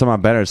at some of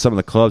my banners, some of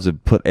the clubs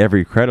have put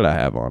every credit I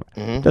have on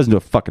it. It doesn't do a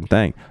fucking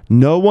thing.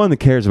 No one that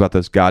cares about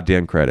those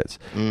goddamn credits.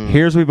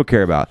 Here's what people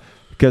care about.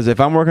 Because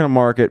if I'm working a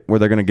market where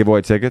they're going to give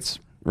away tickets,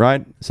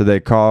 right? So they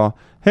call,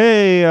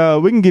 hey,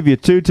 we can give you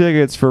 2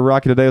 tickets for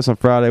Rocky Tadeos on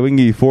Friday. We can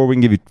give you 4. We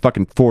can give you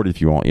fucking 40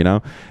 if you want,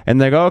 And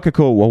they go, okay,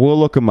 cool. Well, we'll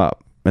look them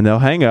up. And they'll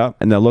hang up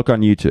and they'll look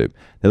on YouTube.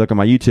 They look on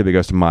my YouTube. It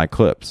goes to my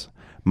clips.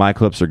 My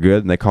clips are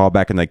good, and they call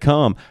back and they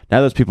come.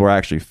 Now those people are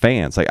actually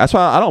fans. Like that's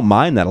why I don't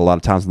mind that a lot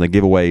of times when they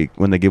give away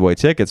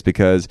tickets,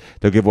 because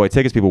they'll give away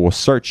tickets. People will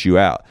search you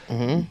out.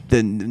 Then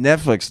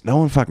Netflix, no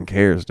one fucking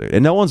cares, dude,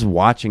 and no one's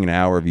watching an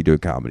hour of you do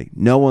comedy.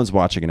 No one's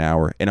watching an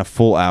hour in a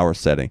full hour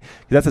setting.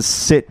 That's a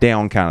sit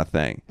down kind of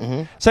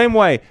thing. Same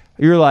way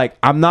you're like,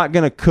 I'm not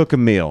gonna cook a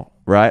meal,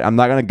 right? I'm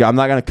not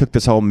gonna cook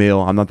this whole meal.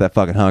 I'm not that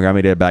fucking hungry. I'm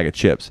gonna eat a bag of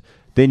chips.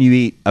 Then you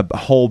eat a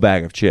whole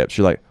bag of chips.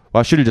 You're like,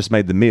 well, I should have just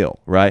made the meal,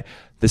 right?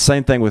 The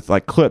same thing with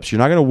like clips. You're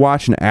not going to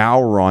watch an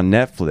hour on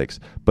Netflix,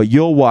 but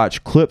you'll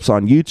watch clips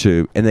on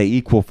YouTube and they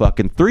equal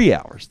fucking 3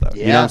 hours though.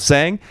 You know what I'm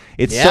saying?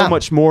 It's so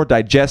much more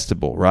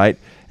digestible, right?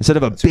 Instead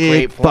of That's a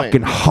big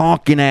fucking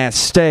honking ass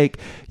steak,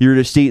 you're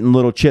just eating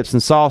little chips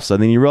and salsa.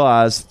 And then you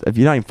realize if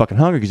you're not even fucking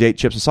hungry because you ate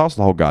chips and salsa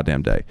the whole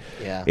goddamn day.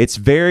 Yeah.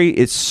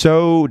 It's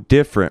so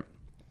different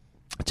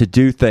to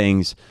do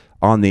things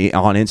on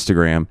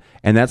Instagram.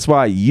 And that's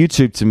why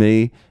YouTube to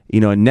me,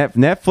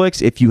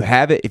 Netflix, if you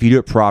do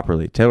it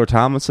properly, Taylor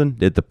Tomlinson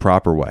did the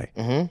proper way.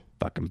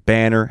 Fucking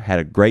banner, had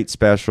a great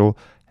special,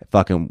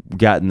 fucking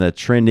got in the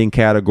trending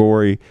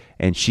category,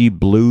 and she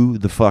blew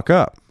the fuck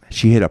up.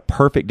 She hit a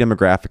perfect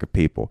demographic of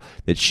people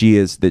that's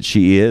who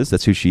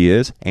she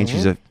is, and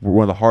she's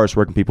one of the hardest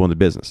working people in the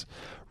business.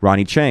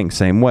 Ronnie Chang,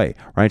 same way.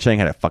 Ronnie Chang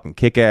had a fucking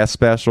kick-ass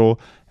special,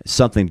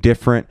 something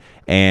different,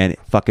 and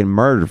fucking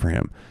murdered for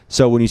him.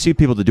 So when you see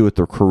people that do it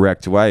the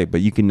correct way,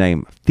 but you can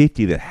name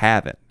 50 that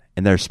haven't,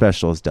 and their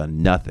special has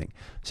done nothing.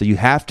 So you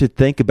have to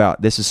think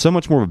about, this is so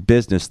much more of a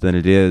business than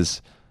it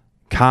is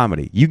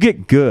comedy. You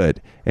get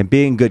good, and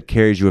being good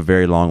carries you a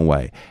very long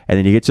way. And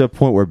then you get to a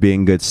point where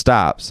being good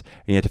stops,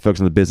 and you have to focus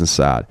on the business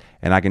side.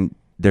 And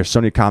there's so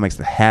many comics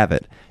that have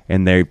it,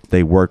 and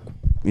they work,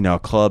 a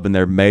club in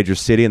their major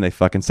city, and they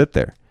fucking sit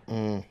there.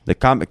 The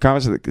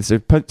comics, there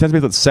tends to be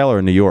the Cellar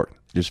in New York.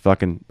 Just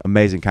fucking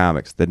amazing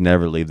comics that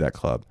never leave that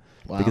club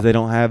because they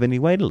don't have any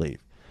way to leave.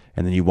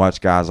 And then you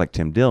watch guys like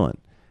Tim Dillon,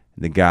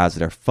 the guys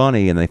that are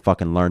funny and they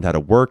fucking learned how to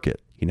work it.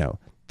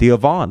 Theo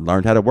Vaughn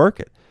learned how to work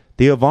it.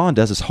 Theo Vaughn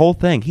does this whole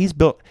thing. He has a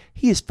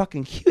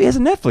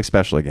Netflix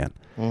special again.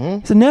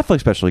 It's a Netflix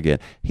special again.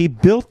 He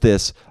built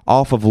this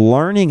off of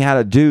learning how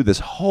to do this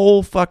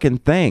whole fucking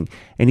thing,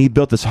 and he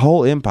built this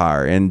whole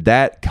empire, and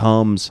that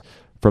comes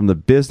from the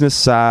business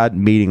side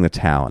meeting the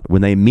talent.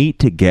 When they meet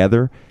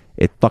together,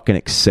 it fucking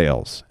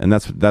excels, and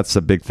that's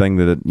a big thing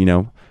that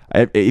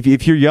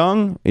if you're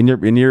young and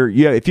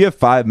if you have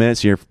 5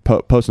 minutes and you're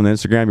posting on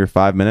Instagram, your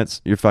 5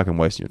 minutes, you're fucking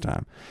wasting your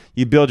time.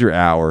 You build your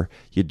hour,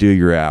 you do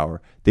your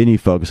hour, then you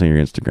focus on your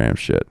Instagram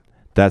shit.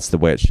 That's the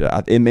way it should.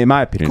 In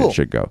my opinion, it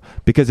should go.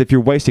 Because if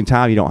you're wasting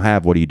time, you don't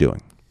have. What are you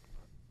doing?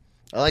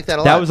 I like that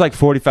a lot. That was like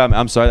 45.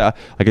 I'm sorry. Like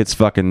it's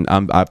fucking.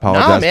 I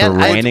apologize for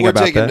ranting about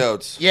that. We're taking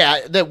notes.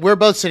 Yeah, that we're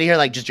both sitting here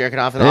like just jerking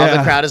off, and all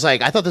the crowd is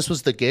like, "I thought this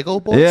was the Giggle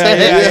Boys."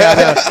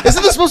 Yeah.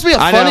 Isn't this supposed to be a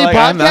funny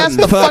podcast?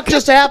 The fuck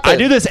just happened? I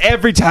do this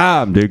every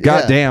time, dude.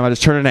 God damn! I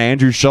just turn into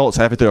Andrew Schultz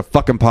halfway through a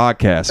fucking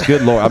podcast.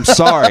 Good lord, I'm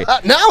sorry.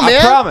 No, man.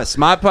 I promise,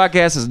 my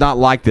podcast is not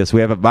like this.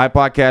 My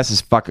podcast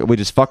is we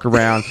just fuck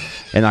around,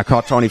 and I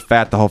call Tony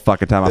fat the whole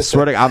fucking time. I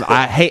swear to God,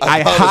 I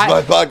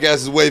promise my podcast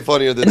is way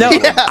funnier than this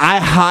one. I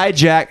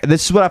hijack.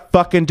 This is what I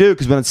fucking do,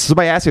 because when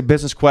somebody asks me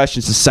business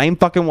questions the same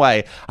fucking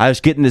way, I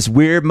just get in this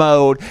weird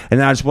mode, and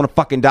then I just want to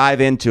fucking dive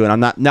into it. I'm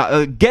not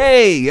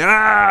gay. You're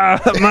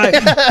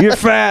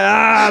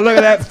fat. Look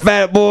at that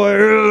fat boy.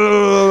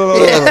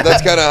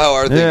 That's kind of how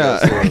our thing goes.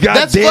 God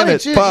That's damn funny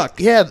it. too. Fuck.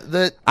 Yeah,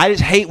 I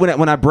just hate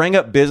when I bring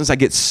up business. I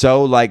get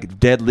so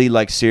like deadly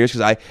like serious,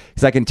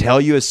 because I can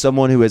tell you as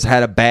someone who has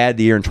had a bad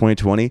year in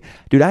 2020,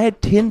 dude. I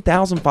had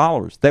 10,000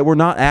 followers that were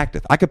not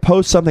active. I could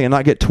post something and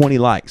not get 20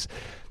 likes.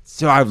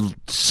 So I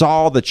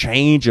saw the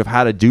change of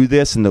how to do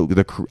this, and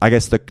I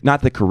guess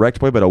not the correct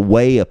way, but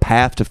a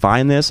path to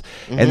find this.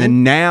 Mm-hmm. And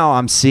then now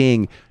I'm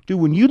seeing, dude,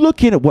 when you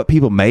look at what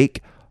people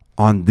make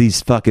on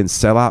these fucking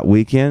sellout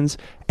weekends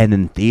and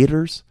in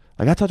theaters,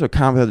 like I talked to a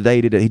comic the other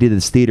day, he did a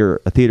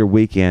theater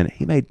weekend.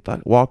 He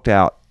walked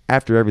out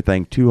after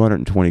everything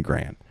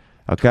 $220,000.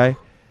 Okay.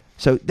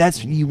 So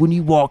that's when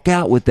you walk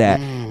out with that,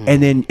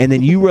 and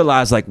then you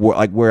realize like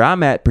where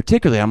I'm at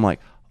particularly, I'm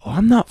like, oh,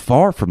 I'm not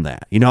far from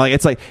that. You know, like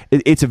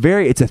it's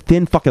a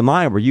thin fucking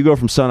line where you go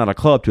from selling out a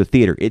club to a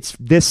theater. It's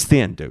this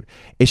thin, dude.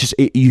 It's just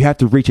you have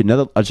to reach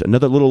another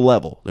little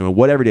level. I mean,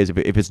 whatever it is.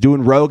 If it's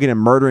doing Rogan and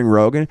murdering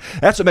Rogan,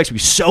 that's what makes me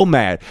so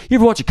mad. You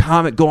ever watch a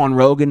comic go on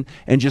Rogan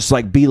and just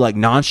like be like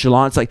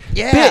nonchalant? It's like,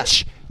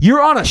 bitch,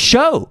 you're on a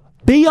show.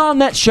 Be on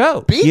that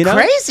show. Be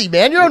crazy,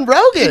 man. You're on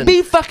Rogan.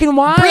 Be fucking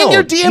wild. Bring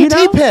your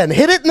DMT pen.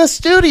 Hit it in the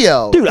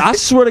studio. Dude, I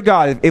swear to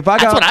God,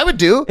 that's what I would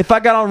do. If I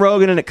got on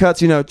Rogan and it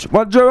cuts,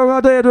 what Joe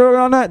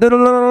on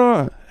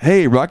that?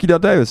 Hey, Rocky Del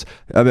Davis.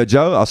 I bet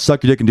Joe, I'll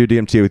suck your dick and do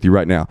DMT with you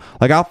right now.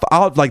 Like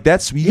I'll like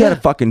that's you gotta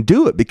fucking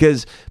do it,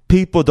 because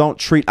people don't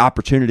treat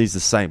opportunities the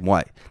same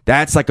way.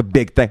 That's like a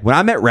big thing. When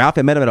I met Ralph,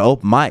 I met him at an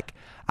open mic.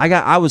 I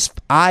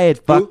had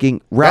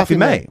fucking Ralphie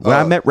May. When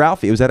I met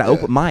Ralphie, it was at an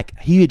open mic.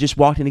 He had just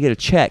walked in to get a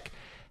check.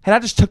 And I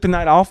just took the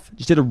night off,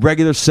 just did a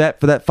regular set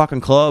for that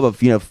fucking club of,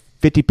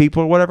 50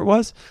 people or whatever it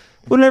was,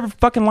 would never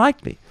fucking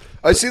liked me.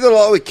 I see that a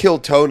lot with Kill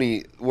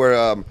Tony,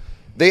 where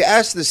they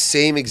ask the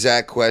same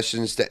exact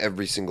questions to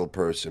every single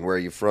person. Where are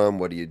you from?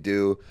 What do you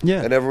do?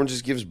 Yeah. And everyone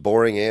just gives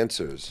boring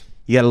answers.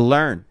 You got to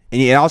learn.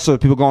 And also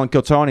people go on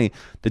Kill Tony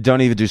that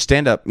don't even do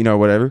stand-up,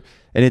 whatever.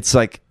 And it's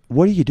like,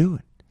 what are you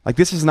doing? Like,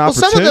 this is an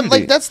opportunity. Some of them,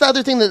 like, that's the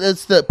other thing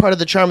that's the part of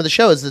the charm of the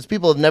show, is that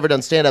people have never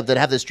done stand-up that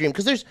have this dream.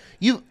 Because there's,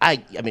 and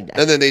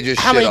then they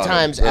just how shit many on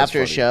times them. after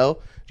a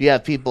show do you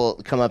have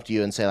people come up to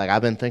you and say, like,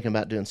 I've been thinking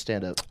about doing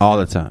stand-up? All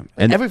the time.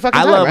 And every fucking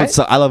time, right?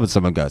 I love when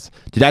someone goes,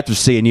 dude, after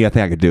seeing you, I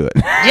think I could do it.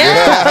 Yeah.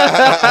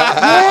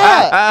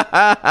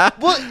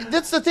 Well,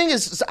 that's the thing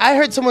is, I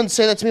heard someone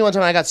say that to me one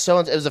time. It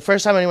was the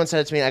first time anyone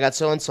said it to me. I got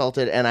so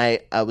insulted, and I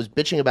was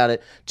bitching about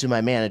it to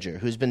my manager,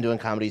 who's been doing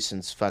comedy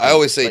since fucking, I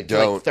always say like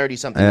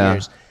 30-something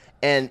years.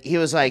 And he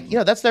was like,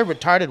 that's their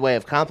retarded way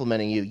of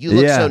complimenting you. You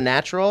look so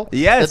natural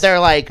that they're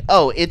like,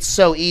 oh, it's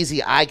so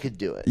easy, I could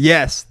do it.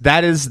 Yes,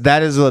 that is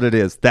what it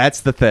is.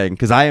 That's the thing,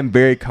 because I am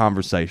very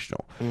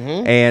conversational.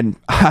 Mm-hmm. And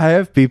I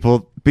have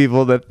people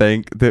that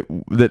think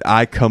that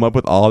I come up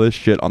with all this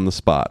shit on the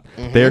spot.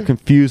 Mm-hmm. They're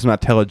confused when I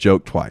tell a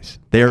joke twice.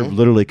 They're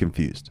literally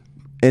confused.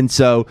 And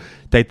so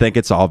they think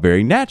it's all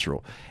very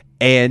natural.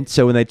 And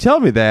so when they tell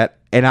me that,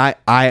 and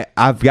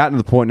I've gotten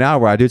to the point now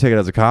where I do take it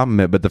as a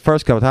compliment, but the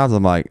first couple times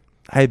I'm like,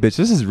 hey, bitch,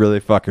 this is really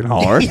fucking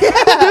hard.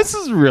 This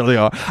is really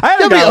hard. I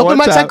had a guy open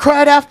mics I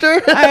cried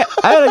after. I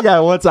had a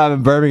guy one time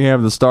in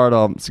Birmingham, the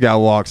Stardom. This guy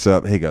walks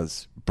up. He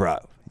goes, bro,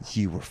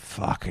 you were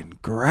fucking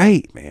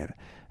great, man.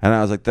 And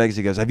I was like, thanks.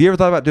 He goes, have you ever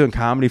thought about doing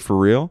comedy for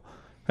real?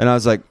 And I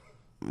was like,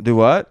 do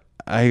what?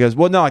 He goes,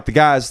 well, no, like the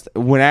guys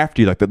went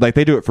after you. Like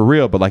they do it for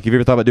real, but like, have you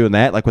ever thought about doing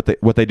that? Like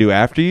what they do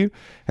after you?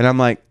 And I'm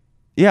like,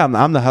 yeah,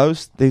 I'm the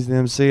host. He's the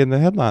MC and the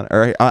headline.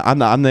 Or I'm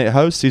the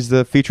host. He's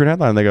the feature and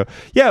headline. And they go,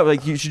 yeah,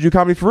 like you should do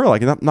comedy for real.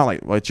 Like not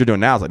like what you're doing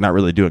now is like not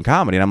really doing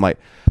comedy. And I'm like,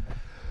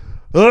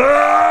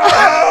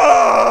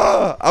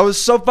 I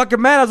was so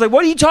fucking mad. I was like,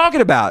 what are you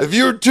talking about? If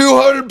you were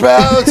 200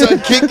 pounds,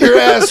 I'd kick your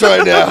ass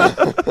right now.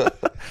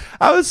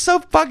 I was so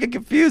fucking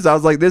confused. I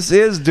was like, this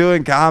is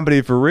doing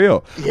comedy for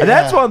real. Yeah. And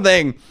that's one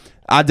thing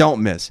I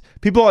don't miss.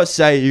 People always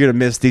say you're going to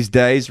miss these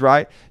days,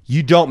 right?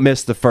 You don't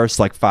miss the first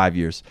 5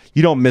 years.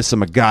 You don't miss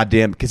them a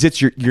goddamn,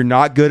 because you're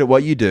not good at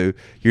what you do.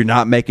 You're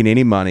not making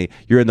any money.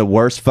 You're in the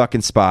worst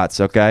fucking spots,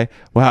 okay?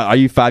 Well, are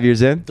you 5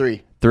 years in?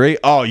 3. 3?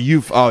 Oh,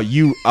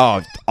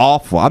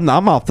 awful.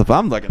 I'm off the,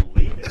 I'm like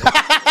leaving.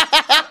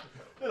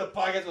 The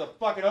podcast with a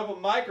fucking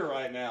open micer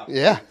right now.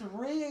 Yeah.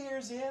 3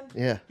 years in?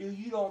 Yeah. Dude,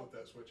 you don't.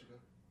 That's what you got.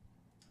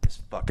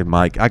 fucking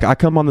mic. I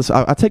come on this.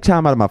 I take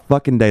time out of my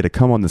fucking day to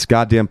come on this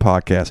goddamn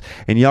podcast,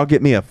 and y'all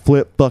get me a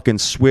flip fucking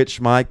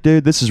switch mic,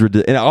 dude. This is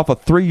ridiculous. And off a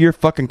 3-year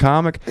fucking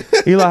comic.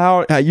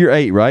 Eli, how you're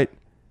 8, right?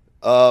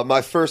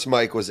 My first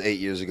mic was 8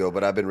 years ago,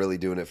 but I've been really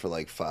doing it for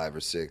like 5 or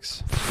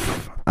 6.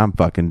 I'm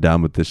fucking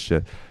done with this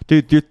shit,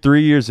 dude. You're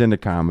 3 years into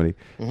comedy.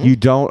 Mm-hmm. You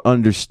don't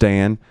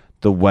understand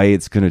the way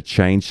it's gonna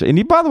change.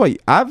 And by the way,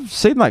 I've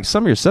seen like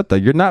some of your set though.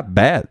 You're not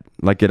bad,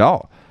 like at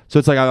all. So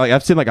it's like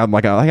I've seen like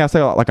I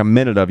say like a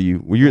minute of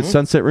you. Were you at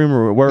Sunset Room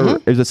or where?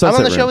 Mm-hmm. Is it Sunset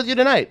I'm on the Room? show with you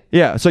tonight.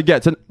 Yeah. So yeah,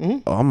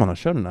 I'm on a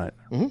show tonight.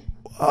 Mm-hmm.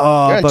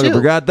 Oh, I fucking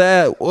forgot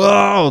that.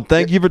 Whoa!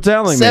 Thank you for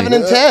telling me. 7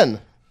 and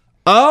 10.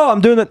 Oh, I'm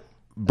doing that,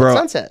 bro.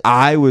 Sunset.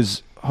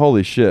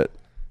 Holy shit.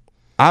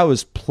 I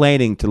was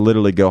planning to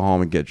literally go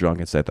home and get drunk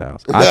and stay at the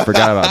house. I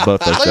forgot about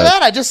both those shows. Look at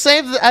that! I just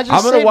saved. I'm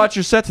gonna watch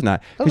your set tonight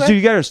because dude,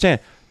 you gotta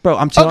understand. Bro,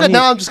 I'm telling you.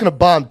 Now I'm just going to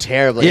bomb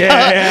terribly.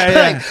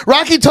 Yeah. Like,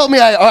 Rocky told me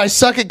I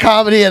suck at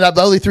comedy and I'm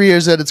only 3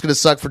 years in. It's going to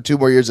suck for 2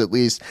 more years at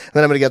least. And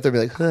then I'm going to get there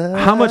and be like,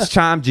 How much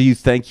time do you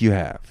think you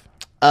have?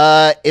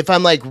 If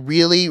I'm like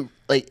really,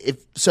 like,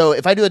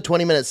 if I do a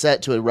 20-minute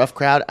set to a rough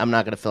crowd, I'm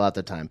not going to fill out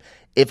the time.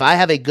 If I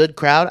have a good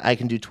crowd, I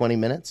can do 20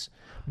 minutes.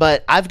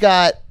 But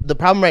the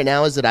problem right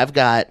now is that I've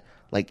got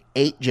like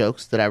 8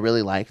 jokes that I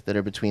really like that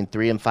are between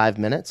 3 and 5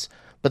 minutes.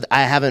 But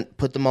I haven't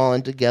put them all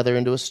together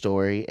into a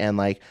story, and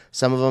like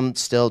some of them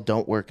still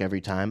don't work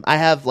every time. I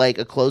have like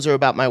a closer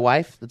about my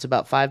wife that's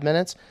about 5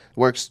 minutes,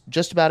 works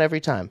just about every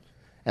time,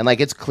 and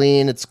like it's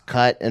clean, it's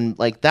cut, and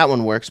like that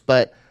one works.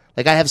 But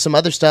like I have some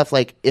other stuff.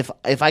 Like if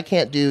I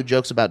can't do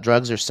jokes about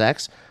drugs or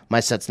sex, my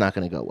set's not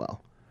going to go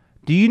well.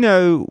 Do you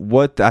know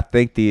what I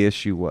think the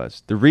issue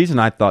was? The reason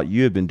I thought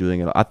you had been doing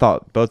it, I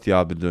thought both of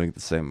y'all had been doing it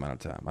the same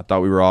amount of time. I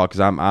thought we were all because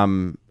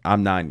I'm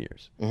 9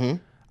 years. Mm-hmm.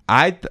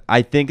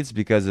 I think it's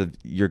because of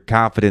your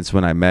confidence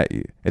when I met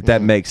you, if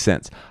that makes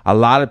sense. A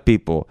lot of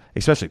people,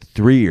 especially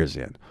 3 years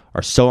in,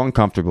 are so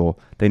uncomfortable.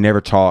 They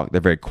never talk.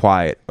 They're very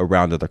quiet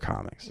around other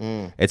comics.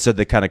 And so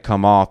they kind of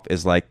come off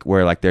as like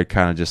where like they're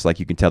kind of just like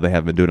you can tell they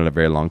haven't been doing it a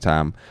very long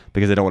time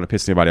because they don't want to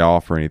piss anybody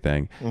off or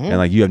anything. And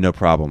like you have no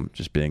problem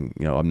just being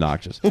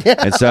obnoxious.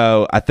 And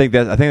so I think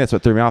that's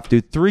what threw me off,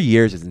 dude. 3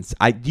 years is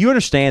do you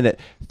understand that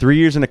 3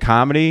 years into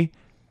comedy?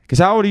 Because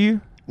how old are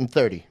you? I'm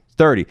 30.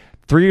 30.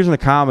 3 years in the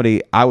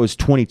comedy, I was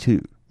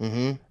 22.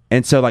 Mm-hmm.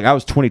 And so, like, I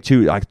was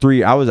 22. Like,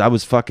 I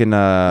was fucking...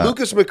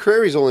 Lucas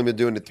McCrary's only been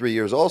doing it 3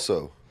 years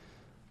also.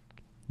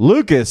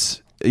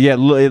 Lucas... Yeah,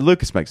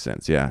 Lucas makes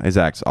sense. Yeah, his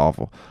act's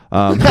awful.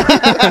 Lucas,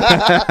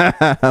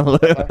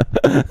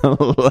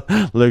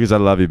 I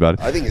love you, buddy.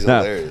 I think he's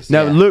hilarious.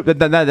 No, yeah. Luke,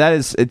 that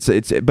is...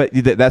 But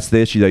that's the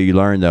issue, though. You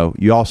learn, though.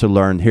 You also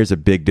learn, here's a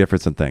big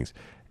difference in things.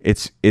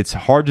 It's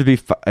hard to be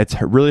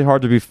it's really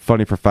hard to be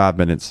funny for 5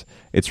 minutes.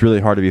 It's really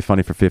hard to be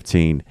funny for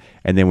 15.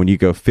 And then when you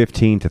go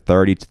 15 to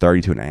 30 to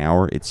 30 to an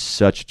hour, it's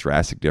such a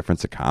drastic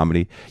difference in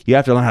comedy. You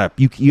have to learn how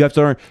to you have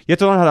to learn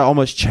how to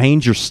almost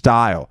change your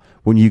style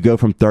when you go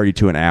from 30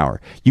 to an hour.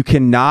 You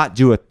cannot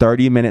do a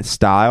 30-minute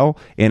style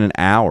in an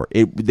hour.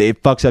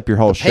 It fucks up your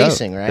whole show.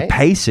 Pacing, right? The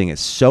pacing is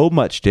so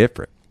much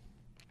different.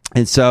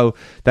 And so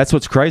that's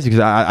what's crazy because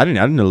I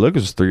didn't know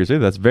Lucas was 3 years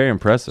old. That's very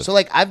impressive. So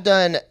like I've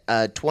done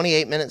a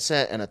 28-minute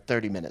set and a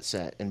 30-minute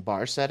set in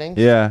bar settings.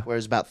 Yeah. Where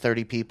it's about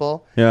 30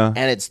 people. Yeah.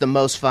 And it's the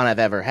most fun I've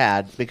ever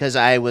had because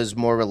I was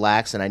more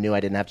relaxed and I knew I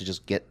didn't have to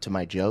just get to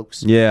my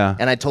jokes. Yeah.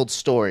 And I told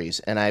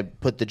stories and I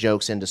put the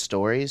jokes into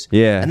stories.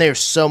 Yeah. And they were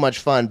so much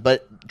fun.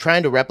 But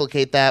trying to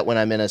replicate that when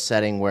I'm in a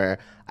setting where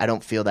I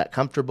don't feel that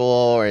comfortable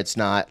or it's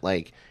not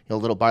like a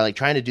little bar, like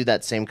trying to do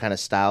that same kind of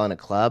style in a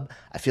club,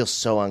 I feel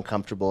so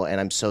uncomfortable, and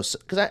I'm so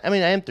because I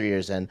am 3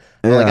 years in.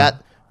 I only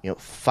got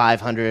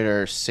 500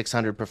 or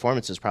 600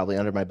 performances probably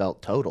under my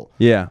belt total.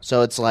 Yeah.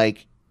 So it's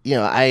like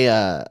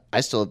I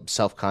still am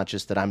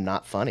self-conscious that I'm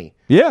not funny.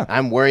 Yeah.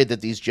 I'm worried that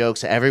these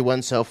jokes,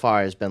 everyone so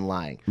far has been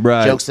lying.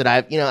 Right. Jokes that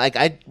I've,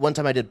 one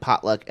time I did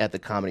potluck at the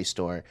Comedy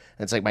Store, and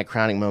it's like my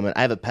crowning moment.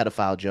 I have a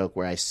pedophile joke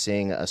where I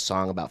sing a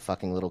song about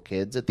fucking little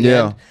kids at the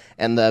end,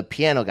 and the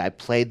piano guy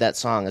played that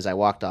song as I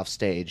walked off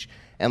stage,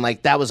 and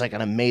like that was like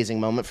an amazing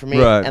moment for me.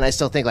 Right. And I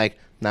still think like,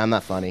 nah, I'm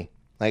not funny.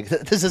 Like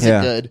this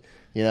isn't good.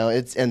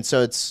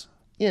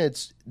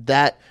 It's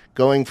that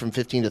going from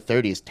 15 to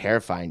 30 is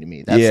terrifying to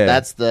me.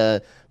 That's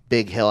the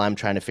big hill I'm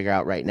trying to figure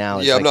out right now.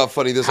 Yeah, I'm not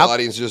funny. This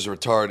audience is just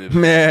retarded.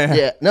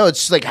 Yeah, no, it's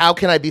just like, how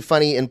can I be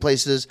funny in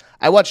places?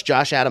 I watched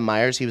Josh Adam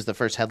Myers. He was the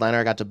first headliner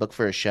I got to book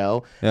for a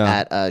show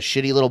at a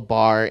shitty little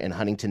bar in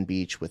Huntington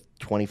Beach with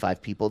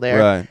 25 people there.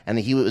 Right. And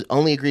he was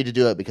only agreed to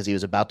do it because he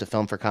was about to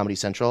film for Comedy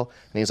Central.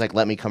 And he was like,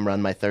 let me come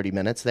run my 30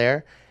 minutes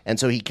there. And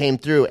so he came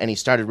through and he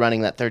started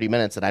running that 30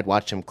 minutes that I'd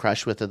watched him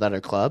crush with at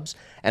other clubs.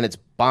 And it's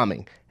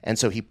bombing. And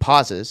so he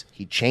pauses,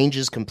 he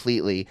changes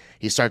completely,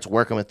 he starts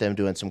working with them,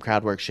 doing some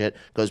crowd work shit,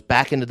 goes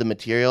back into the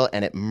material,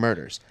 and it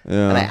murders.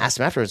 Yeah. And I asked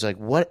him afterwards, like,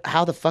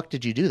 how the fuck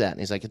did you do that? And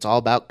he's like, it's all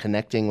about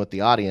connecting with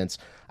the audience.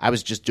 I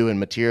was just doing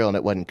material and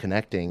it wasn't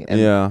connecting. And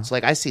it's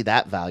like, I see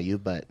that value,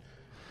 but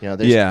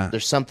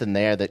there's something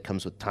there that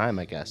comes with time,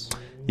 I guess.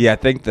 Yeah, I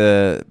think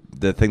the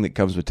thing that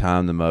comes with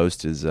time the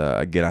most is,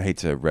 again, I hate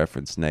to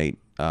reference Nate,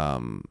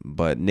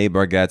 But Nate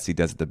Bargatze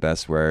does it the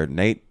best, where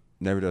Nate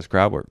never does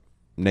crowd work.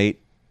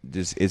 Nate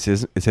just it's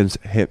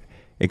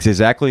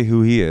exactly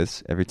who he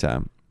is every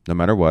time, no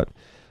matter what.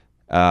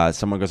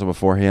 Someone goes up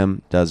before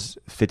him, does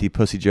 50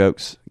 pussy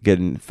jokes,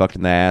 getting fucked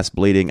in the ass,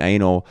 bleeding,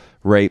 anal,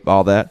 rape,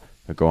 all that.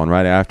 They're going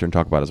right after and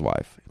talk about his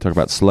wife. Talk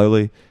about it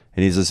slowly.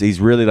 And he's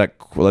really like,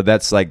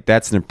 that's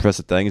an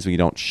impressive thing, is when you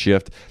don't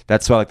shift.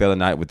 That's why, like, the other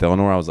night with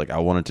Eleanor, I was like, I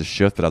wanted to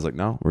shift, but I was like,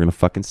 no, we're going to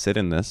fucking sit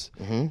in this.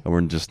 And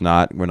we're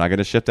not going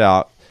to shift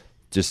out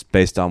just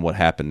based on what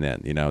happened then.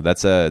 You know,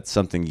 that's it's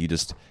something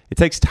it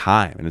takes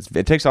time. And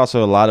it takes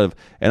also a lot of,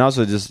 and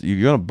also just,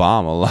 you're going to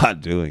bomb a lot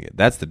doing it.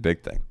 That's the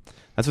big thing.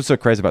 That's what's so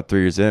crazy about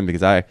 3 years in,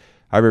 because I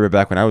remember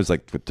back when I was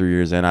like 3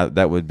 years in,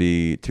 that would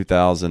be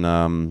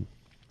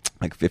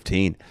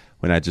 2015,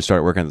 when I just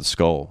started working at the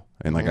Skull.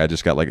 And like I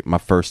just got like my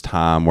first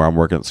time where I'm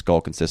working at the Skull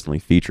consistently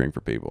featuring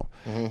for people.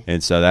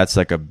 And so that's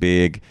like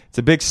it's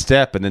a big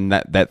step. And then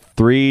that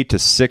 3 to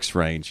 6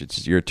 range,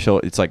 it's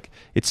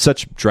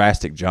such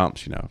drastic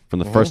jumps, you know, from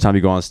the first time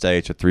you go on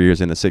stage to 3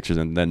 years into 6 years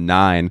and then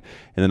 9. And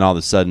then all of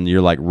a sudden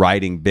you're like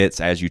writing bits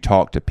as you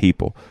talk to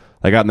people.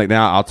 Like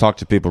now I'll talk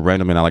to people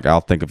randomly, and I'll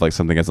think of like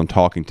something as I'm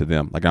talking to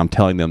them. Like I'm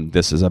telling them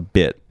this is a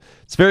bit.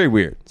 It's very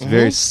weird. It's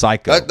very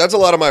psycho. That's a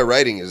lot of my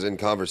writing is in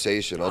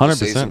conversation. I'll 100%. just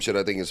say some shit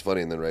I think is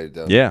funny and then write it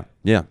down. Yeah,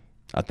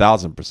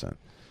 1,000%.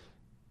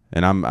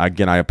 And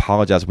I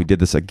apologize. We did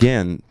this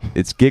again.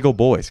 It's Giggle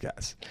Boys,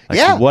 guys.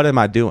 Like, what am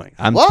I doing?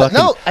 I'm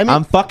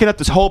fucking up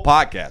this whole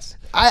podcast.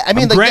 I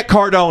mean, I'm Grant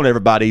Cardone,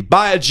 everybody.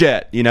 Buy a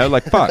jet. You know,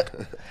 like fuck.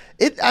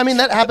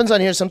 That happens on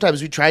here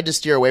sometimes. We tried to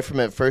steer away from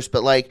it at first,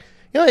 but like,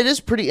 you know, it is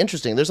pretty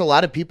interesting. There's a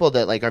lot of people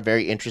that like are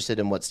very interested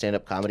in what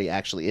stand-up comedy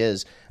actually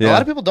is. A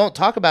lot of people don't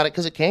talk about it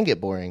because it can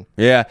get boring.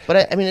 Yeah,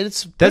 but I mean,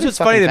 that's what's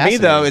funny to me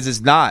though, is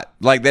it's not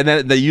like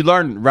that you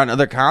learn around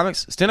other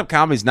comics. Stand-up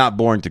comedy is not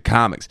boring to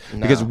comics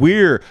because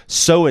we're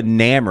so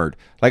enamored.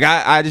 Like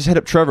I just hit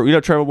up Trevor. You know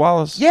Trevor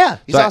Wallace? Yeah,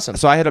 he's awesome.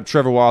 So I hit up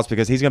Trevor Wallace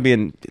because he's gonna be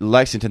in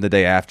Lexington the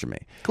day after me.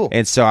 Cool.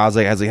 And so I was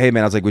like, hey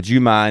man, would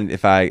you mind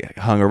if I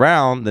hung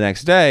around the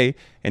next day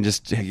and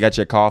just got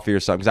you a coffee or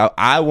something? Because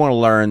I want to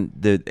learn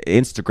the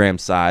Instagram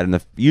side and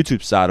the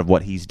YouTube side of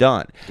what he's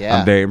done. Yeah.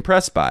 I'm very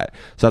impressed by it.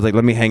 So I was like,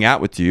 let me hang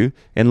out with you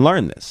and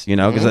learn this, you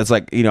know, because it's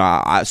like, you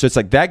know, so it's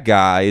like that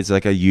guy is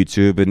like a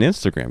YouTube and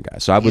Instagram guy.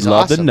 So I would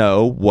love to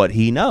know what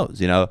he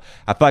knows, you know.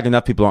 I feel like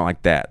enough people aren't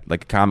like that.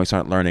 Like comics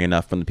aren't learning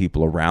enough from the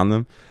people around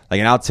them. Like,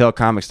 and I'll tell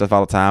comic stuff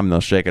all the time and they'll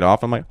shake it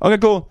off. I'm like, okay,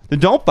 cool. Then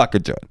don't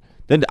fucking do it.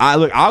 Then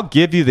I'll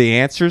give you the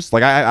answers.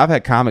 Like I've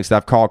had comics that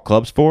I've called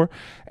clubs for,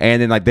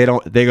 and then like they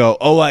go,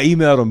 oh, I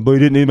emailed him, but he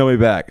didn't email me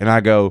back. And I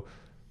go,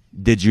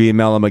 did you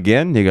email him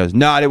again? And he goes,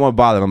 no, I didn't want to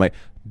bother him. I'm like,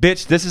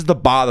 bitch, this is the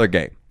bother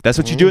game. That's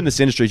what you do in this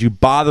industry, is you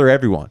bother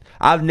everyone.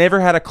 I've never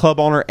had a club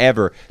owner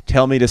ever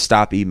tell me to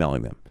stop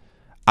emailing them.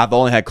 I've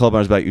only had club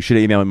owners be like, you should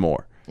have emailed me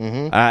more.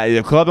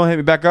 If club don't hit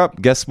me back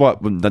up, guess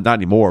what? Well, not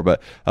anymore,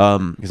 but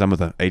because I'm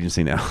with an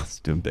agency now, it's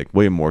doing big,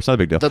 way more. It's not a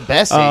big deal. The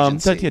best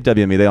agency.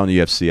 WME, they own the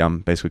UFC. I'm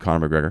basically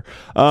Conor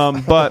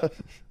McGregor. But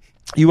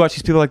you watch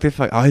these people like they're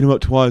like, I hit him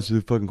up twice.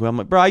 Fucking I'm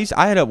like, bro,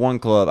 I had up one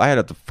club. I had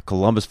up the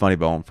Columbus Funny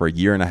Bone for a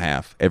year and a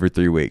half, every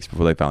 3 weeks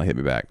before they finally hit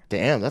me back.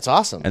 Damn, that's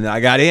awesome. And then I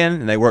got in,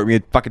 and they worked me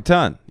a fucking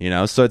ton. You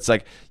know, so it's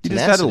like you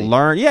just got to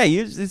learn. Yeah,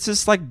 it's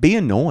just like be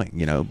annoying.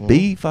 You know,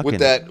 be fucking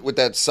with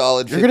that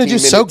solid. You're gonna do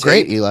so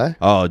great, Eli.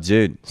 Oh,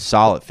 dude,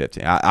 solid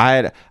 15.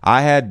 I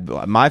had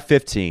my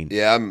 15.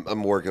 Yeah,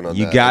 I'm working on.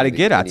 You that. got to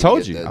get it. I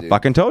told you. I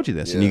fucking told you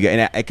this, and you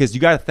get because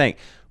you got to think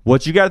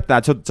what you got.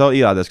 I told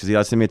Eli this because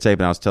Eli sent me a tape,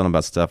 and I was telling him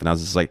about stuff, and I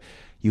was just like,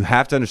 you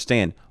have to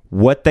understand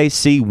what they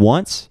see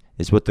once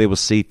is what they will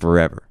see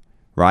forever,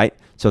 right?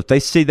 So if they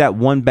see that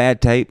one bad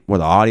tape where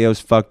the audio's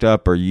fucked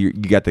up, or you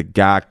got the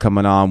guy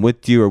coming on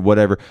with you or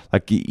whatever,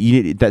 like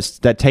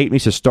that tape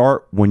needs to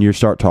start when you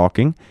start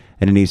talking,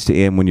 and it needs to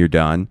end when you're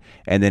done,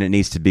 and then it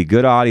needs to be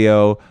good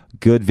audio,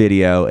 good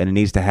video, and it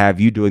needs to have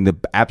you doing the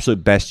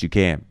absolute best you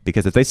can.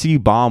 Because if they see you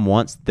bomb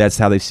once, that's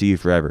how they see you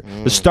forever.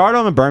 The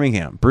stardom in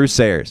Birmingham, Bruce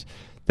Sayers,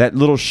 that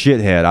little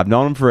shithead, I've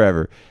known him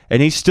forever,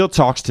 and he still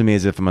talks to me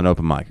as if I'm an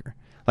open micer.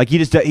 Like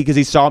because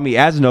he saw me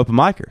as an open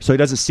micer, so he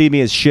doesn't see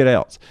me as shit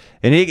else.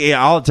 And he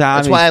all the time.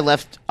 That's why I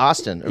left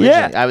Austin originally.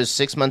 Yeah. I was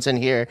 6 months in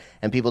here,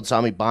 and people saw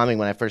me bombing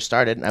when I first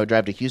started. And I would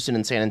drive to Houston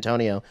and San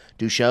Antonio,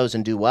 do shows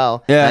and do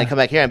well. Yeah. And I'd come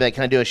back here and be like,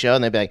 "Can I do a show?"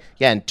 And they'd be like,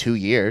 "Yeah, in 2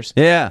 years."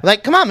 Yeah. I'm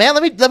like, come on, man,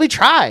 let me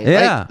try.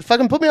 Yeah. Like,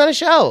 fucking put me on a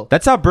show.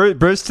 That's how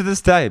Bruce to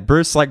this day.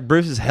 Bruce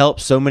has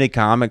helped so many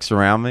comics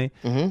around me.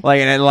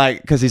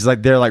 Like because he's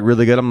like they're like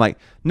really good. I'm like,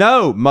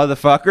 no,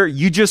 motherfucker,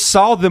 you just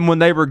saw them when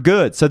they were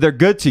good, so they're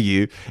good to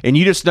you, and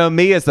you just know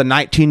me as the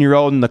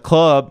 19-year-old in the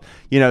club,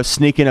 you know,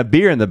 sneaking a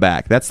beer in the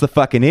back. That's the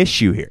fucking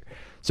issue here.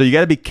 So you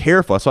got to be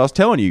careful. So I was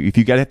telling you, if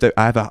you got to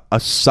have a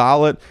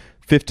solid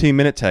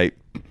 15-minute tape,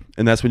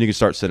 and that's when you can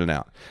start sitting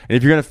out. And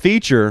if you're going to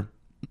feature,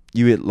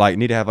 you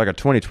need to have like a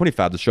 20,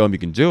 25 to show them you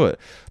can do it.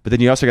 But then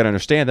you also got to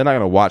understand they're not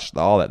going to watch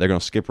all that. They're going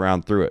to skip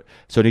around through it.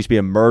 So it needs to be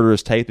a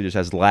murderous tape that just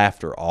has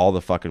laughter all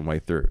the fucking way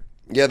through.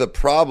 Yeah, the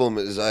problem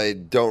is I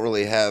don't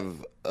really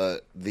have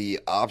the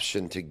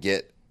option to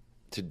get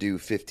to do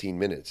 15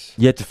 minutes?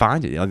 You have to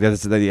find it.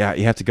 Like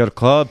you have to go to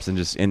clubs and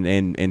just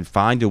and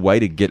find a way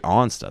to get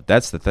on stuff.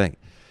 That's the thing.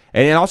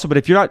 And also, but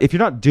if you're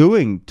not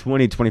doing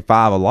 20,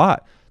 25 a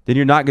lot, then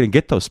you're not going to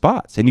get those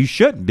spots, and you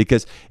shouldn't,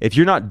 because if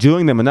you're not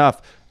doing them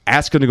enough,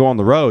 ask them to go on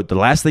the road. The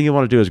last thing you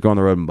want to do is go on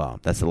the road and bomb.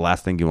 That's the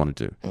last thing you want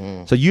to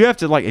do. So you have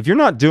to, like, if you're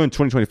not doing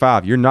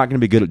 2025, you're not going to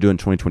be good at doing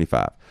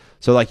 2025.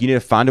 So, like, you need to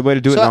find a way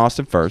to do it in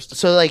Austin first.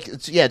 So,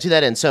 like, yeah, to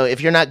that end. So,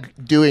 if you're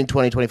not doing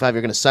 2025,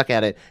 you're going to suck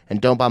at it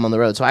and don't bomb on the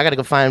road. So, I got to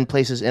go find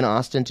places in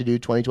Austin to do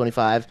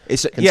 2025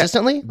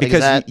 consistently? Yeah,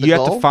 because you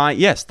have to find,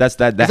 yes, that's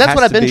what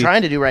I've been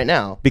trying to do right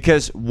now.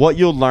 Because what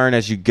you'll learn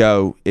as you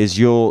go is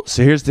so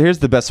here's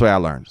the best way I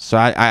learned. So,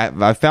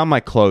 I found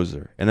my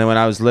closer. And then when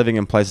I was living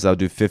in places, I would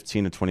do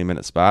 15 to 20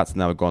 minute spots,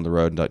 and I would go on the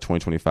road in like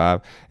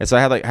 2025. And so I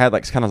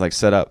had kind of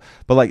set up.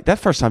 But like that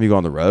first time you go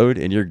on the road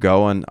and you're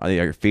going,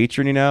 you're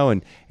featuring,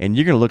 and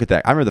you're going to look at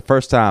that. I remember the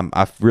first time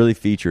I really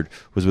featured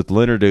was with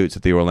Leonard Dutz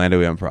at the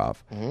Orlando Improv.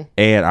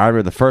 And I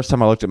remember the first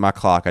time I looked at my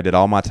clock, I did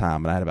all my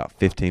time, and I had about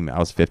 15 minutes. I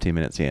was 15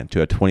 minutes in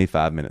to a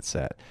 25-minute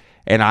set.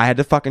 And I had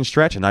to fucking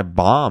stretch, and I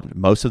bombed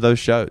most of those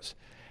shows.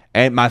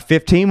 And my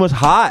 15 was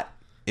hot.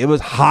 It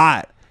was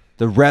hot.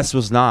 The rest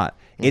was not.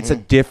 It's a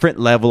different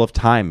level of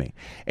timing.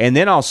 And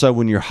then also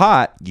when you're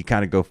hot, you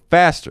kind of go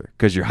faster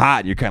because you're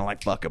hot. You're kind of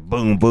like fucking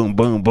boom, boom,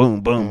 boom, boom,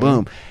 boom,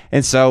 boom.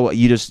 And so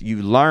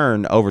you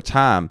learn over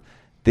time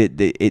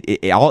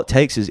that all it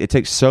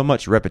takes so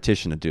much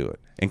repetition to do it.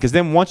 And because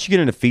then once you get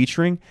into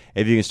featuring,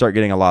 if you can start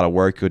getting a lot of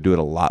work, you'll do it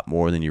a lot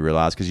more than you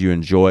realize because you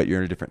enjoy it. You're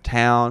in a different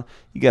town.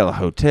 You got a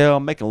hotel,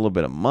 making a little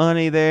bit of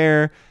money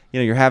there.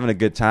 You're having a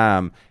good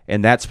time.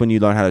 And that's when you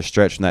learn how to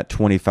stretch in that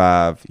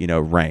 25,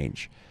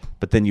 range.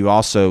 But then you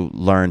also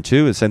learn,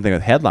 too, the same thing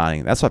with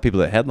headlining. That's why people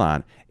that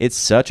headline, it's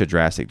such a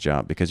drastic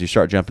jump because you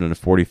start jumping into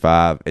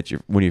 45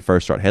 when you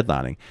first start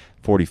headlining,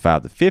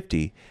 45 to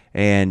 50,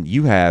 and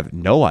you have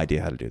no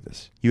idea how to do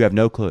this. You have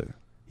no clue.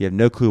 You have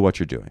no clue what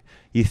you're doing.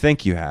 You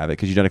think you have it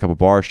because you've done a couple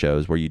bar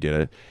shows where you did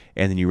it,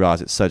 and then you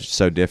realize it's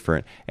so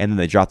different, and then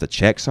they drop the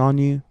checks on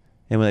you,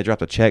 and when they drop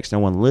the checks, no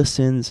one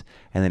listens,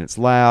 and then it's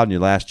loud, and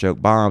your last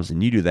joke bombs,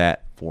 and you do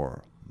that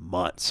for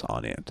months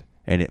on end,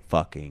 and it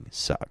fucking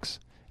sucks.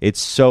 It's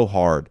so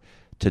hard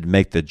to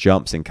make the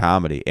jumps in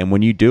comedy. And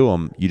when you do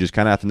them, you just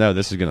kind of have to know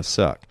this is going to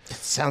suck. It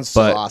sounds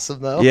so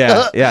awesome, though.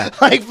 Yeah.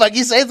 Like,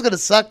 you say it's going to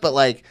suck, but,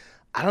 like,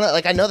 I don't know.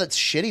 Like, I know that's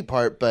shitty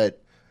part,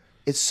 but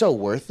it's so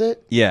worth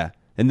it. Yeah.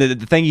 And the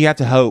thing you have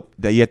to hope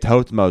the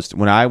most,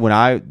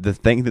 the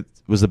thing that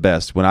was the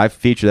best, when I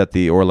featured at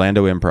the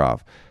Orlando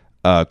Improv,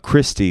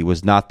 Christy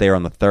was not there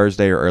on the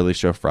Thursday or early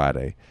show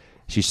Friday.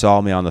 She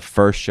saw me on the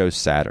first show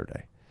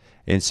Saturday.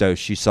 And so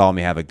she saw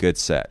me have a good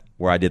set.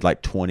 Where I did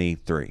like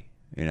 23,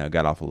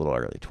 got off a little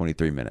early,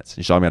 23 minutes.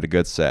 And she saw me had a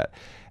good set.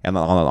 And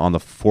on the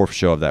fourth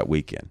show of that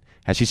weekend.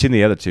 Had she seen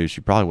the other two,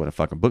 she probably wouldn't have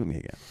fucking booked me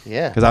again.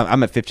 Yeah. Because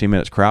I'm at 15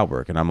 minutes crowd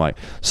work, and I'm like,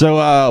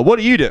 so what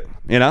do you do?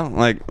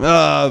 Like,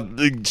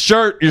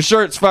 your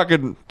shirt's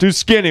fucking too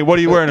skinny. What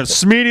are you wearing,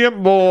 a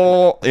medium?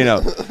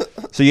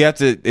 So you have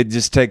to, it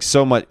just takes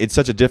so much, it's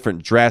such a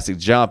different drastic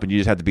jump, and you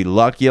just have to be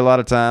lucky a lot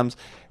of times.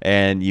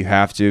 And you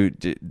have to,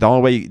 the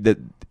only way that,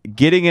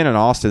 getting in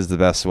Austin is the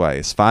best way.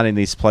 It's finding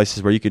these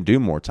places where you can do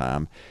more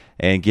time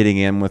and getting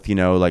in with,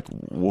 like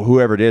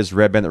whoever it is,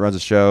 Red Band that runs a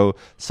show,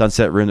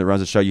 Sunset Room that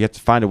runs a show. You have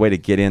to find a way to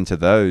get into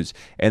those.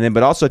 And then,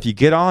 but also if you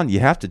get on, you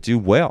have to do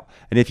well.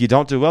 And if you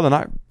don't do well, they're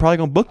not probably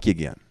going to book you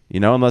again,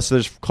 unless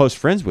there's close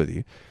friends with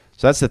you.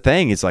 So that's the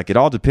thing. It's like, it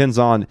all depends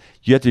on,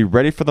 you have to be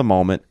ready for the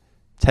moment,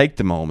 take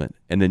the moment,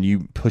 and then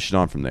you push it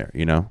on from there,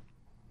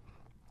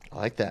 I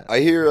like that.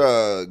 I hear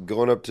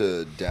going up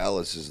to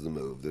Dallas is the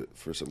move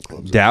for some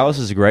clubs. Dallas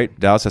is great.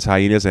 Dallas has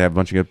hyenas. They have a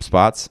bunch of good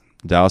spots.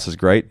 Dallas is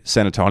great.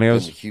 San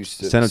Antonio's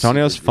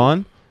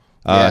fun.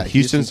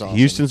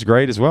 Houston's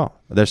great as well.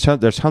 There's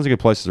tons of good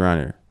places around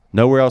here.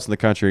 Nowhere else in the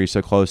country are you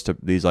so close to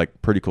these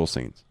like pretty cool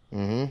scenes.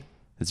 Mm-hmm.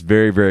 It's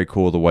very, very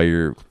cool the way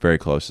you're very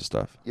close to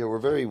stuff. Yeah, we're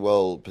very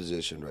well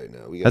positioned right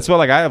now. That's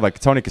what I have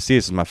Tony Casillas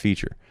is my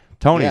feature.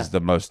 Tony's the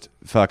most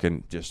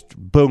fucking just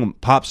boom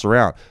pops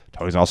around.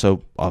 Tony's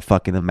also a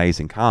fucking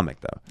amazing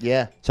comic though.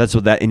 Yeah. So that's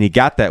what and he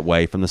got that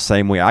way from the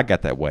same way I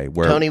got that way.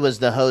 Where Tony was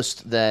the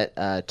host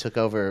that took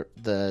over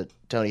the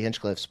Tony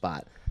Hinchcliffe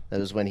spot.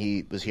 That was when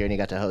he was here and he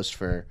got to host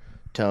for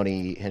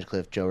Tony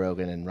Hinchcliffe, Joe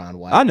Rogan, and Ron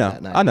White. I know.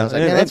 I was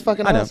like, man, that's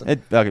fucking awesome.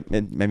 It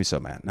made me so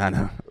mad. I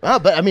know. Oh,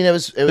 but I mean, it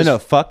was. No,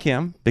 fuck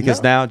him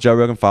because now Joe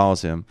Rogan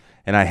follows him.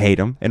 And I hate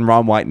him, and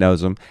Ron White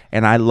knows him,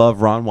 and I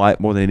love Ron White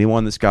more than anyone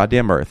on this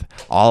goddamn earth.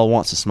 All I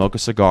want is to smoke a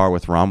cigar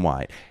with Ron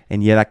White,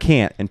 and yet I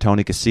can't. And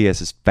Tony Casillas,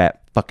 his fat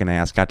fucking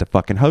ass, got to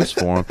fucking host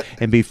for him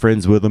and be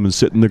friends with him and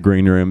sit in the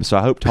green room. So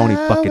I hope Tony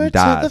fucking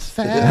dies.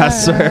 I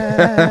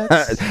swear.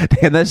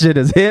 Damn, that shit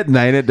is hitting,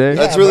 ain't it, dude?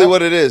 That's really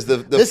what it is.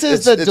 This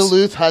is the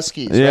Duluth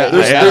Huskies. Yeah,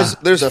 right?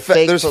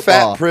 There's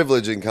fat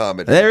privilege in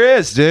comedy. There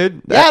is,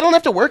 dude. Yeah, I don't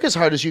have to work as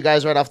hard as you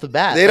guys right off the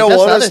bat. They don't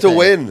want us to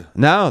win.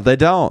 No, they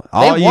don't.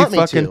 They want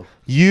me to.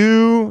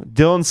 You,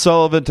 Dylan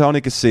Sullivan,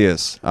 Tony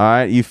Casillas, all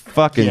right? You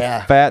fucking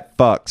fat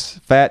fucks.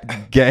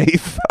 Fat gay.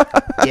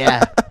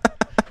 Yeah.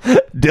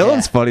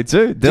 Dylan's funny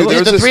too.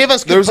 Dude, the three of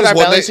us could put our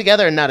bellies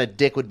together and not a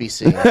dick would be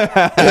seen. You know what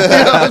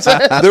I'm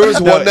saying? There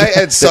was one night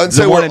at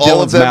Sunset the one where in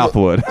all Dylan's of them. mouth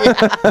would.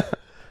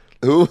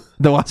 Who?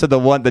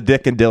 The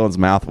dick in Dylan's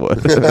mouth would.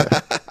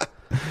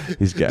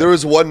 He's good. There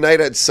was one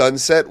night at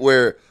Sunset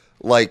where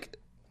like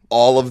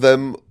all of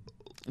them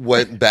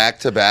went back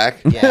to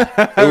back.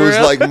 Yeah. It was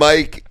like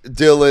Mike,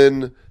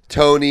 Dylan,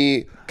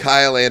 Tony,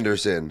 Kyle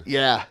Anderson.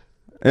 Yeah.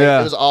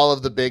 Yeah. It was all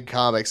of the big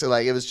comics. And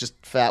like it was just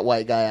fat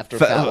white guy after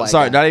fat white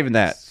Sorry, guy. not even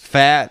that.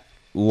 Fat,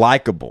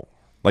 likable.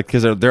 Like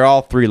because they're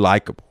all three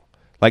likable.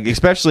 Like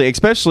especially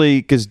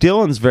because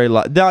Dylan's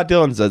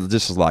Dylan's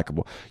just as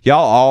likable. Y'all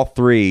all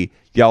three,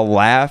 y'all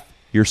laugh,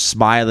 you're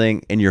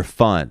smiling, and you're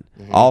fun.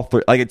 Mm-hmm. All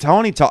three. Like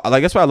Tony,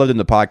 like that's why I loved in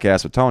the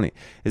podcast with Tony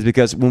is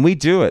because when we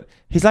do it,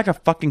 he's like a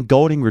fucking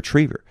golden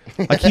retriever.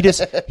 Like he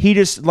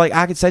just like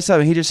I could say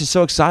something, he just is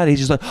so excited.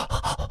 He's just like,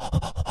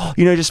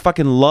 just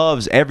fucking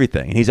loves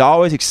everything, and he's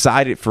always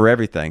excited for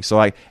everything. So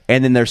like,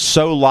 and then they're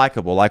so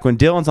likable. Like when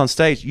Dylan's on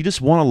stage, you just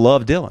want to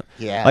love Dylan.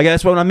 Yeah, like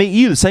that's when I meet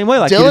you the same way.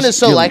 Like Dylan is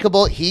so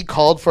likable. He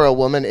called for a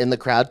woman in the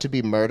crowd to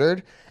be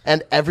murdered.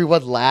 And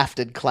everyone laughed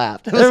and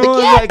clapped. I was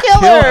like,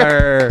 kill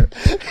her.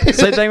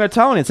 Same thing with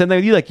Tony. Same thing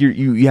with you. Like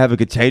you have a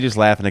contagious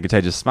laugh and a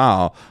contagious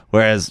smile.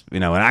 Whereas,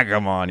 when I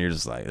come on, you're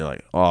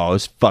like, oh,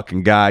 this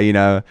fucking guy,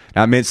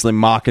 I'm instantly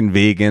mocking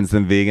vegans,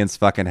 and vegans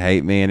fucking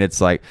hate me. And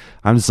it's like,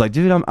 I'm just like,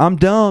 dude, I'm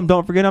dumb.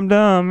 Don't forget I'm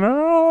dumb.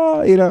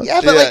 Oh,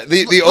 Yeah, but like,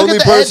 the look only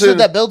at the person edge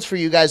that builds for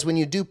you guys when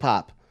you do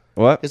pop.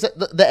 What? Is that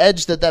the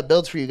edge that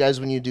builds for you guys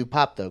when you do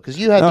pop, though? Because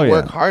you have to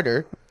work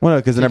harder. Well,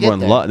 because then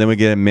everyone then we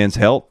get Men's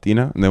Health,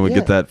 and then we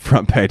get that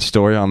front page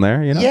story on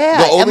there,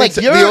 Yeah.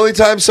 The only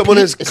time someone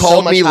has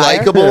called me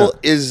likable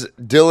Yeah. is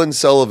Dylan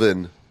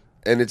Sullivan,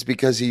 and it's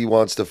because he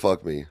wants to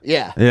fuck me.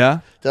 Yeah.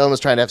 Yeah. Dylan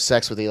was trying to have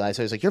sex with Eli,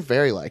 so he's like, "You're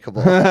very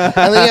likable." And then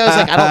I was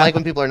like, "I don't like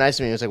when people are nice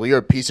to me." He was like, "Well, you're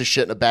a piece of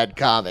shit and a bad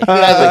comic." And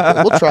I was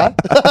like, "We'll try."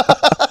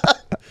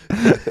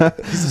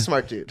 He's a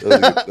smart dude.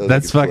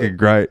 That's fucking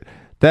great.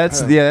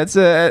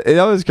 It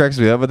always cracks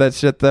me up with that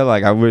shit though.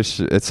 Like I wish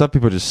some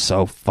people are just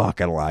so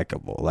fucking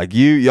likable. Like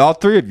y'all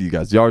three of you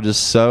guys, y'all are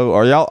just so.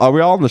 Are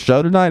we all on the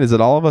show tonight? Is it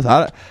all of us?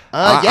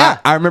 Yeah.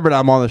 I remember that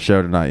I'm on the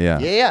show tonight. Yeah.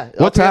 Yeah.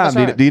 What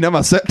time? Do you know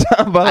my set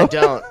time? I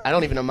don't. I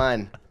don't even know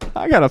mine.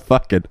 I got a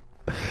fucking.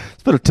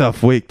 It's been a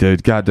tough week,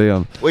 dude.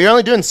 Goddamn. Well, you're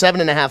only doing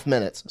 7.5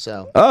 minutes,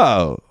 so.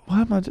 Oh, what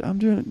am I? I'm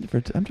doing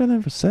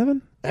that for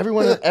 7.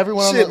 Everyone on Shit,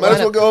 the might as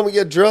well lineup, go home and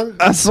get drunk.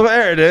 I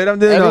swear, dude. I'm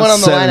doing everyone on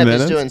the 7 lineup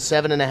minutes. is doing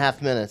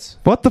 7.5 minutes.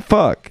 What the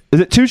fuck? Is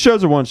it 2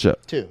 shows or 1 show?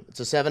 2. It's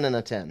a 7 and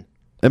a 10.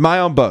 Am I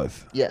on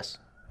both? Yes.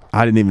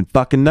 I didn't even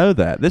fucking know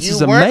that. This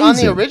is You amazing. weren't on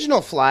the original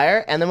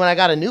flyer, and then when I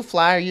got a new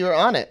flyer, you were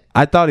on it.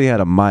 I thought he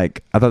had a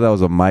mic. I thought that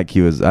was a mic.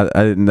 He was. I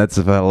didn't. That's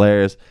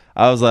hilarious.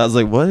 I was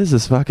like, what is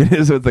this fucking?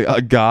 Is it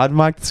a God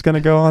mic that's gonna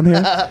go on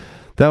here?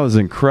 That was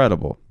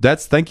incredible.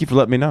 Thank you for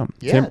letting me know.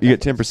 Yeah, you get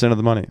 10% of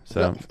the money.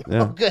 So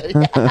yeah. Oh, good.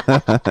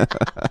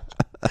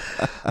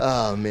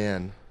 Oh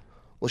man.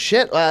 Well,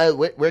 shit.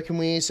 Where can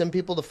we send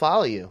people to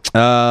follow you?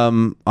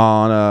 On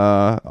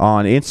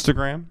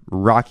Instagram,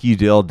 Rocky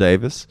Dale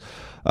Davis.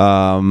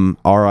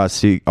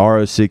 ROCKY.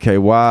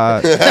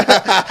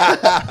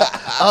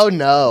 Oh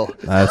no.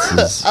 That's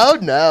his, Oh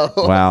no.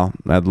 wow,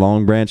 that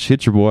Long Branch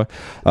hit your boy.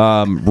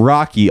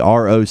 Rocky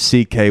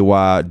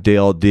ROCKY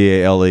Dale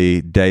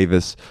DALE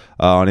Davis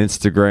on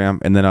Instagram,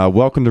 and then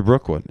Welcome to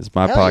Brooklyn is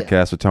my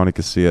podcast with Tony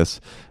Casillas.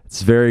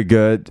 It's very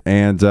good,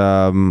 and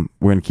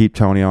we're gonna keep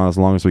Tony on as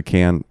long as we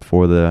can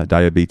before the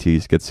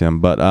diabetes gets him.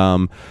 But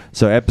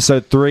so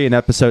episode 3 and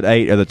episode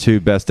 8 are the 2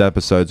 best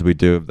episodes we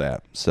do of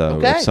that. So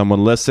if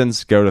someone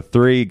listens, go to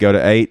 3, go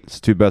to 8.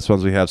 It's the 2 best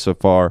ones we have so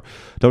far.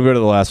 Don't go to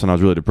the last one. I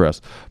was really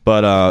depressed.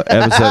 But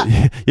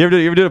episode, you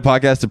ever do a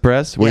podcast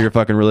depressed when you're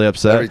fucking really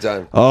upset? Every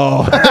time.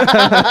 Oh,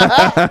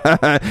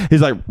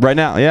 he's like right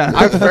now. Yeah.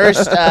 Our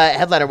first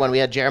headliner one, we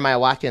had Jeremiah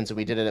Watkins, and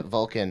we did it at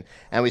Vulcan,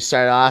 and we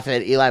started off,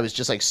 and Eli was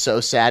just like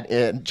so sad.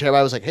 And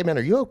Jeremiah was like, "Hey man,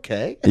 are you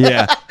okay?"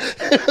 Yeah.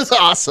 It was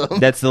awesome.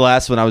 That's the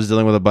last one. I was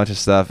dealing with a bunch of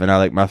stuff,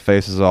 and my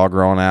face is all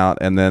grown out,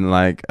 and then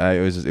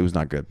it was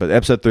not good. But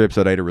episode 3,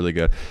 episode 8 are really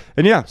good.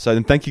 And yeah, so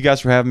then thank you guys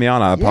for having me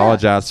on. I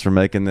apologize for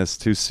making this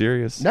too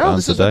serious. No,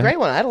 this was a great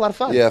one. I had a lot of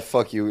fun. Yeah,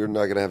 fuck you. We're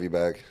not gonna have you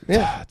back.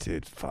 Yeah,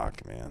 dude,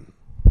 fuck, man.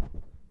 I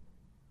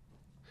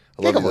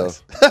love you though.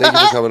 Thank you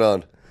for coming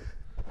on.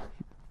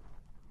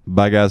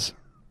 Bye, guys.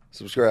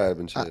 Subscribe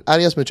and shit.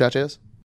 Adios, muchachos.